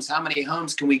tiny homes, how many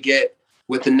homes can we get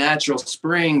with the natural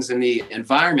springs and the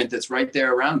environment that's right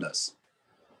there around us?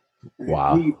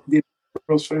 Wow. He did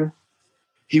World's Fair.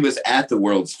 He was at the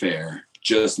World's Fair,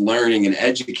 just learning and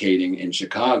educating in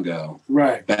Chicago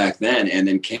Right. back then, and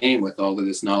then came with all of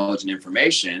this knowledge and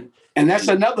information. And that's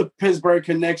another Pittsburgh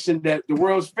connection, that the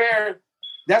World's Fair,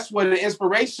 that's where the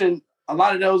inspiration, a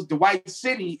lot of those, the White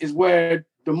City is where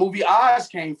the movie Oz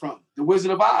came from, The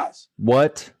Wizard of Oz.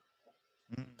 What?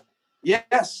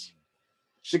 Yes.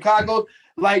 Chicago,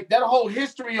 like that whole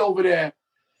history over there,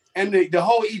 and the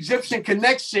whole Egyptian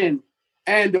connection,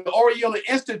 and the Oriental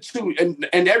Institute,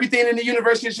 and everything in the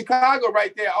University of Chicago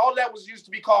right there, all that was used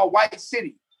to be called White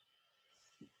City.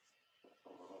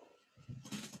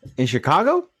 In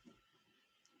Chicago?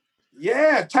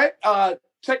 Yeah, check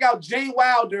out Jane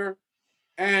Wilder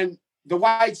and the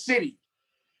White City.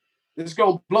 This is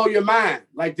gonna blow your mind.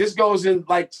 Like this goes in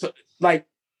like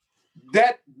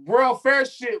that World Fair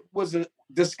shit was a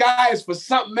disguise for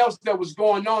something else that was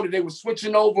going on that they were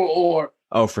switching over, or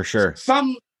For sure.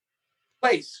 some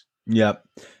place. Yep.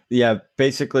 Yeah,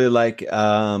 basically like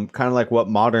kind of like what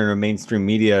modern or mainstream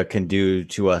media can do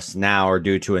to us now, or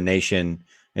do to a nation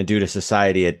and do to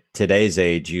society at today's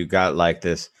age. You got like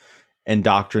this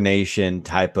indoctrination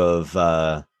type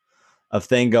of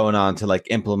thing going on to like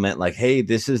implement like, hey,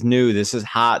 this is new, this is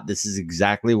hot, this is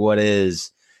exactly what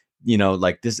is,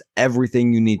 like this is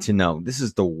everything you need to know. This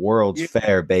is the World's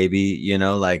Fair, baby.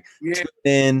 Like tune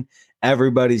in,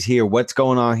 everybody's here. What's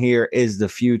going on here is the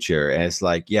future. And it's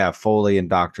like, fully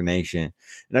indoctrination.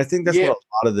 And I think that's what a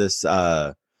lot of this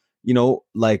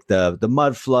like the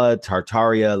mud flood,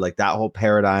 Tartaria, like that whole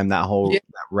paradigm, that whole that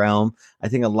realm. I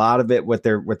think a lot of it, what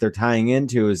they're tying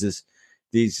into is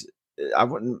these.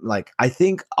 I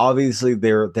think obviously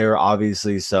there are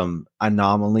obviously some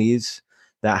anomalies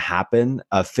that happen,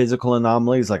 physical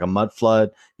anomalies like a mud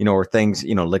flood, or things,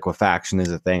 liquefaction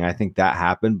is a thing. I think that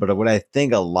happened. But what I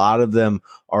think a lot of them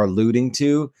are alluding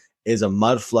to is a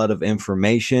mud flood of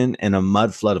information and a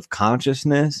mud flood of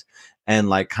consciousness, and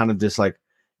like kind of just like,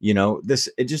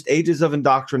 it just ages of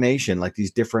indoctrination, like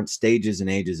these different stages and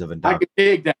ages of indoctrination. I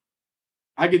can dig that.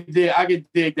 I can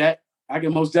dig that. I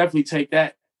can most definitely take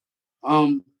that.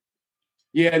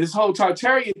 This whole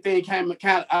Tartarian thing came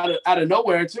kind of out of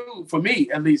nowhere too, for me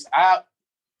at least. Not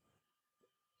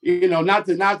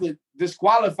to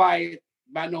disqualify it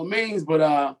by no means,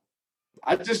 but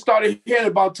I just started hearing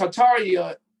about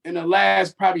Tartaria in the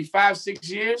last probably 5-6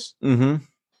 years. Mm-hmm.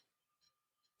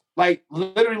 Like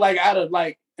literally, like out of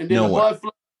like, and then the mud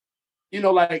flood,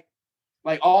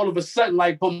 like all of a sudden,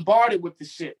 like bombarded with the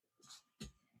shit.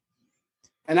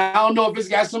 And I don't know if it's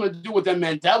got something to do with the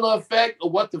Mandela effect or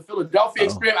what, the Philadelphia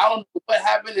experiment. I don't know what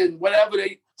happened, and whatever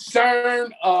they CERN,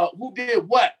 who did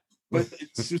what, but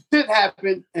shit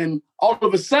happened, and all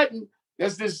of a sudden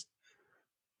there's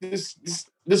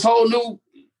this whole new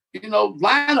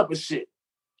lineup of shit.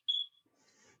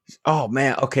 Oh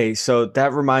man, okay, so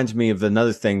that reminds me of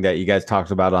another thing that you guys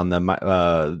talked about on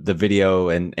the video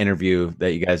and interview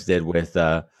that you guys did with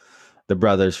the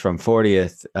brothers from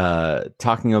 40th,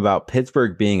 talking about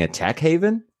Pittsburgh being a tech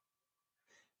haven.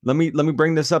 Let me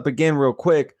bring this up again real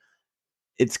quick.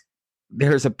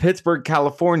 There's a Pittsburgh,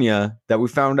 California that we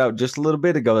found out just a little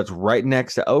bit ago that's right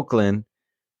next to Oakland,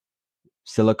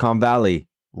 Silicon Valley,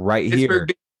 right Pittsburgh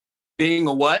here. Being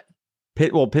a what?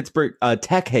 Pittsburgh,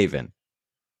 tech haven.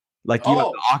 Like you have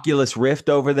the Oculus Rift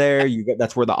over there.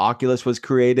 That's where the Oculus was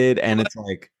created, and it's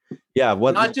like,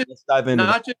 let's dive into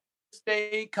not just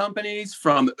state companies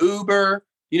from Uber.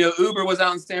 Uber was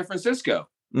out in San Francisco,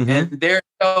 and their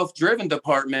self-driven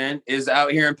department is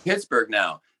out here in Pittsburgh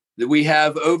now. That we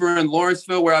have over in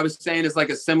Lawrenceville, where I was saying is like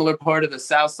a similar part of the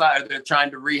South Side. They're trying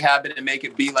to rehab it and make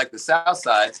it be like the South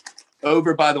Side.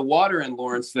 Over by the water in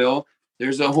Lawrenceville,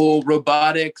 there's a whole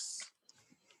robotics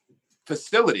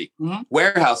facility,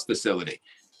 warehouse facility.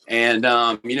 And,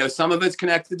 some of it's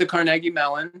connected to Carnegie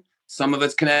Mellon. Some of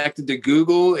it's connected to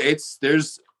Google.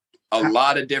 There's a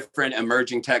lot of different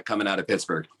emerging tech coming out of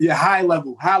Pittsburgh. Yeah, high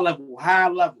level.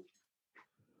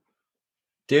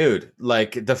 Dude,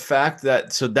 like the fact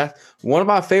that one of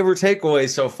my favorite takeaways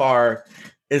so far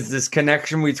is this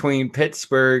connection between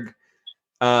Pittsburgh,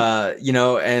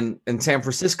 and San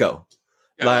Francisco.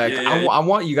 I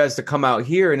want you guys to come out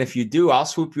here, and if you do, I'll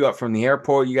swoop you up from the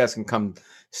airport. You guys can come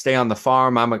stay on the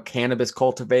farm. I'm a cannabis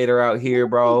cultivator out here,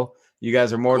 bro. You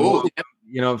guys are more than welcome.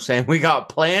 You know what I'm saying? We got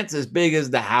plants as big as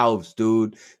the house,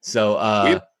 dude.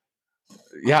 So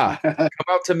Yeah, come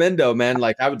out to Mendo, man.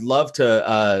 Like I would love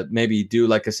to maybe do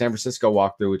like a San Francisco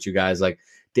walkthrough with you guys. Like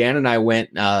Dan and I went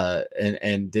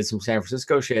and did some San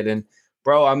Francisco shit. And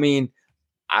bro, I mean,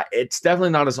 it's definitely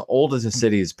not as old as a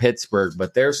city as Pittsburgh,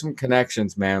 but there's some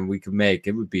connections, man, we could make.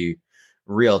 It would be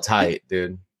real tight,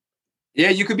 dude. Yeah,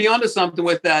 you could be onto something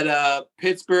with that.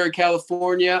 Pittsburgh,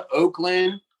 California,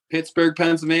 Oakland, Pittsburgh,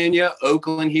 Pennsylvania,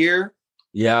 Oakland here.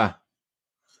 Yeah.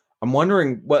 I'm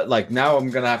wondering what, like, now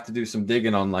I'm gonna have to do some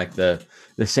digging on like the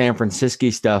San Francisco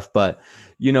stuff, but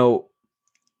you know,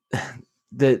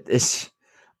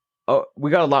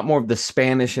 we got a lot more of the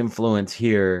Spanish influence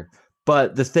here.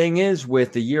 But the thing is,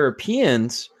 with the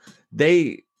Europeans,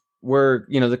 they were,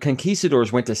 you know, the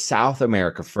conquistadors went to South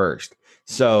America first.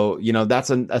 So, you know, that's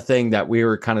a thing that we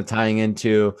were kind of tying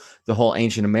into the whole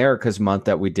Ancient Americas month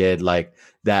that we did, like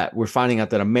that we're finding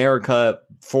out that America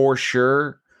for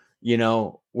sure, you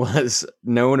know, was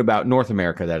known about North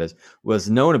America, that is, was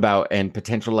known about and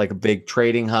potential like a big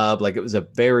trading hub. Like it was a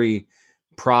very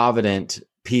provident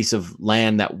piece of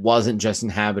land that wasn't just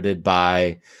inhabited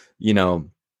by, you know,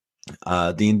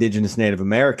 the indigenous Native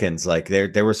Americans. Like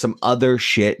there was some other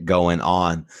shit going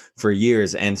on for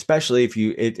years. And especially if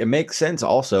you, it makes sense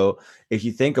also if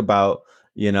you think about,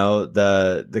 you know,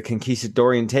 the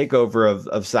conquistadorian takeover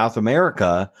of South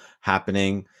America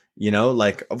happening, you know,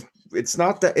 like it's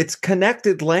not that it's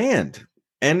connected land,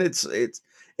 and it's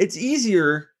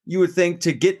easier, you would think,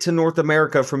 to get to North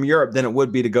America from Europe than it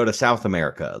would be to go to South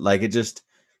America. Like it's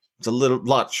a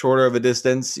lot shorter of a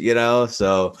distance, you know?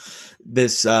 So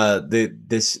this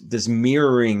this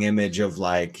mirroring image of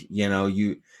like, you know,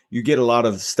 you get a lot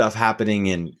of stuff happening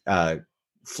in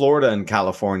Florida and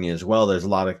California as well. There's a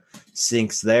lot of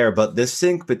syncs there, but this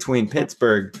sync between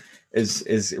Pittsburgh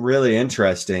is really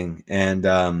interesting.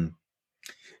 And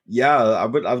yeah, I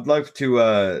would love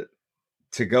to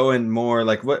go in more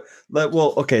like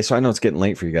well, okay, so I know it's getting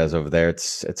late for you guys over there.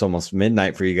 It's almost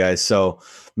midnight for you guys. So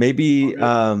maybe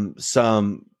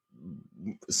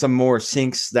some more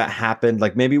syncs that happened,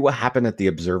 like maybe what happened at the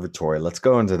observatory. Let's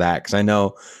go into that, because I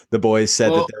know the boys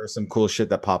said that there was some cool shit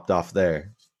that popped off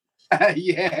there.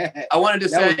 Yeah, I wanted to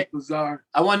say bizarre.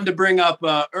 I wanted to bring up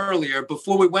earlier,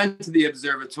 before we went to the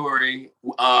observatory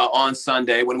on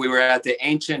Sunday, when we were at the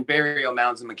ancient burial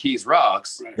mounds in McKees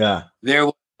Rocks. Yeah, there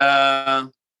was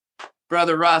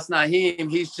brother Ross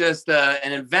Naheem. He's just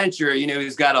an adventurer. You know,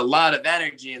 he's got a lot of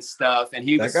energy and stuff, and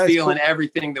he was feeling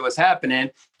everything that was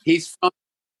happening. He's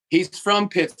from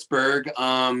Pittsburgh.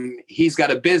 He's got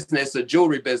a business, a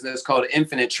jewelry business called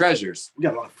Infinite Treasures. We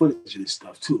got a lot of footage of this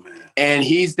stuff too, man. And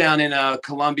he's down in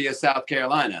Columbia, South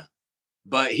Carolina.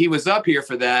 But he was up here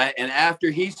for that. And after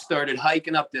he started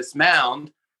hiking up this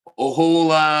mound, a whole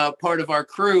part of our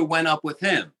crew went up with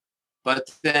him. But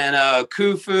then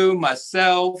Khufu,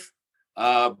 myself,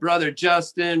 brother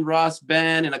Justin, Ross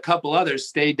Ben, and a couple others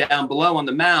stayed down below on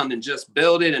the mound and just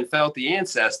builded and felt the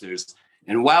ancestors.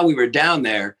 And while we were down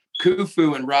there,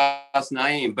 Khufu and Ross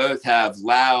Naeem both have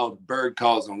loud bird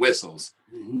calls and whistles.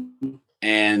 Mm-hmm.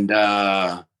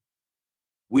 And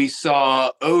we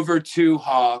saw over 2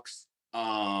 hawks.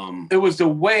 It was the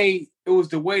way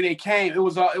they came. It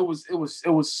was like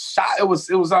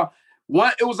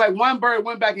one bird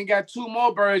went back and got 2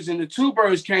 more birds, and the 2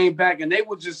 birds came back, and they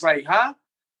were just like, huh?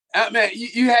 Man,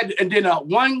 you had, and then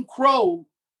one crow.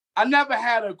 I never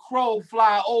had a crow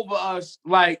fly over us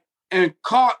like, and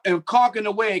caulking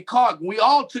the way it caulked. We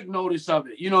all took notice of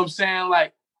it. You know what I'm saying?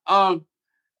 Like,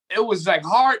 it was like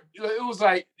heart. It was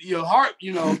like your heart,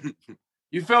 you know,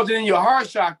 you felt it in your heart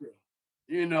chakra,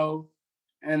 you know.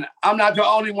 And I'm not the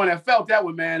only one that felt that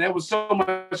one, man. There was so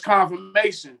much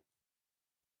confirmation.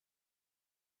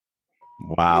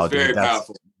 Wow, dude, that's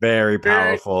powerful. Very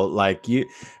powerful. Like you,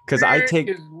 because I take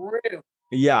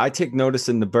notice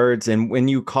in the birds, and when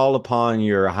you call upon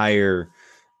your higher.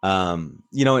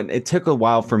 You know, it took a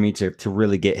while for me to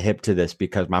really get hip to this,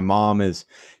 because my mom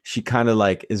she kind of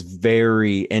like is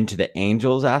very into the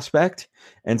angels aspect.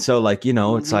 And so like, you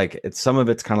know, it's like, some of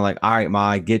it's kind of like, all right, Ma,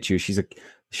 I get you. She's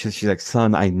like,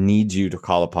 son, I need you to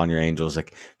call upon your angels.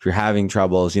 Like if you're having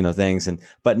troubles, you know, things.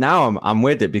 But now I'm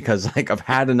with it, because like I've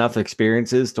had enough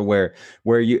experiences to where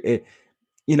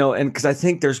you know, and because I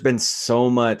think there's been so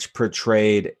much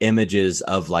portrayed images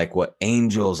of like what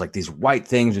angels, like these white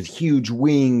things with huge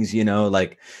wings, you know,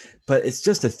 like, but it's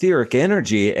just etheric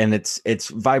energy, and it's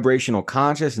vibrational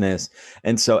consciousness.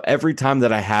 And so every time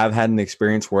that I have had an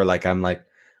experience where like I'm like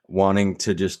wanting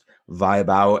to just vibe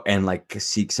out and like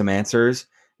seek some answers,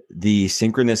 the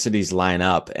synchronicities line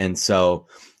up. And so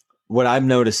what I'm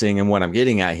noticing and what I'm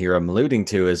getting at here, I'm alluding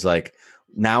to, is like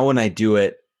now when I do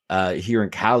it, here in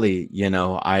Cali, you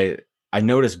know, I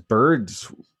notice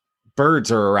birds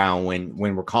birds are around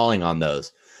when we're calling on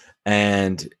those.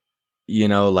 And you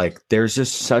know, like there's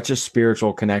just such a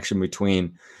spiritual connection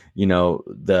between, you know,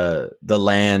 the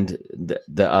land,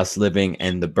 the us living,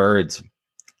 and the birds,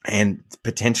 and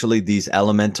potentially these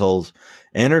elemental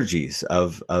energies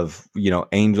of you know,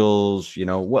 angels, you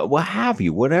know, what have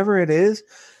you, whatever it is,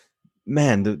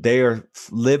 man, they are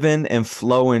living and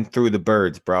flowing through the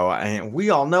birds, bro. And we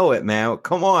all know it, man.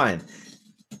 Come on.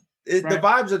 The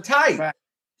vibes are tight. Right.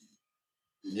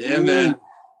 Yeah, man.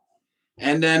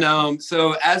 And then,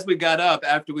 so as we got up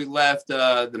after we left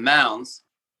the mounds,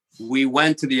 we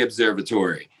went to the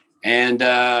observatory. And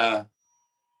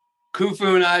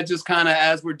Khufu and I just kind of,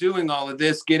 as we're doing all of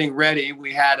this, getting ready,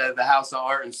 we had the House of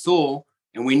Art in Seoul,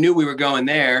 and we knew we were going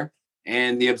there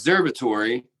and the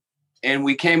observatory. And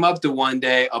we came up to one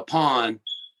day upon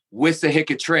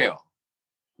Wissahickon Trail,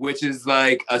 which is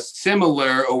like a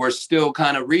similar, or we're still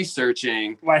kind of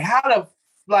researching. Like how to,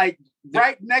 like,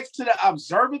 right next to the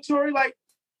observatory, like.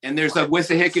 And there's a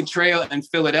Wissahickon Trail in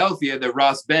Philadelphia that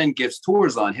Ross Ben gives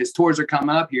tours on. His tours are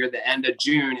coming up here at the end of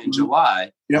June and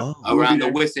July around the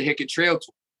Wissahickon Trail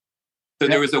tour. So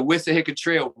there was a Wissahickon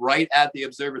Trail right at the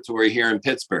observatory here in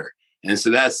Pittsburgh. And so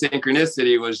that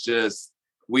synchronicity was just,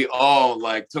 we all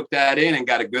like took that in and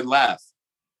got a good laugh.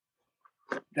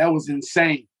 That was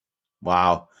insane.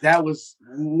 Wow. That was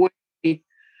way.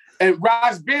 And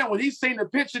Ross Ben, when he seen the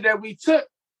picture that we took,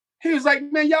 he was like,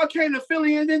 man, y'all came to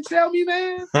Philly and didn't tell me,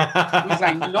 man. He was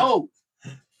like, no.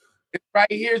 It's right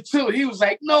here, too. He was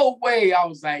like, no way. I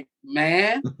was like,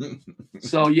 man.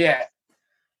 So, yeah.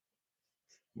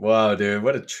 Wow, dude.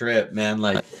 What a trip, man.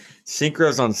 Like,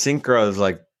 synchros on synchros,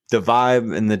 like the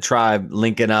vibe and the tribe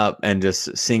linking up and just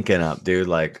syncing up, dude.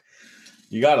 Like,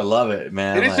 you got to love it,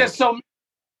 man. And it's just so...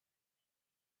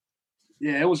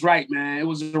 Yeah, it was right, man. It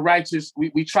was a righteous...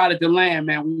 We tried the land,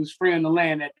 man. We was freeing the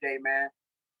land that day, man.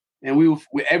 And we were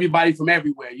with everybody from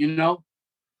everywhere, you know?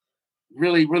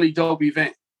 Really, really dope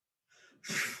event.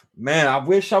 Man, I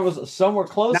wish I was somewhere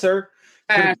closer.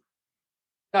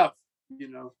 Tough, you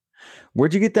know.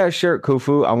 Where'd you get that shirt,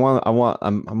 Khufu?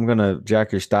 I'm gonna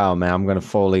jack your style, man. I'm gonna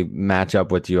fully match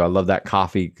up with you. I love that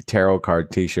coffee tarot card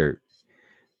t-shirt.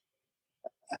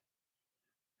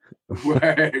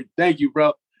 Word. Thank you,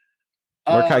 bro.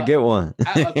 Where can I get one?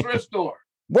 At a thrift store.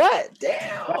 What?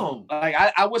 Damn. Like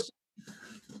I was.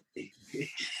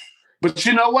 But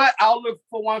you know what? I'll look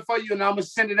for one for you and I'm gonna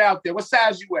send it out there. What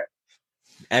size you wear?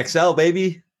 XL,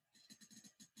 baby.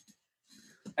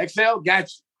 XL? Got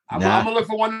you. I'm gonna look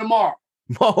for one tomorrow.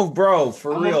 Oh, bro,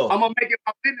 for real. I'm gonna make it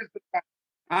my business.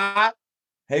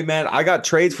 Hey, man, I got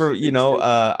trades for, you know,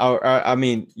 I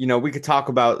mean, you know, we could talk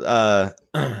about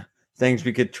things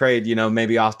we could trade, you know,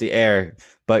 maybe off the air.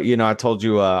 But, you know, I told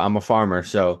you I'm a farmer.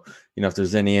 So, you know, if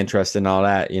there's any interest in all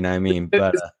that, you know what I mean?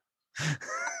 But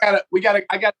I got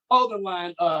a clothing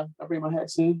line. I bring my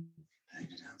hats in.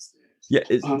 Yeah,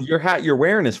 your hat you're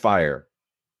wearing is fire.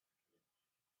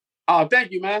 Oh,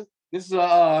 thank you, man. This is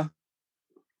a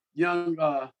young.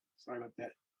 Sorry about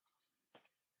that.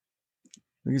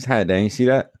 Look at his hat, Dan. You see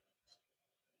that?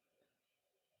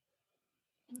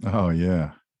 Oh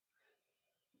yeah.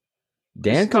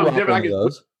 Dan can rock one of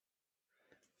those.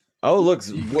 Oh,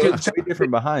 looks way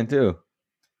different behind too.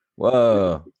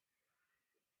 Whoa.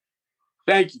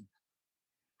 Thank you.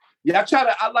 Yeah, I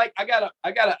got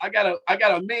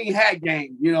a main hat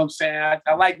game. You know what I'm saying?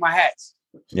 I like my hats.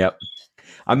 Yep.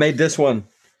 I made this one.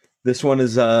 This one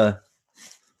is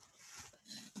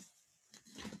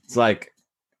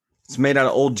it's made out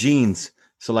of old jeans.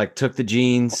 So like took the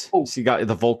jeans. Oh. So you got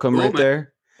the Volcom right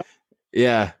there.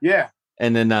 Yeah. Yeah.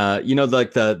 And then you know,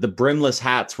 like the brimless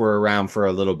hats were around for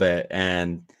a little bit.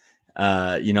 And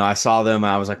you know, I saw them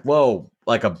and I was like, whoa,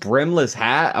 like a brimless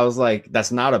hat. I was like,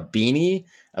 that's not a beanie.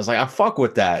 I was like, I fuck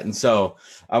with that. And so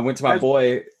I went to my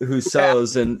boy who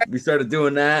sews and we started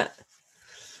doing that.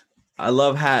 I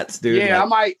love hats, dude. Yeah,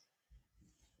 like,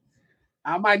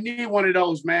 I might need one of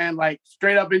those, man, like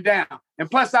straight up and down.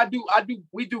 And plus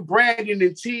we do branding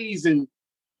and tees and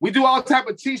we do all type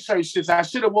of t-shirt shits. I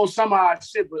should have wore some of our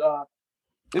shit, but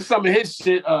it's some of his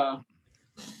shit.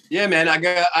 Yeah, man, I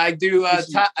do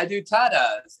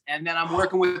tatas, and then I'm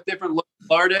working with different local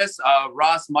artists.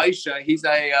 Ross Maisha, he's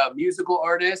a musical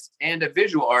artist and a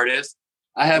visual artist.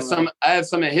 I have some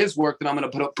of his work that I'm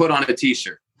going to put on a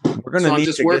t-shirt. We're going to I'm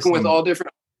just working with all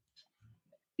different.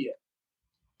 Yeah,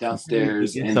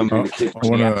 downstairs. I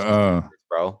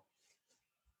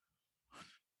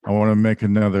want to make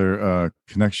another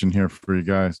connection here for you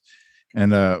guys,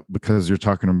 and because you're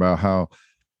talking about how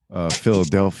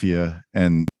Philadelphia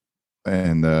and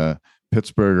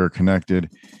Pittsburgh are connected,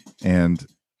 and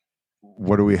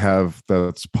what do we have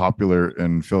that's popular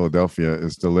in Philadelphia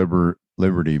is the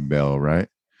Liberty Bell, right?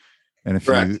 And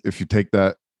if you take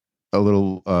that a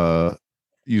little,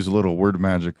 use a little word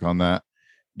magic on that,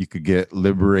 you could get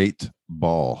liberate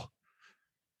ball.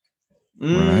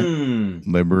 Right?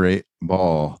 Liberate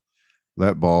ball.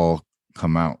 Let ball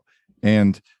come out.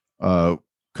 And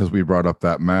because we brought up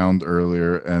that mound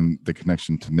earlier and the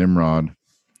connection to Nimrod,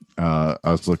 I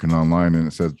was looking online and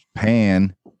it says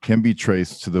Pan can be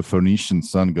traced to the Phoenician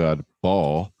sun god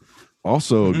Baal,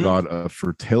 also a god of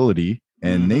fertility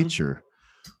and nature.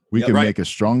 We can make a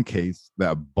strong case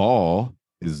that Baal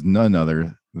is none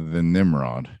other than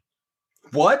Nimrod.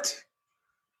 What?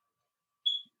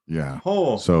 Yeah.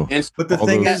 Oh, so but the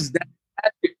thing is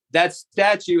that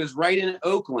statue is right in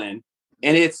Oakland,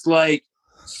 and it's like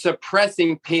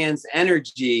suppressing Pan's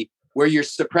energy, where you're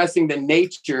suppressing the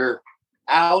nature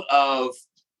out of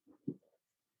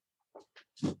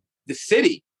the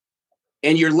city,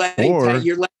 and you're letting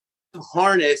them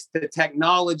harness the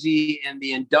technology and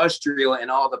the industrial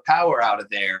and all the power out of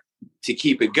there to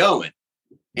keep it going.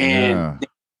 And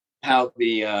how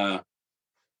the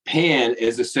Pan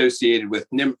is associated with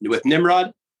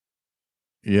Nimrod.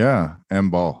 Yeah,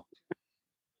 and Baal.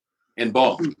 And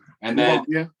Baal. And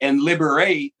then and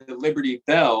liberate the Liberty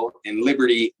Bell and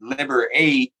liberate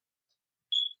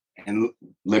and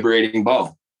liberating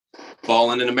Baal.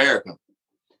 Balling in America.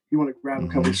 You want to grab a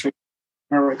couple of straight?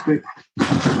 All right, quick.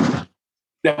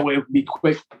 That way it would be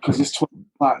quick because it's 12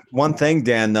 o'clock. One thing,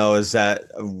 Dan, though, is that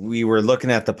we were looking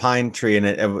at the pine tree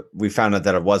and we found out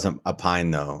that it wasn't a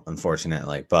pine, though,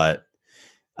 unfortunately. But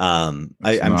I'm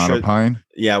sure a pine.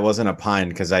 Yeah, it wasn't a pine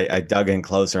because I dug in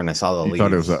closer and I saw the leaves.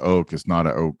 Thought it was an oak. It's not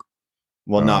an oak.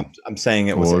 Well, no, I'm saying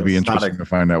it was. Well, it'd be interesting to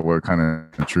find out what kind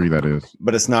of tree that is.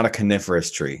 But it's not a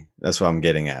coniferous tree. That's what I'm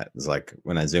getting at. It's like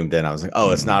when I zoomed in, I was like, oh,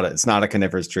 it's not a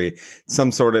coniferous tree.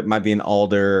 Some sort of, it might be an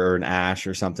alder or an ash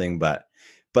or something, but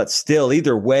still,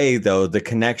 either way, though, the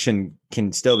connection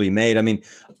can still be made. I mean,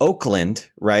 Oakland,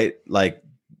 right? Like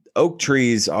oak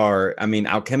trees are, I mean,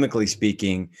 alchemically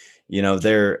speaking, you know,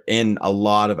 they're in a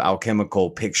lot of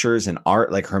alchemical pictures and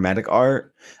art, like Hermetic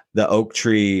art. The oak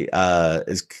tree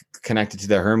is connected to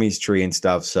the Hermes tree and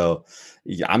stuff. So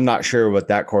I'm not sure what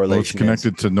that correlation is.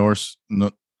 It's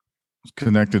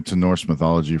connected to Norse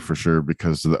mythology for sure,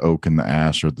 because the oak and the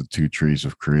ash are the two trees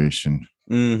of creation.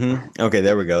 Okay,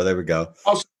 there we go.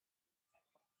 Also,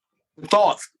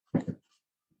 thoughts.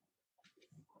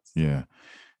 Yeah.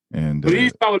 And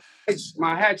these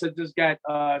my hats I just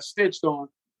got stitched on.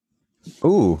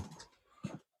 Ooh.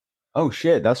 Oh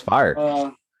shit, that's fire.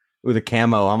 Ooh, the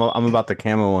camo. I'm about the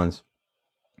camo ones.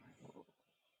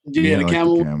 Yeah, the like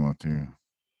camo. The camo too.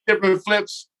 Different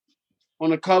flips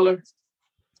on the color.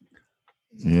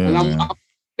 Yeah. And I'm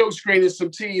still screening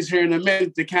some tees here in a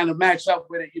minute to kind of match up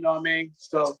with it, you know what I mean?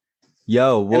 So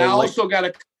and I also got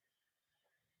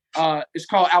it's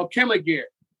called Alchema Gear.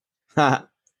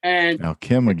 And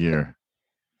Alchema Gear.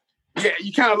 Yeah,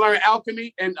 you kind of learn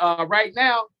alchemy. And right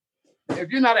now, if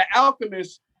you're not an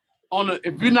alchemist,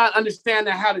 if you're not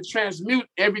understanding how to transmute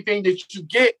everything that you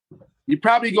get, you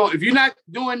probably go, if you're not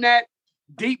doing that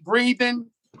deep breathing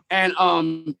and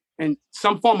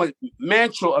some form of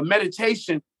mantra or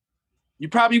meditation, you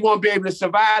probably won't be able to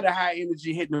survive the high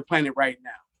energy hitting the planet right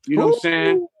now. You know what I'm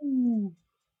saying?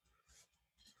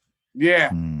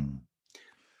 Yeah.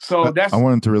 So I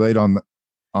wanted to relate on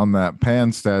that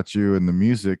Pan statue and the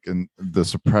music and the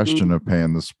suppression of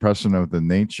Pan, the suppression of the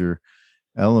nature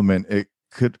element. It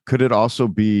could it also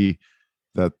be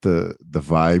that the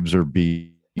vibes are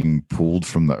being pulled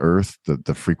from the earth, that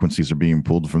the frequencies are being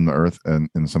pulled from the earth, and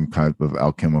in some kind of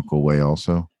alchemical way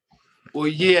also? Well,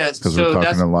 yes, because we're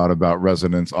talking a lot about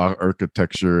resonance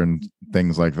architecture and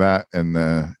things like that, and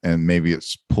maybe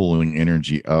it's pulling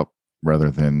energy up rather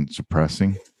than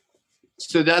suppressing.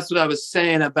 So that's what I was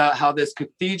saying about how this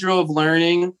cathedral of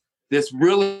learning, this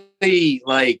really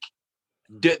like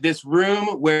this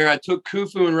room where I took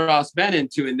Khufu and Ross Ben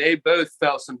into, and they both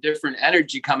felt some different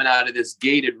energy coming out of this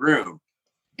gated room.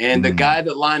 And the guy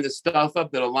that lined the stuff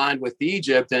up that aligned with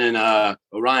Egypt and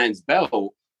Orion's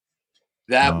belt,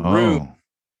 that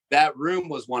room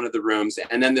was one of the rooms.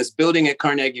 And then this building at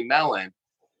Carnegie Mellon,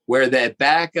 where the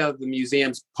back of the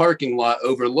museum's parking lot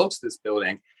overlooks this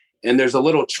building. And there's a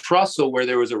little trestle where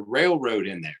there was a railroad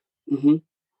in there.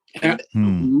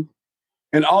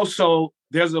 And also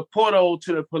there's a portal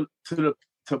to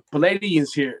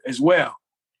Palladians here as well.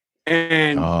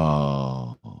 And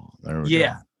there we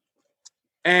go.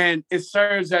 And it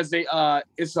serves as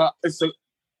it's a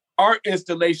art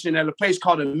installation at a place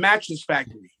called the Mattress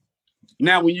Factory.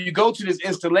 Now, when you go to this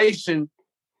installation,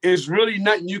 it's really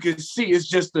nothing you can see. It's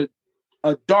just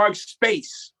a dark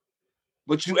space,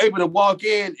 but you're able to walk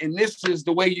in, and this is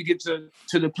the way you get to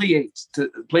the Pleiades, to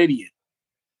Pleiadian.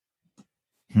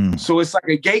 So it's like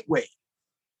a gateway.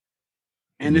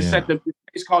 And it's at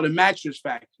it's called the Mattress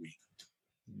Factory.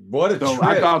 What a trip.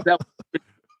 I thought that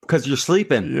because you're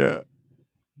sleeping. Yeah.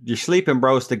 You're sleeping,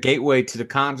 bro. It's the gateway to the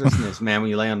consciousness, man,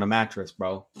 when you lay on the mattress,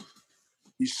 bro.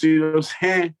 You see what I'm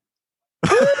saying?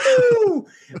 Woo!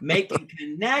 Making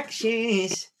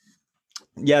connections.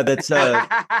 Yeah, that's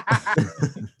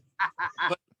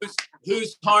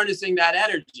who's harnessing that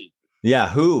energy? yeah,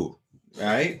 who?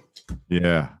 Right?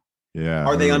 Yeah. Yeah.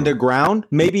 Are they underground?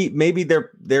 Maybe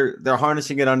they're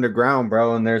harnessing it underground,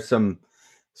 bro, and there's some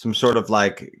sort of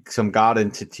like some god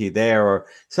entity there or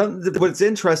something. What's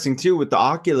interesting too with the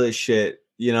Oculus shit,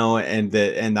 you know, and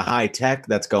the high tech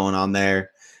that's going on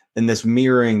there, and this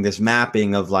mirroring, this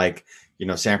mapping of like, you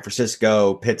know, San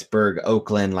Francisco, Pittsburgh,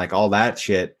 Oakland, like all that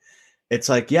shit. It's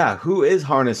like, yeah, who is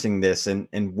harnessing this, and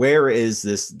where is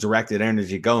this directed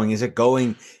energy going? Is it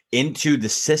going into the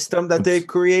system that they've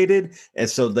created, and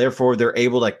so therefore they're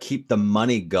able to keep the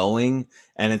money going?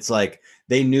 And it's like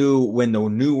they knew when the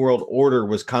New World Order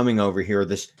was coming over here,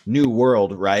 this new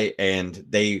world, right? And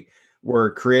they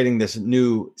were creating this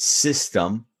new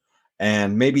system,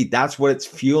 and maybe that's what it's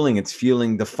fueling. It's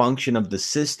fueling the function of the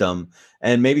system,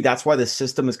 and maybe that's why the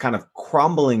system is kind of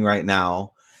crumbling right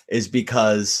now, is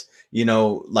because, you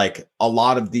know, like a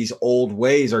lot of these old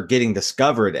ways are getting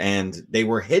discovered, and they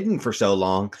were hidden for so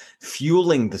long,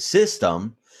 fueling the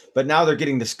system, but now they're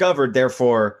getting discovered.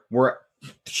 Therefore, we're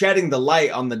shedding the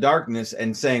light on the darkness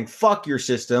and saying, fuck your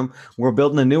system. We're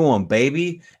building a new one,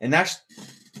 baby. And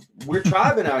we're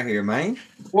tribing out here, man.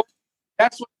 Well,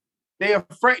 that's what they're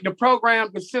afraid. The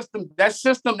program, the system,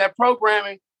 that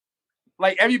programming,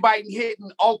 like everybody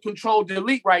hitting alt control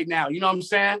delete right now. You know what I'm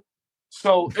saying?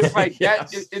 So it's like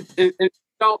that. It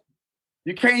don't.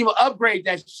 You can't even upgrade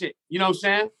that shit. You know what I'm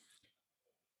saying?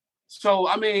 So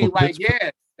I mean, like,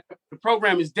 yeah, the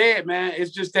program is dead, man.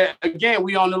 It's just that again,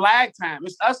 we on the lag time.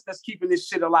 It's us that's keeping this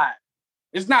shit alive.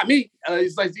 It's not me.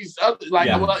 It's like these other, like,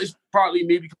 well, it's partly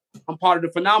me because I'm part of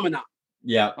the phenomenon.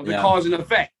 Yeah, of the cause and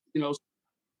effect. You know,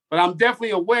 but I'm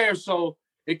definitely aware. So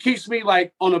it keeps me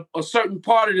like on a certain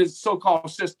part of this so-called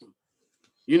system.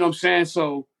 You know what I'm saying?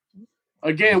 So.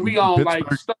 Again, we on like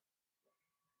stuff.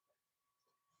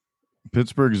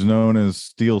 Pittsburgh is known as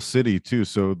Steel City too,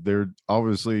 so they're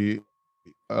obviously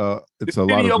it's a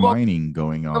lot of mining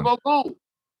going on. Of Ogun.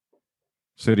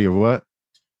 City of what?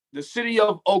 The city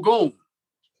of Ogun.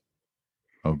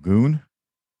 Ogun?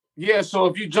 Yeah, so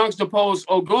if you juxtapose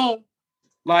Ogun,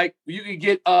 like you could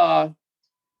get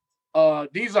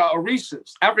these are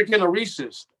Orisas, African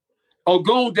Orisas.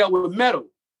 Ogun dealt with metal.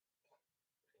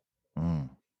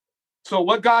 So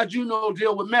what god you know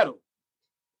deal with metal?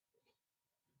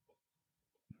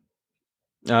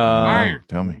 Iron.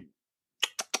 Tell me.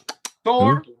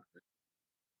 Thor. Who?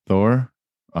 Thor.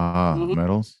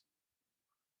 Metals.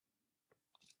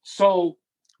 So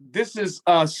this is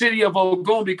city of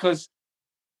Ogun because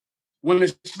when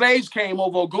the slaves came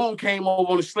over, Ogun came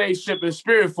over on the slave ship in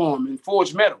spirit form and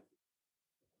forged metal.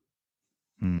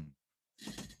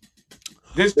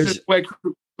 This is where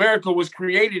America was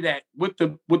created at with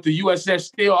the USS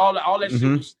Steel, all that shit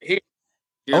was here.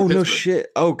 Oh, no shit.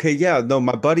 Okay, yeah. No,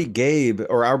 my buddy Gabe,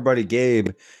 or our buddy Gabe,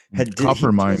 had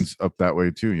copper mines up that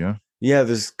way too, yeah? Yeah,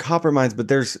 there's copper mines, but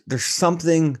there's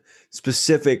something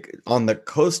specific on the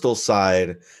coastal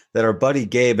side that our buddy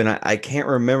Gabe, and I can't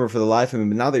remember for the life of me,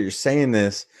 but now that you're saying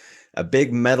this, a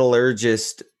big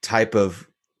metallurgist type of,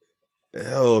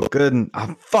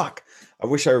 fuck. I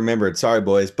wish I remembered. Sorry,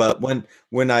 boys. But when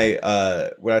I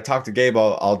talk to Gabe,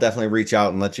 I'll definitely reach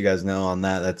out and let you guys know on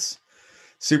that. That's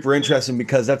super interesting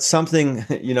because that's something,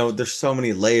 you know, there's so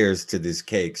many layers to these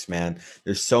cakes, man.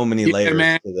 There's so many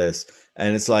layers to this.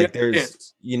 And it's like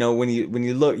there's, you know, when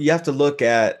you look, you have to look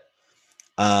at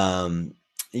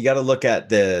you got to look at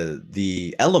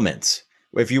the elements.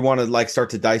 If you want to like start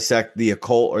to dissect the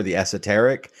occult or the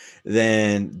esoteric,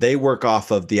 then they work off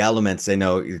of the elements. They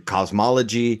know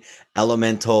cosmology,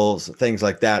 elementals, things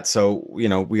like that. So, you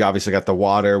know, we obviously got the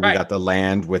water, we got the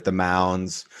land with the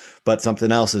mounds, but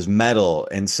something else is metal.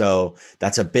 And so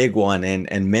that's a big one,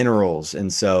 and minerals.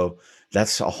 And so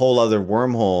that's a whole other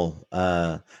wormhole.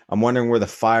 I'm wondering where the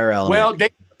fire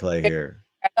element play here.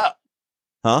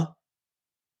 Huh?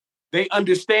 They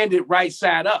understand it right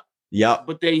side up. Yep.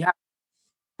 But they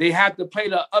have to play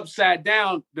the upside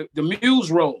down, the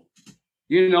muse role,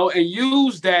 you know, and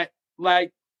use that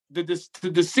like to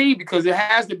deceive, because there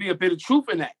has to be a bit of truth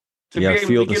in that to be able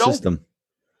feel to the get system. over.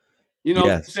 You know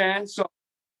what I'm saying? So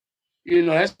You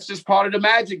know, that's just part of the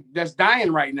magic that's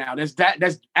dying right now. That's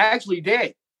actually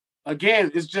dead.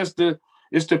 Again, it's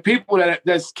the people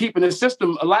that's keeping the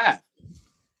system alive.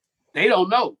 They don't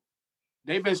know.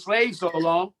 They've been slaves so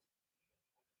long.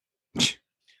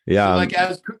 Yeah. So like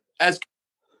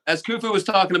as Kufu was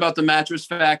talking about the mattress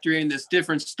factory and this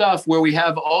different stuff where we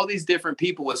have all these different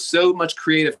people with so much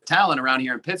creative talent around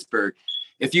here in Pittsburgh.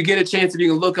 If you get a chance, if you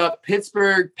can look up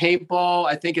Pittsburgh Paintball,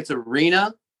 I think it's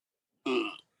Arena.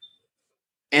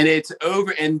 And it's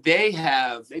over, and they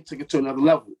took it to another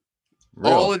level.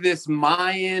 All of this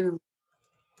Mayan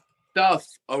stuff,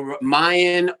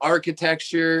 Mayan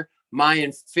architecture,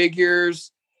 Mayan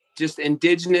figures, just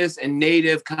indigenous and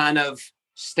native kind of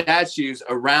statues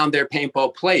around their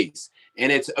paintball place.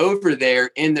 And it's over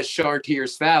there in the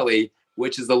Chartiers Valley,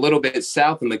 which is a little bit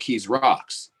south of McKees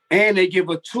Rocks. And they give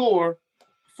a tour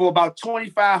for about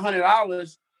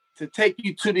 $2,500 to take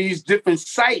you to these different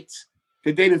sites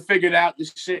that they done figured out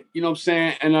this shit, you know what I'm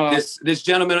saying? And this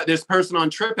gentleman, this person on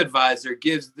TripAdvisor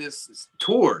gives this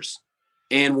tours.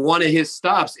 And one of his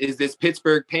stops is this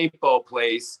Pittsburgh paintball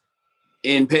place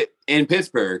in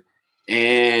Pittsburgh.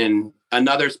 And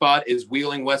another spot is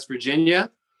Wheeling, West Virginia.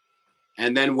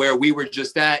 And then where we were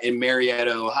just at in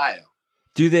Marietta, Ohio.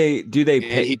 Do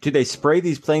they spray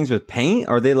these planes with paint?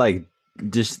 Are they like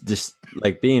just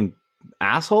like being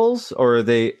assholes, or are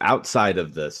they outside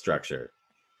of the structure?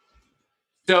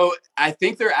 So I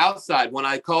think they're outside. When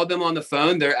I called them on the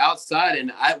phone, they're outside,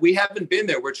 and we haven't been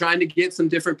there. We're trying to get some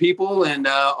different people and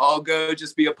all go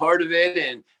just be a part of it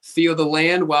and feel the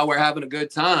land while we're having a good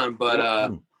time.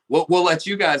 But we'll let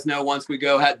you guys know once we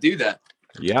go how to do that.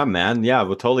 Yeah, man. Yeah,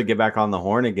 we'll totally get back on the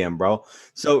horn again, bro.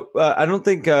 So I don't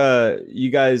think you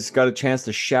guys got a chance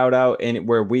to shout out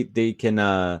where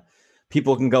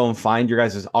people can go and find your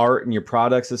guys' art and your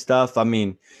products and stuff. I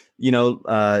mean, you know,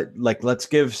 like let's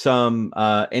give some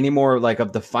any more like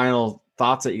of the final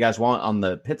thoughts that you guys want on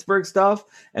the Pittsburgh stuff,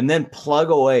 and then plug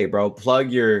away, bro. Plug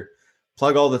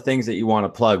all the things that you want to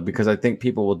plug, because I think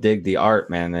people will dig the art,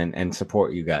 man, and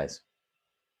support you guys.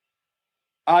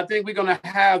 I think we're gonna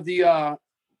have the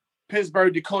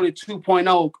Pittsburgh Decoded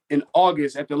 2.0 in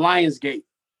August at the Lionsgate.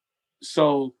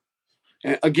 So,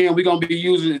 and again, we're gonna be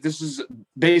using it. This is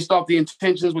based off the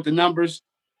intentions with the numbers,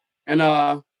 and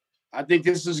I think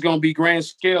this is gonna be grand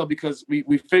scale because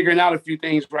we're figuring out a few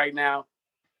things right now,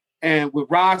 and with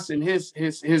Ross and his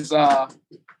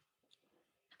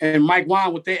and Mike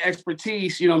Wan with their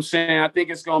expertise, you know what I'm saying. I think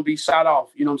it's gonna be shot off,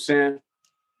 you know what I'm saying.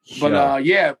 But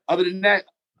yeah, other than that.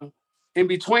 In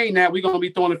between that, we're going to be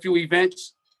throwing a few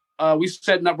events. We're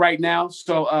setting up right now.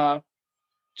 So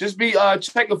just be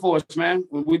checking for us, man.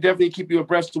 We definitely keep you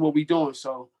abreast of what we're doing.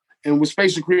 So, and with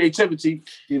Spatial Creativity,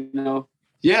 you know.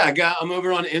 Yeah, I'm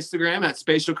over on Instagram at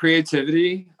Spatial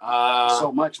Creativity.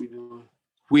 So much we doing.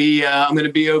 I'm going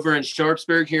to be over in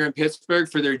Sharpsburg here in Pittsburgh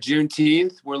for their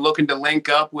Juneteenth. We're looking to link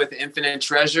up with Infinite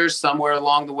Treasures somewhere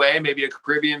along the way, maybe a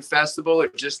Caribbean festival or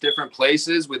just different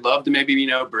places. We'd love to maybe,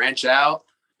 branch out.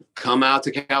 Come out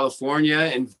to California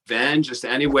and then just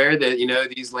anywhere that,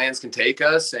 these lands can take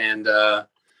us, and,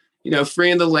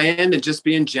 freeing the land and just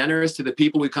being generous to the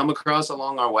people we come across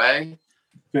along our way.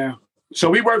 Yeah. So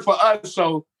we work for us.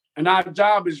 So, and our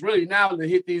job is really now to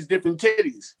hit these different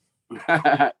titties.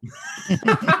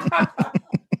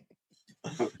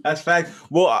 That's fact.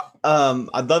 Well,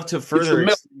 I'd love to further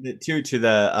extend it too to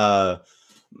the,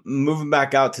 moving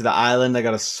back out to the island. I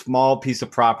got a small piece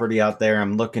of property out there.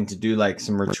 I'm looking to do like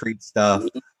some retreat stuff.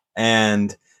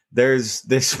 And there's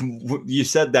this, you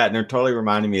said that and it totally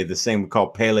reminded me of this thing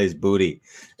called Pele's Booty.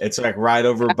 It's like right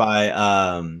over by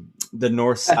the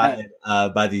north side,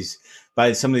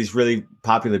 by some of these really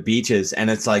popular beaches. And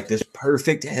it's like this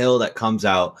perfect hill that comes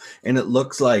out and it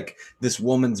looks like this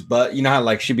woman's butt. You know how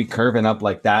like she'd be curving up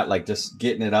like that, like just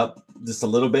getting it up just a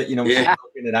little bit, she's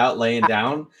working it out, laying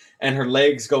down, and her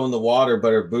legs go in the water,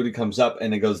 but her booty comes up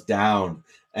and it goes down.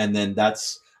 And then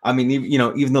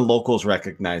even the locals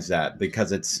recognize that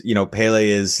because it's, Pele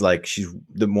is like, she's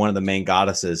one of the main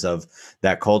goddesses of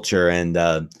that culture. And,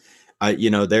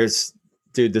 there's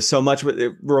so much, but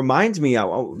it reminds me,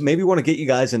 I maybe want to get you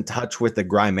guys in touch with the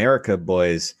Grimerica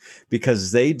boys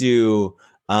because they do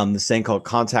this thing called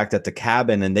Contact at the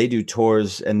Cabin, and they do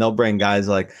tours, and they'll bring guys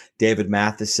like David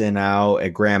Matheson out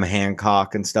and Graham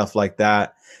Hancock and stuff like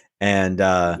that. And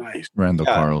nice. Randall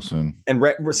Carlson. And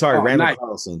Randall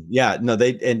Carlson. Yeah, no,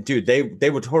 they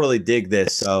would totally dig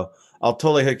this. So I'll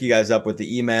totally hook you guys up with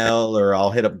the email, or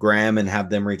I'll hit up Graham and have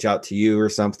them reach out to you or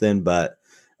something. But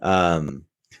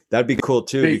that'd be cool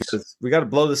too, because we got to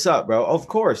blow this up, bro. Of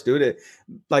course, dude.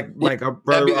 Like our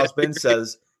brother Ross Ben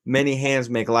says, many hands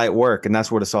make light work, and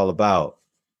that's what it's all about.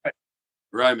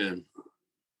 Right, man.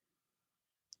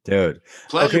 Dude.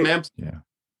 Pleasure, Okay. man. Yeah.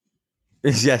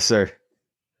 Yes, sir.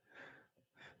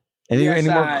 Any Yes,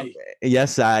 more? I.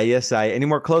 Yes, I. Any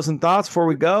more closing thoughts before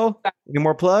we go? Any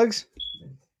more plugs?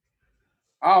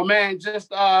 Oh man,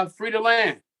 just free the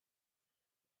land.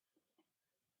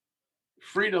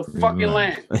 Free the fucking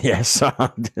land. Yes,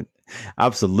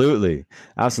 absolutely.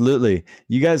 Absolutely.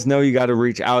 You guys know you got to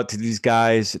reach out to these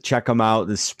guys. Check them out.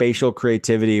 The Spatial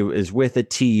Creativity is with a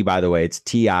T, by the way. It's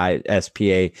TISPATIAL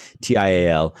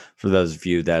for those of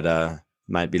you that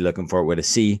might be looking for it with a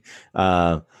C.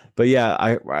 But yeah,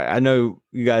 I know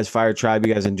you guys, Fire Tribe,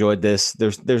 you guys enjoyed this.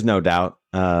 There's no doubt.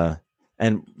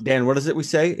 And Dan, what is it we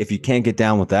say? If you can't get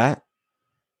down with that,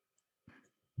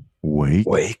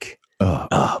 wake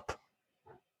up.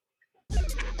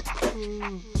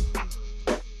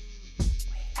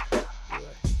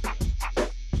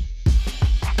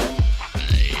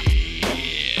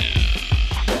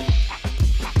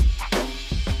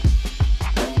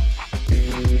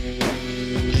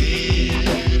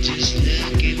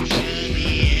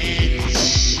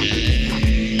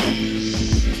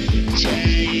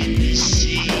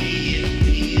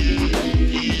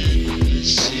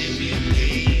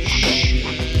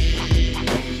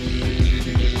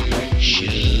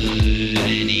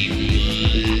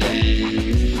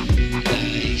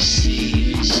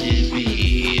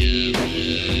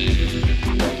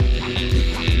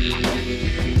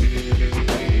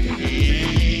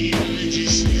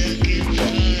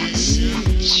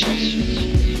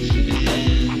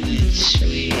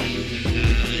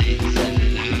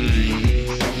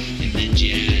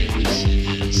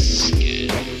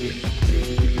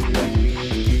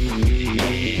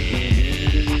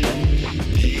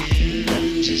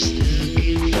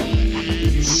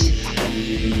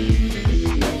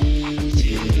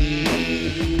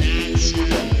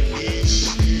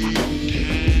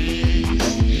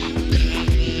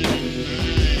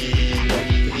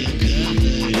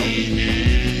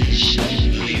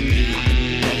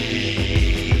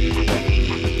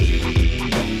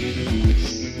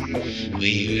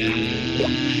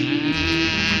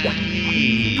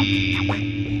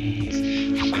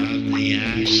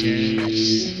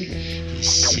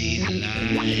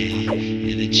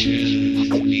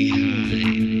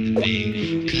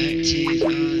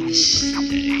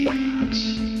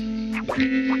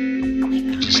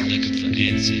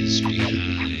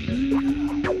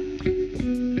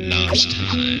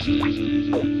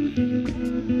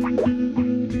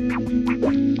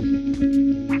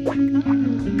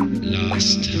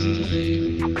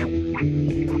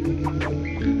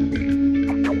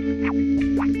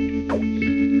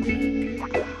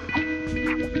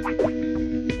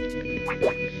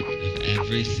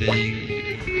 Everything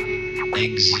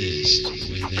exists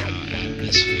within our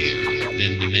atmosphere,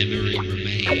 then the memory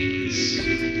remains.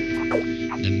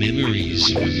 The memories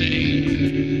remain.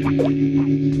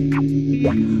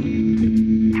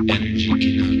 Energy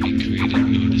cannot be created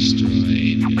nor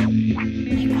destroyed.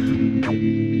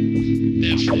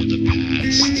 Therefore, the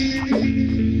past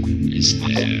is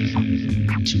there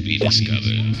to be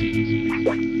discovered.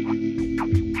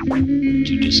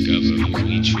 To discover who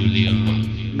we truly are.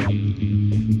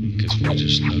 Because we're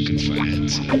just looking for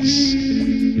answers.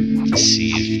 To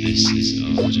see if this is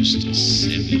all just a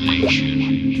simulation.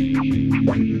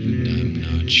 And I'm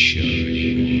not sure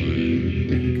anymore.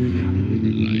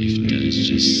 Life does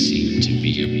just seem to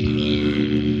be a blur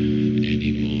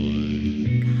anymore.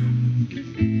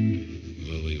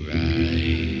 Will we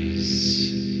rise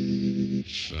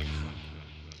from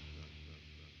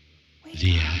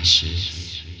the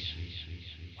ashes?